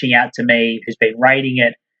been reaching out to me, who's been rating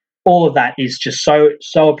it. All of that is just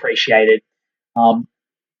so appreciated.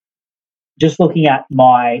 Just looking at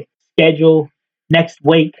my schedule, next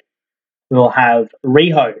week we'll have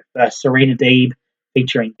Riho versus Serena Deeb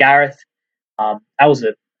featuring Gareth. That was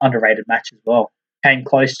an underrated match as well. Came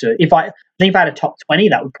close to if I had a top 20,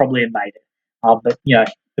 that would probably have made it. But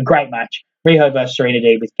a great match. Riho versus Serena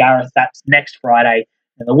Deeb with Gareth. That's next Friday.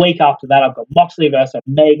 And the week after that, I've got Moxley versus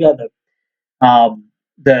Omega,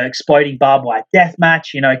 the exploding barbed wire death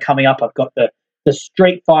match. Coming up, I've got the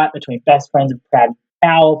street fight between Best Friends and Proud and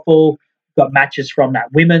Powerful. I've got matches from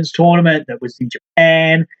that women's tournament that was in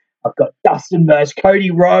Japan. I've got Dustin versus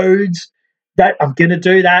Cody Rhodes. That I'm going to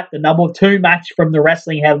do that. The number 2 match from the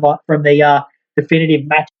wrestling from the definitive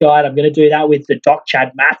match guide. I'm going to do that with the Doc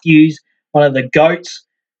Chad Matthews, one of the goats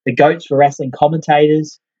for wrestling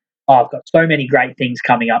commentators. I've got so many great things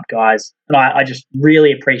coming up, guys. And I just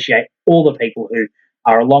really appreciate all the people who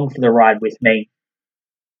are along for the ride with me.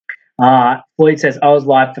 Floyd says, I was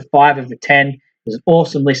live for 5 of the 10. It was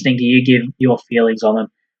awesome listening to you give your feelings on them.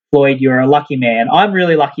 Floyd, you're a lucky man. I'm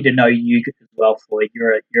really lucky to know you as well, Floyd.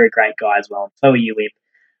 You're a great guy as well. So are you, Imp.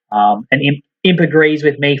 And Imp agrees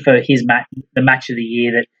with me for his the match of the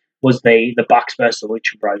year that was the Bucks versus the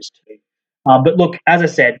Lucha Bros too. But look, as I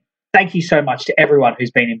said, thank you so much to everyone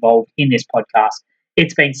who's been involved in this podcast.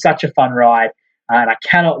 It's been such a fun ride, and I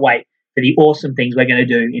cannot wait for the awesome things we're going to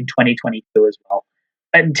do in 2022 as well.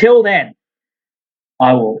 Until then,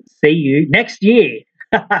 I will see you next year.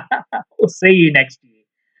 We'll see you next year.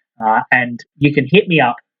 And you can hit me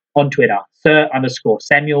up on Twitter,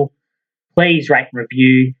 Sir_Samuel. Please rate and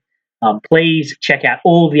review. Please check out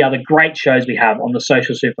all the other great shows we have on the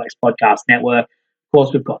Social Suplex Podcast Network. Of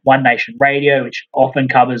course, we've got One Nation Radio, which often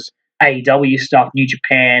covers AEW stuff, New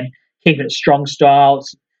Japan, Keeping It Strong Style.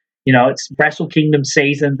 It's Wrestle Kingdom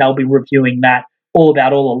season. They'll be reviewing that. All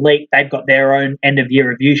About All Elite. They've got their own end-of-year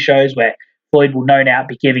review shows where Floyd will no doubt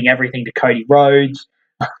be giving everything to Cody Rhodes.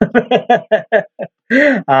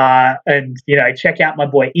 And check out my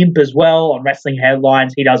boy Imp as well on Wrestling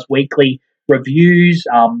Headlines. He does weekly reviews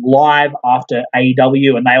live after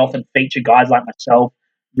AEW, and they often feature guys like myself,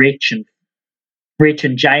 Rich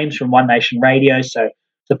and James from One Nation Radio. So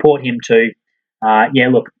support him too.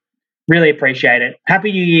 Look, really appreciate it.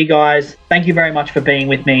 Happy New Year, guys. Thank you very much for being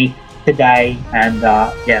with me today, and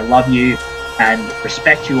love you and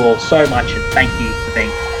respect you all so much, and thank you for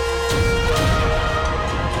being